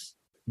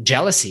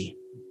 Jealousy.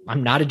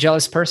 I'm not a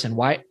jealous person.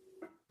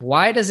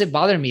 Why does it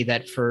bother me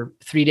that for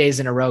 3 days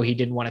in a row, he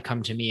didn't want to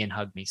come to me and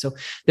hug me? So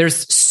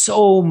there's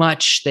so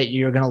much that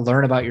you're going to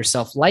learn about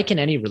yourself, like in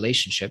any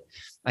relationship.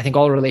 I think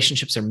all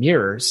relationships are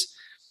mirrors.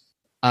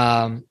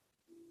 And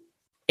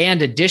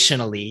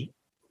additionally,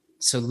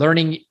 so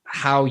learning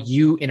how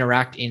you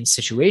interact in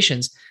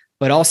situations,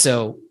 but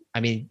also, I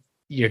mean,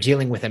 you're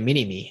dealing with a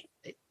mini me.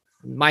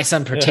 my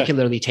son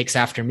particularly takes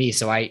after me.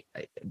 So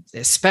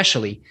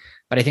especially,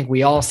 but I think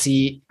we all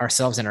see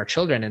ourselves in our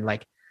children, and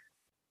like,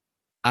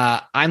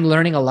 I'm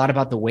learning a lot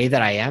about the way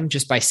that I am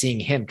just by seeing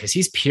him, because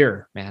he's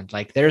pure, man.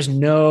 Like there's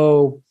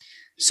no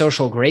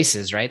social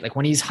graces, right? Like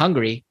when he's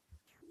hungry,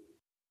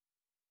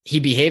 he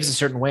behaves a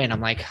certain way. And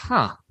I'm like,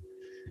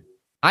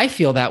 I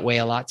feel that way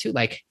a lot too.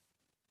 Like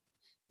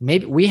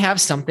maybe we have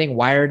something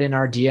wired in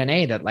our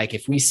DNA that like,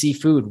 if we see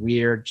food,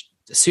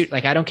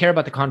 like, I don't care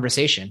about the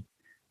conversation.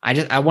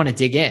 I want to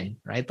dig in,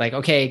 right? Like,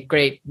 okay,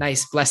 great,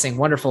 nice, blessing,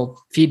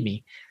 wonderful, feed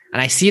me.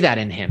 And I see that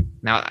in him.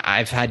 Now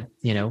I've had,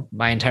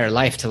 my entire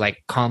life to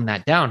like calm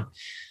that down,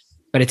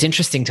 but it's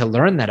interesting to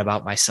learn that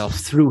about myself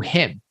through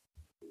him.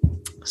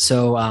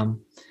 So,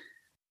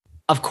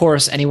 of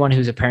course, anyone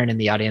who's a parent in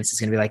the audience is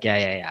going to be like,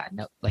 yeah.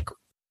 No, like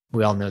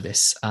we all know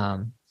this.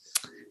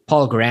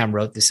 Paul Graham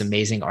wrote this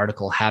amazing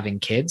article, Having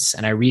Kids,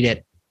 and I read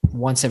it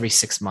once every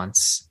 6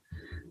 months.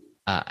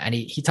 And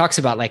he talks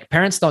about like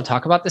parents don't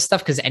talk about this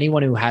stuff because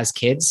anyone who has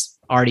kids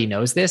already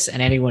knows this,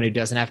 and anyone who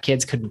doesn't have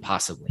kids couldn't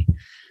possibly.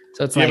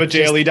 So it's Do you have a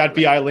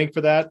JLE.bi link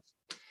for that?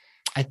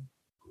 I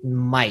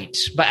might,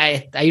 but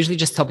I usually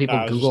just tell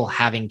people Google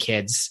Having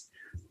Kids.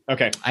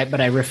 Okay. But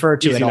I refer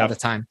to it all the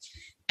time.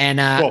 And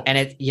cool. And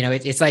it,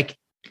 it's like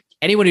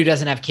anyone who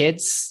doesn't have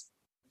kids,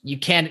 you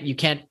can't,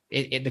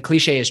 the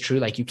cliche is true.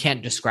 Like you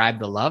can't describe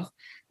the love,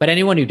 but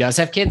anyone who does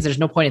have kids, there's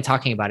no point in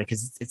talking about it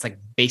because it's like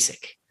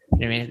basic.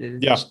 You know what I mean?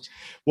 Yeah.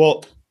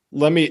 Well,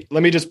 let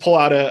me just pull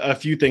out a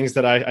few things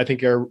that I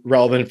think are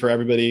relevant for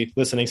everybody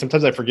listening.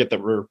 Sometimes I forget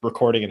that we're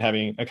recording and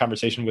having a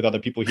conversation with other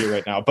people here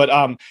right now. But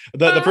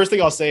the first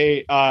thing I'll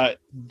say,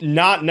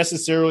 not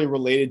necessarily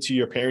related to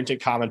your parenting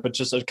comment, but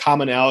just a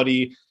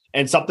commonality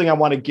and something I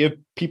want to give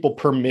people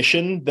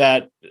permission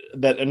that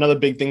another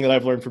big thing that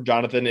I've learned from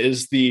Jonathan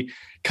is the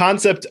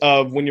concept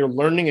of when you're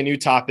learning a new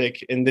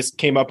topic, and this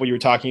came up when you were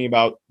talking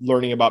about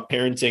learning about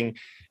parenting,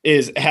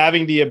 is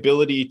having the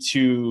ability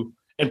to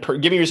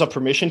giving yourself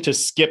permission to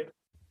skip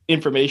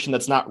information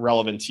that's not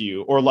relevant to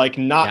you, or like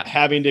not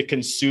having to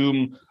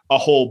consume a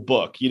whole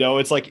book.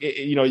 It's like,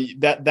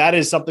 that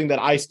is something that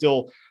I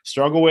still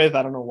struggle with.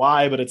 I don't know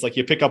why, but it's like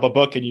you pick up a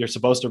book and you're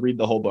supposed to read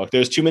the whole book.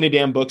 There's too many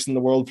damn books in the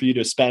world for you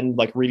to spend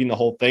like reading the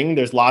whole thing.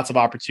 There's lots of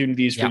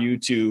opportunities for you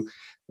to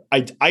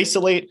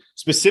isolate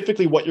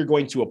specifically what you're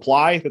going to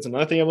apply. That's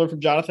another thing I learned from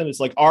Jonathan. It's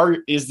like,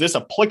 is this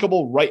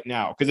applicable right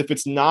now? Because if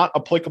it's not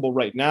applicable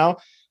right now,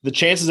 the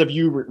chances of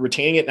you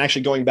retaining it and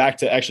actually going back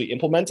to actually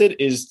implement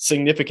it is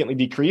significantly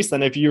decreased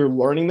than if you're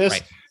learning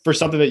this for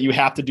something that you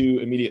have to do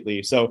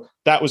immediately. So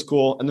that was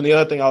cool. And then the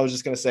other thing I was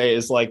just going to say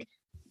is like,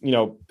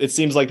 it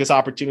seems like this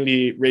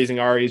opportunity, Raising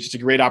Ari, is just a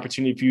great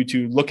opportunity for you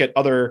to look at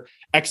other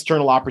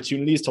external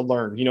opportunities to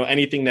learn,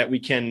 anything that we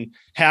can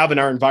have in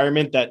our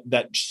environment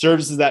that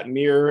serves as that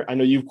mirror. I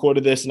know you've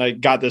quoted this, and I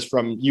got this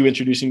from you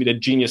introducing me to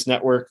Genius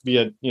Network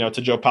via,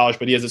 to Joe Polish,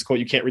 but he has this quote: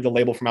 you can't read the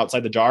label from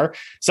outside the jar.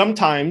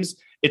 Sometimes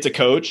it's a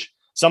coach.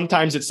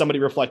 Sometimes it's somebody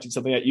reflecting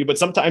something at you, but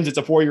sometimes it's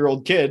a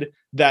 4-year-old kid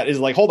that is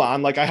like, hold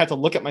on, like I have to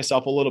look at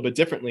myself a little bit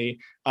differently.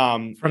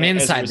 From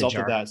inside the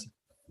jar.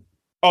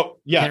 Oh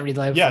yeah. Can't read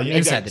the label from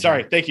inside the jar.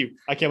 Sorry. Thank you.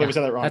 I can't believe I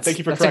said that wrong. Thank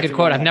you for correcting. That's a good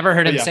quote. I've never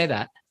heard him say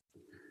that.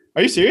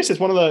 Are you serious? It's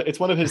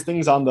one of his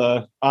things on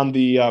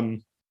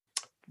the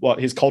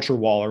his culture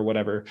wall or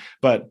whatever.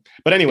 But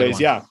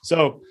anyways, yeah.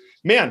 So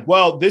man,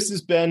 well, this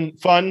has been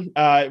fun.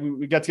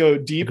 We got to go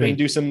deep and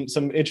do some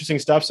interesting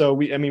stuff. So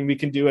we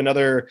can do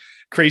another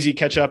crazy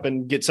catch up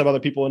and get some other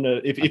people into.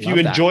 If you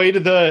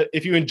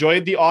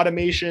enjoyed the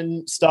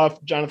automation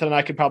stuff, Jonathan and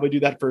I could probably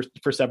do that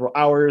for several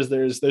hours.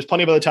 There's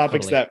plenty of other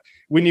topics that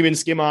we didn't even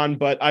skim on,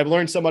 but I've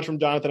learned so much from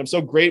Jonathan. I'm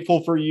so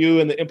grateful for you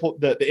and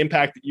the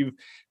impact that you've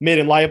made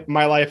in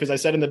my life. As I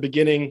said in the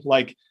beginning,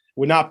 like,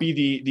 would not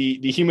be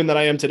the human that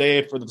I am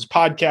today for this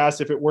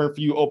podcast if it weren't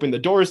for you opening the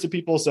doors to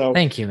people. So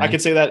thank you, man. I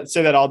could say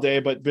that all day,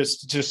 but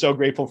just so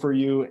grateful for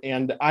you.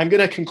 And I'm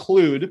going to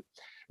conclude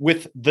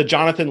with the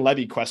Jonathan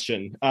Levy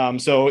question.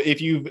 So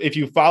if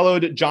you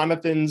followed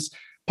Jonathan's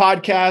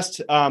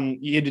podcast,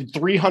 he did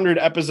 300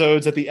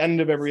 episodes. At the end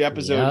of every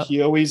episode,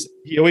 he always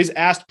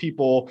asked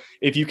people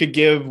if you could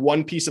give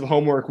one piece of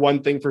homework,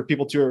 one thing for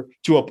people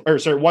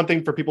one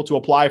thing for people to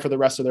apply for the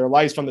rest of their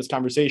lives from this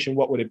conversation,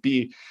 what would it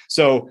be?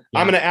 So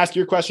I'm going to ask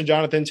your question,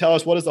 Jonathan. Tell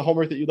us, what is the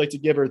homework that you'd like to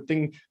give, or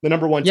the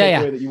number one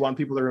takeaway that you want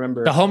people to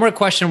remember? The homework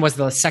question was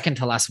the second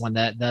to last one.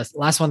 The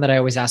last one that I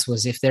always ask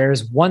was, if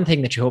there's one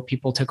thing that you hope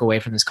people took away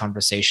from this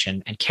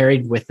conversation and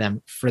carried with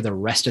them for the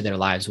rest of their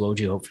lives, what would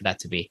you hope for that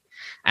to be?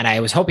 And I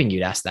was hoping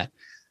you'd ask that.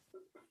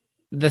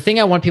 The thing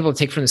I want people to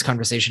take from this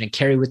conversation and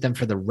carry with them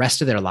for the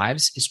rest of their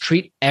lives is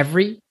treat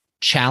every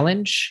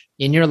challenge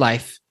in your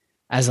life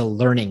as a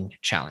learning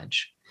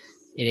challenge.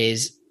 It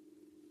is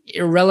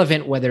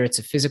irrelevant whether it's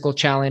a physical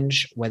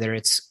challenge, whether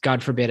it's,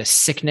 God forbid, a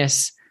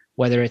sickness,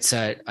 whether it's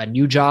a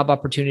new job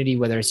opportunity,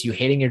 whether it's you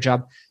hating your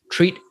job.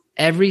 Treat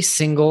every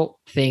single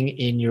thing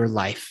in your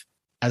life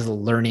as a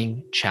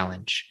learning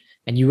challenge.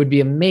 And you would be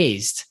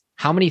amazed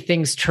how many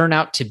things turn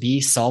out to be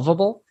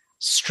solvable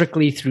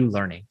strictly through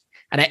learning.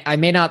 And I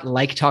may not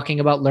like talking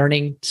about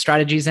learning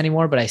strategies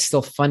anymore, but I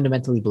still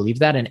fundamentally believe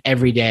that. And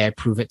every day I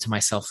prove it to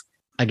myself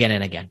again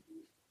and again.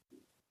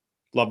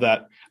 Love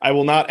that. I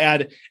will not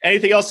add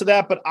anything else to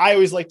that, but I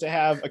always like to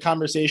have a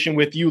conversation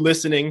with you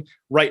listening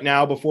right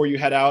now before you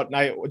head out. And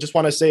I just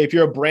want to say, if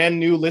you're a brand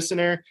new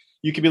listener,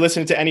 you could be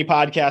listening to any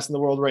podcast in the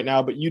world right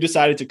now, but you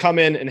decided to come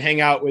in and hang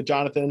out with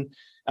Jonathan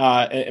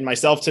and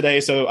myself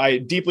today. So I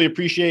deeply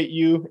appreciate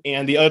you.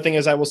 And the other thing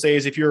is I will say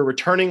is if you're a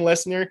returning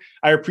listener,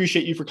 I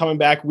appreciate you for coming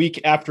back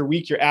week after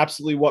week. You're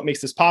absolutely what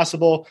makes this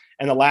possible.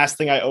 And the last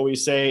thing I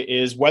always say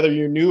is whether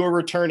you're new or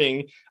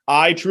returning,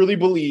 I truly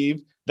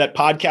believe that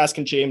podcasts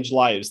can change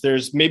lives.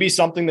 There's maybe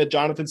something that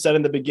Jonathan said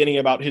in the beginning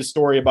about his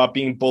story about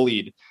being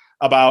bullied,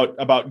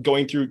 about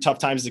going through tough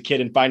times as a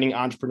kid and finding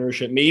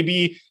entrepreneurship.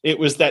 Maybe it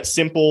was that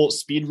simple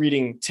speed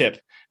reading tip,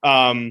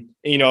 or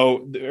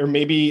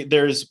maybe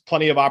there's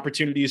plenty of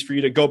opportunities for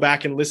you to go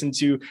back and listen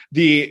to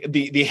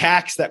the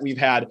hacks that we've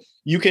had.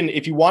 You can,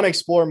 if you want to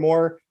explore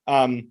more,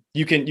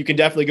 you can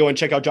definitely go and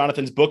check out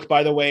Jonathan's book,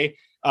 by the way.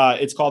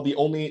 It's called The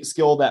Only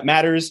Skill That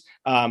Matters.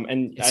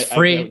 And it's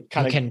free. You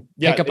can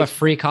pick up a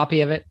free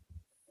copy of it.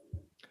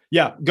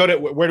 Yeah. Go to,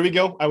 where do we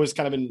go?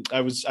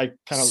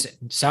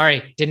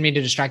 Sorry. Didn't mean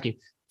to distract you.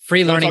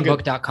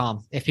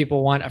 Freelearningbook.com. If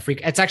people want a free,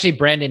 it's actually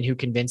Brandon who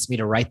convinced me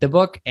to write the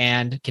book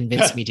and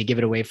convinced me to give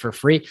it away for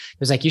free. It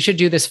was like, you should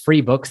do this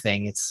free book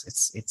thing.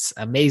 It's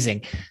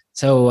amazing.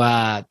 So,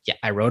 I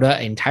wrote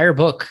an entire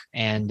book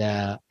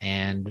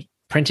and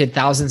printed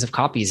thousands of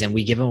copies, and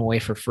we give them away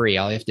for free.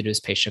 All you have to do is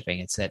pay shipping.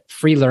 It's at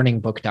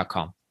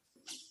freelearningbook.com.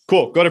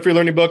 Cool. Go to Free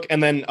Learning Book.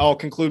 And then I'll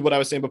conclude what I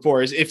was saying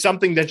before is if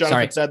something that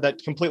Jonathan said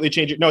that completely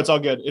changed it. No, it's all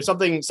good. If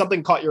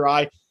something caught your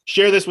eye,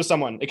 share this with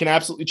someone. It can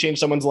absolutely change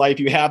someone's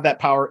life. You have that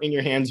power in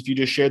your hands if you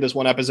just share this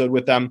one episode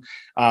with them.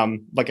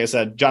 Like I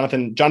said,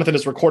 Jonathan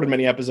has recorded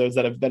many episodes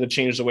that have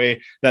changed the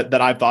way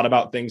that I've thought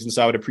about things. And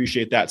so I would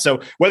appreciate that.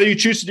 So whether you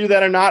choose to do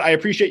that or not, I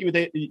appreciate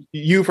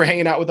you for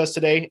hanging out with us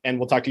today, and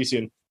we'll talk to you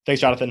soon.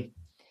 Thanks, Jonathan.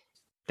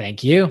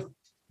 Thank you.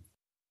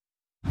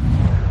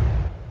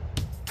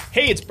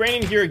 Hey, it's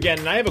Brandon here again,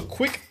 and I have a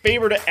quick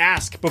favor to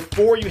ask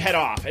before you head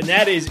off, and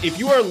that is if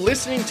you are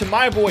listening to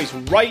my voice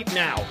right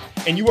now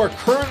and you are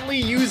currently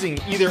using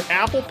either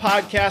Apple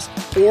Podcasts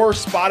or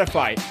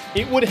Spotify,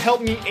 it would help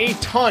me a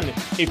ton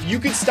if you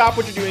could stop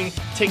what you're doing,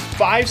 take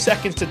 5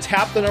 seconds to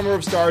tap the number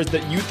of stars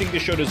that you think the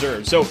show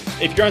deserves. So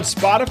if you're on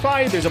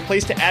Spotify, there's a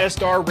place to add a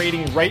star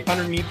rating right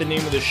underneath the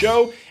name of the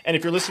show. And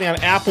if you're listening on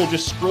Apple,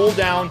 just scroll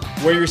down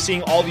where you're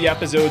seeing all the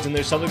episodes and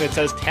there's something that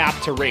says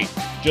tap to rate.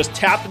 Just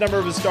tap the number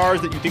of the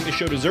stars that you think the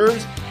show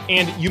deserves.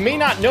 And you may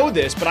not know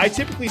this, but I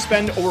typically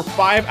spend over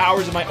 5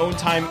 hours of my own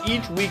time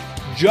each week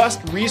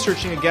just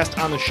researching a guest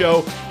on the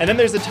show. And then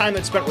there's the time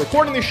that's spent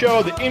recording the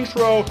show, the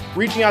intro,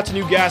 reaching out to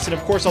new guests, and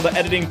of course all the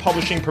editing,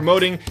 publishing,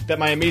 promoting that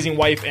my amazing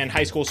wife and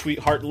high school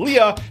sweetheart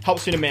Leah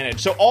helps me to manage.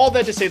 So all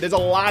that to say, there's a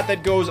lot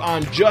that goes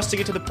on just to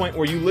get to the point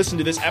where you listen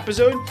to this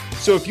episode.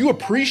 So if you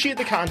appreciate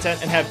the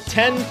content and have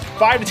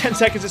 5 to 10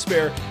 seconds to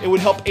spare, it would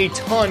help a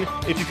ton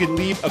if you could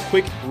leave a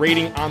quick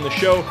rating on the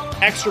show.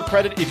 Extra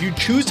credit if you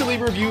choose to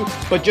leave a review,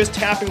 but just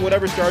tapping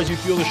whatever stars you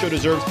feel the show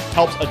deserves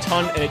helps a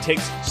ton, and it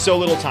takes so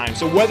little time.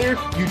 So whether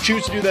you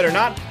choose to do that or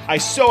not, I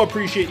so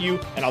appreciate you,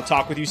 and I'll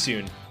talk with you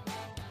soon.